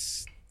 gets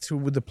us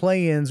to the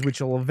play-ins,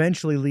 which will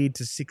eventually lead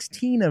to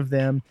 16 of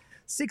them.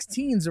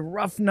 16 is a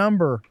rough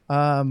number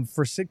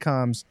for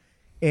sitcoms.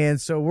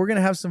 And so we're going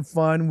to have some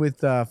fun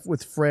with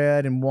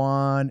Fred and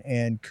Juan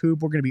and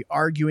Coop. We're going to be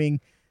arguing,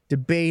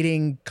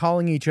 debating,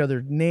 calling each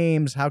other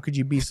names. How could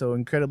you be so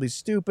incredibly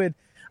stupid?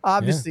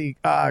 Obviously,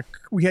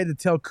 we had to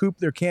tell Coop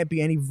there can't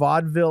be any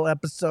vaudeville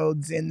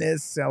episodes in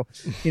this. So,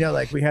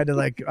 we had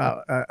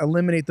to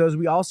eliminate those.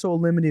 We also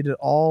eliminated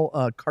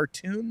all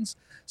cartoons.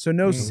 So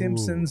no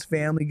Simpsons,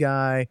 Family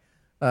Guy,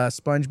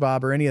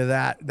 SpongeBob, or any of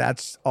that.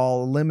 That's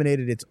all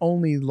eliminated. It's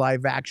only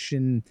live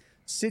action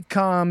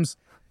sitcoms.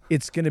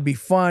 It's going to be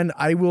fun.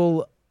 I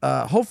will,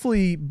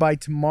 hopefully by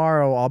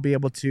tomorrow, I'll be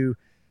able to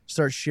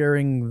start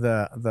sharing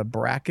the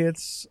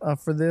brackets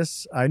for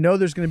this. I know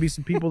there's going to be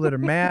some people that are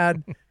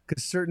mad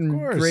because certain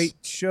great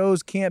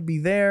shows can't be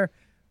there,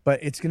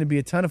 but it's going to be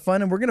a ton of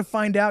fun. And we're going to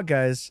find out,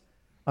 guys,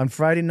 on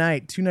Friday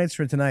night, 2 nights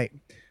from tonight,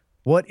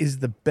 what is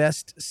the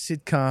best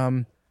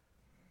sitcom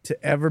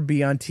to ever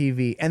be on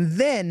TV. And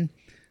then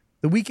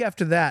the week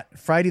after that,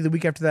 Friday, the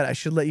week after that, I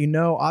should let you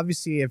know,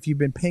 obviously, if you've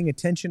been paying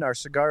attention, our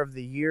Cigar of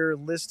the Year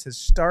list has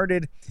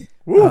started.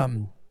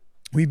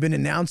 We've been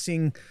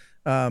announcing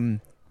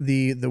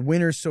the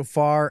winners so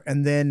far.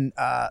 And then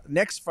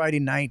next Friday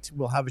night,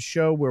 we'll have a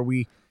show where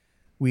we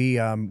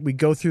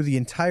go through the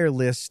entire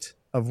list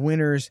of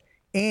winners,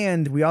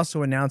 and we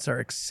also announce our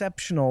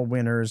exceptional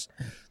winners.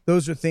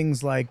 Those are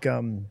things like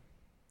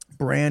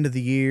Brand of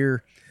the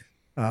Year,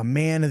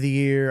 Man of the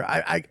Year.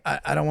 I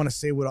don't want to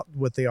say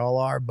what they all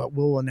are, but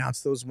we'll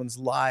announce those ones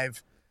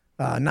live,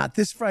 not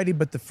this Friday,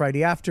 but the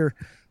Friday after.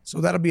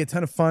 So that'll be a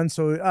ton of fun.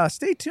 So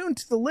stay tuned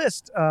to the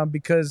list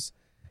because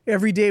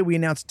every day we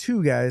announce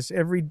 2, guys.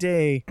 Every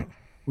day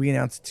we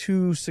announce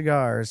 2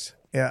 cigars.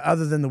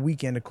 Other than the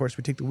weekend, of course,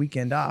 we take the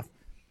weekend off.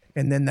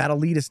 And then that'll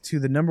lead us to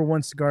the number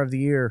 1 cigar of the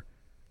year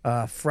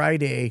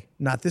Friday,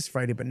 not this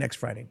Friday, but next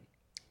Friday.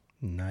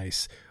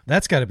 Nice.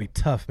 That's got to be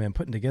tough, man,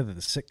 putting together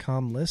the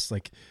sitcom list.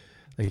 Like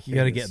you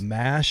got to get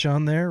MASH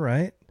on there,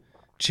 right?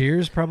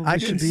 Cheers probably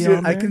should be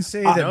on there. I can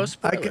say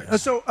that.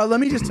 So let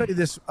me just tell you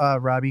this,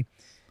 Robbie.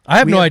 I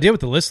have no idea what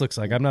the list looks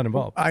like. I'm not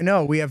involved. I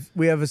know. We have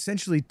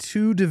essentially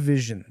 2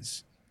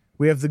 divisions.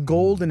 We have the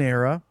golden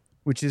era,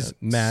 which is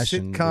MASH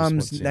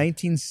sitcoms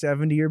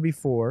 1970 or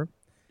before.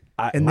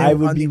 I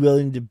would be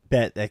willing to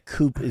bet that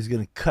Coop is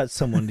going to cut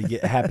someone to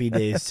get Happy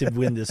Days to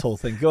win this whole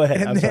thing. Go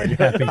ahead. Sorry,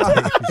 Happy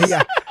Days.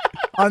 Yeah.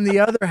 On the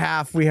other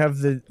half, we have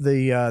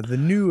the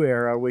new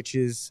era, which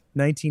is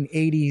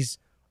 1980s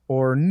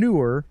or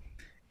newer,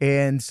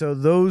 and so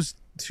those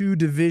 2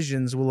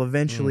 divisions will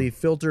eventually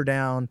filter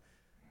down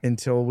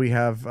until we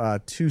have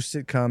 2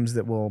 sitcoms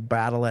that will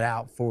battle it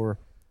out for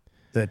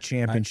the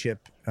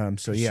championship.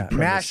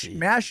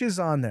 MASH is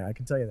on there. I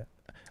can tell you that.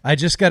 I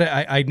just got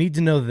to. I need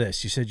to know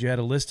this. You said you had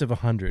a list of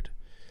 100.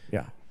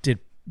 Yeah.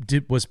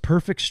 Was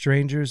Perfect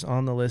Strangers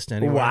on the list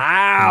anyway?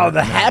 Wow,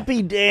 the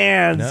Happy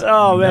Dance.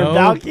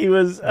 Balky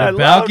was. The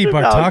Balky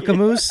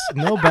Bartakamus?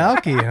 No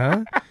Balky,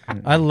 huh?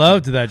 I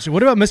loved that.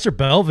 What about Mr.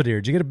 Belvedere?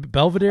 Did you get a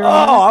Belvedere?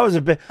 I was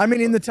a bit. I mean,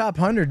 in the top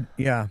 100,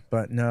 yeah,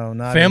 but no,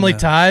 not. Family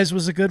Ties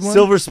was a good one.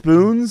 Silver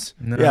Spoons.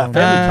 No,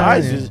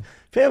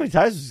 Family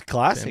Ties was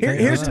classic.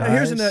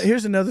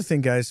 Here's another thing,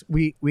 guys.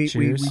 We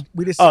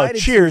decided. Oh,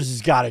 Cheers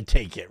has got to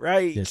take it,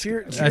 right? Yeah,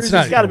 Cheers it's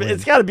got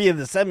to be in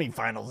the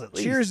semifinals at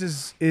least.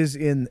 Cheers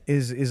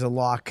is a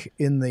lock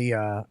in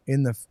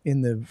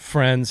the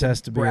Friends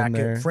has to be bracket. in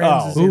there.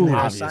 Friends is in there.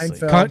 obviously.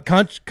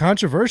 Seinfeld.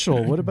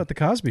 Controversial. What about the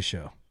Cosby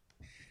Show?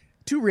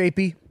 Too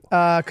rapey.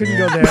 Couldn't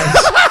go there.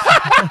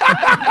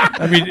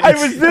 I mean, I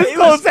was this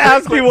close to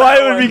asking why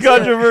it would be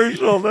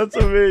controversial. That's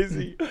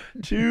amazing.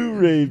 Too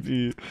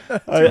rapey.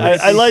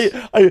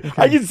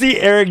 I can see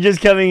Eric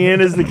just coming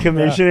in as the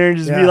commissioner and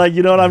just be like,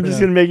 you know what? I'm just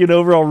gonna make an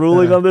overall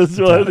ruling on this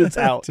one. It's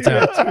out. It's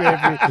out.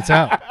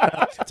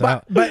 It's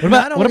out. But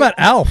What about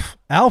Alf?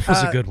 Alf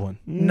was a good one.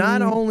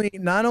 Not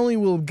only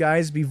will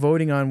guys be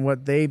voting on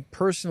what they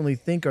personally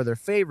think are their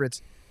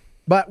favorites,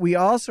 but we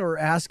also are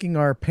asking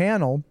our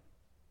panel,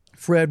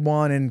 Fred,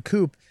 Juan, and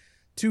Coop,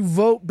 to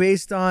vote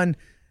based on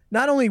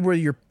not only were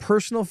your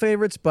personal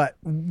favorites, but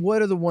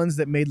what are the ones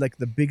that made like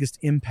the biggest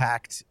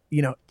impact,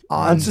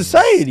 on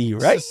society,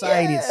 right?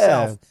 Society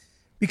itself.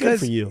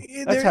 Because for you.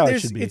 That's how it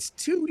should be. It's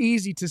too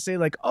easy to say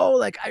like, oh,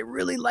 like I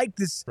really like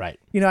this. Right.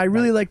 I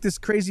really like this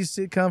crazy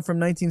sitcom from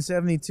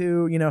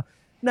 1972.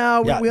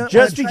 No,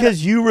 just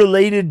because you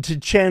related to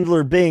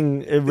Chandler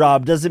Bing,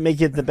 Rob, doesn't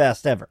make it the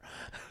best ever.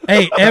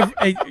 Hey,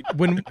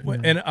 when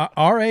in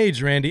our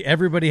age, Randy,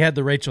 everybody had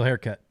the Rachel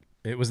haircut.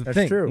 It was the That's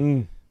thing.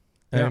 true.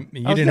 You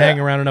didn't hang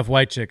around enough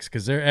white chicks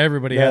because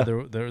everybody had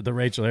the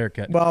Rachel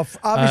haircut. Well,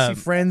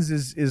 obviously, Friends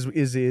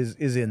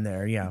is in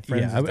there. Yeah,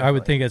 Friends. I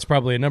would think it's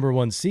probably a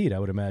 #1 seed. I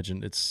would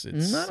imagine it's. I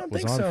don't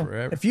was think on so.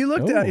 forever. If you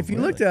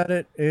looked at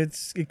it,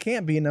 it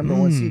can't be a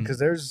 #1 seed because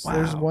there's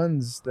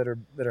ones that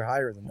are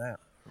higher than that.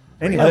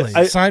 Anyway,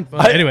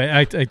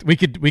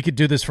 we could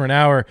do this for an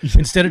hour.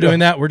 Instead of doing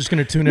that, we're just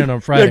going to tune in on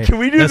Friday. Yeah, can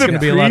we do That's the gonna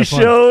be a lot of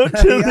fun.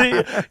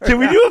 pre-show? Can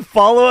we do a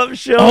follow-up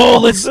show? Oh,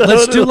 let's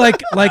do like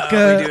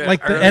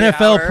the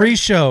NFL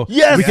pre-show.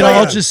 Yes, we can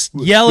all just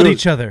yell at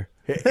each other.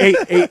 Hey,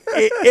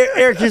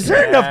 Eric, is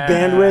there enough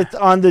bandwidth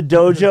on the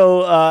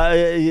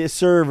dojo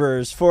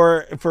servers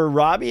for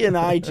Robby and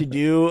I to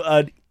do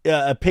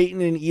a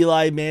Peyton and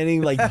Eli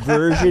Manning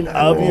version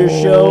of your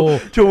show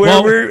to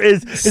where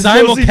it's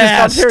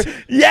simulcast.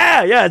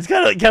 Yeah, it's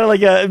kind of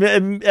like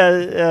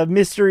a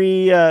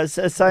mystery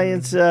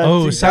science.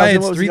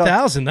 Science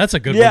 3000. That's a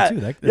good one too.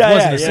 That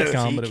wasn't a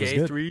sitcom, but it was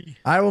good.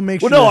 I will make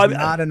sure there's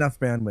not enough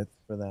bandwidth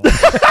for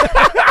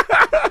that.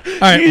 All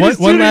right,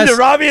 one last.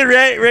 Robby and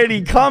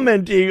Randy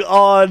commenting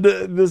on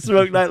the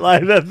Smoke Night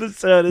Live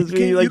episode as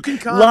you can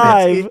comment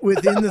live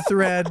within the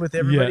thread with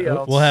everybody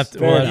else. We'll have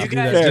to. You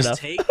guys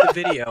just take the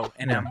video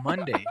and on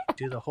Monday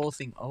do the whole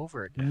thing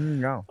over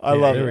again. No, I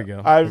love it. There we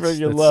go. I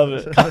freaking love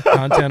it.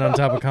 Content on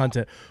top of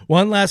content.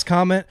 One last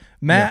comment,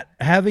 Matt.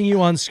 Having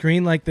you on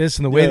screen like this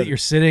and the way that you're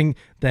sitting,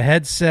 the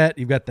headset,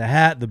 you've got the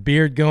hat, the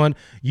beard going.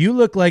 You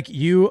look like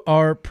you're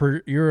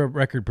a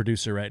record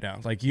producer right now.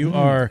 Like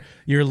you're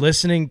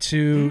listening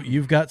to.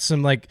 You've got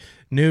some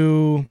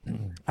new,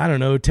 I don't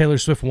know, Taylor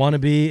Swift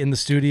wannabe in the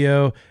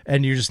studio,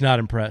 and you're just not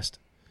impressed.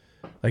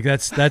 Like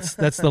that's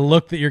the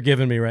look that you're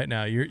giving me right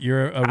now.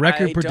 You're a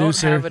record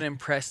producer. I don't have an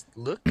impressed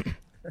look,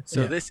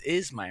 so this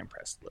is my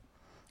impressed look.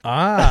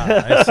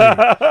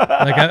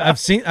 I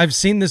see. I've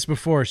seen this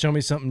before. Show me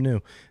something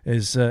new.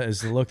 Is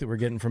the look that we're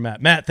getting from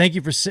Matt. Matt, thank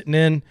you for sitting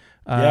in.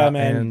 Man,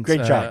 and,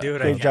 great job.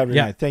 Great job tonight.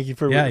 Yeah. Thank you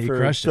for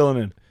filling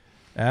in.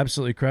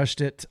 Absolutely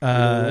crushed it.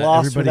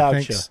 Lost everybody without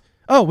thanks. you.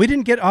 Oh, we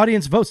didn't get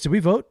audience votes. Did we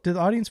vote? Did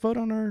the audience vote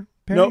on our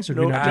pairings?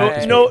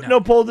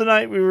 No poll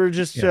tonight. We were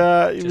just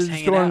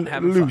going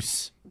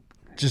loose.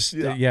 Just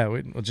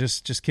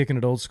kicking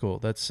it old school.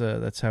 That's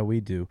how we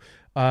do.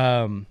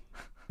 That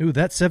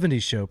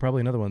 70s show,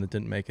 probably another one that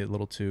didn't make it. A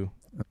little too.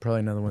 Probably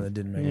another one that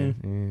didn't make it.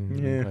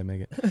 Probably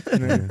make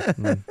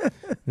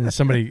it.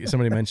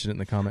 Somebody mentioned it in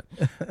the comment.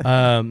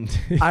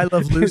 I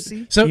Love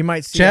Lucy. So you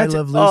might see I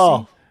Love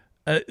Lucy.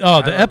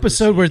 The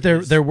episode where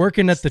they're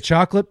working at the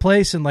chocolate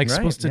place and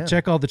supposed to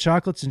check all the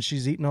chocolates and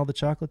she's eating all the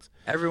chocolates.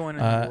 Everyone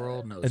in the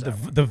world knows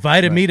the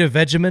Vitamita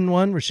Vegemin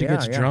one where she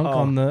gets drunk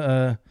on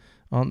the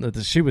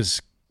she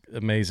was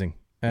amazing.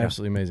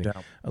 Absolutely amazing.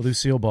 Yeah.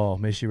 Lucille Ball,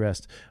 may she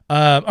rest.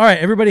 All right,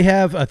 everybody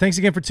thanks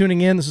again for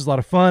tuning in. This was a lot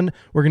of fun.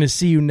 We're going to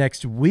see you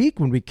next week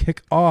when we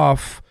kick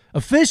off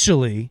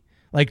officially,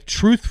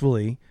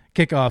 truthfully,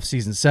 kick off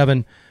season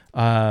 7,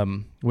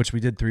 which we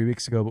did 3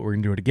 weeks ago, but we're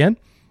going to do it again.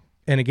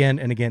 And again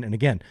and again and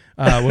again.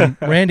 When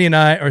Randy and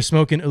I are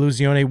smoking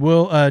Illusione,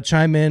 we'll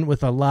chime in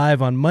with a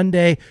live on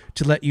Monday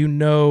to let you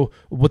know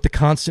what the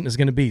constant is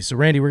going to be. So,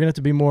 Randy, we're going to have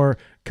to be more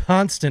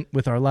constant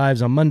with our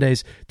lives on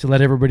Mondays to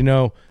let everybody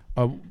know,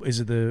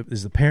 is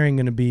the pairing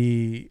going to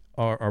be,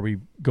 are we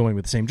going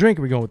with the same drink?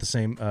 Are we going with the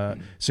same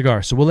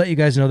cigar? So we'll let you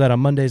guys know that on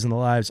Mondays and the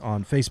lives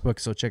on Facebook.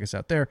 So check us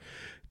out there.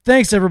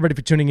 Thanks, everybody,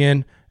 for tuning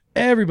in.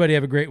 Everybody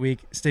have a great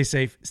week. Stay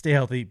safe. Stay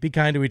healthy. Be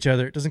kind to each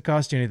other. It doesn't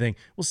cost you anything.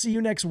 We'll see you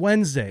next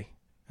Wednesday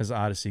as the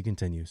Odyssey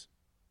continues.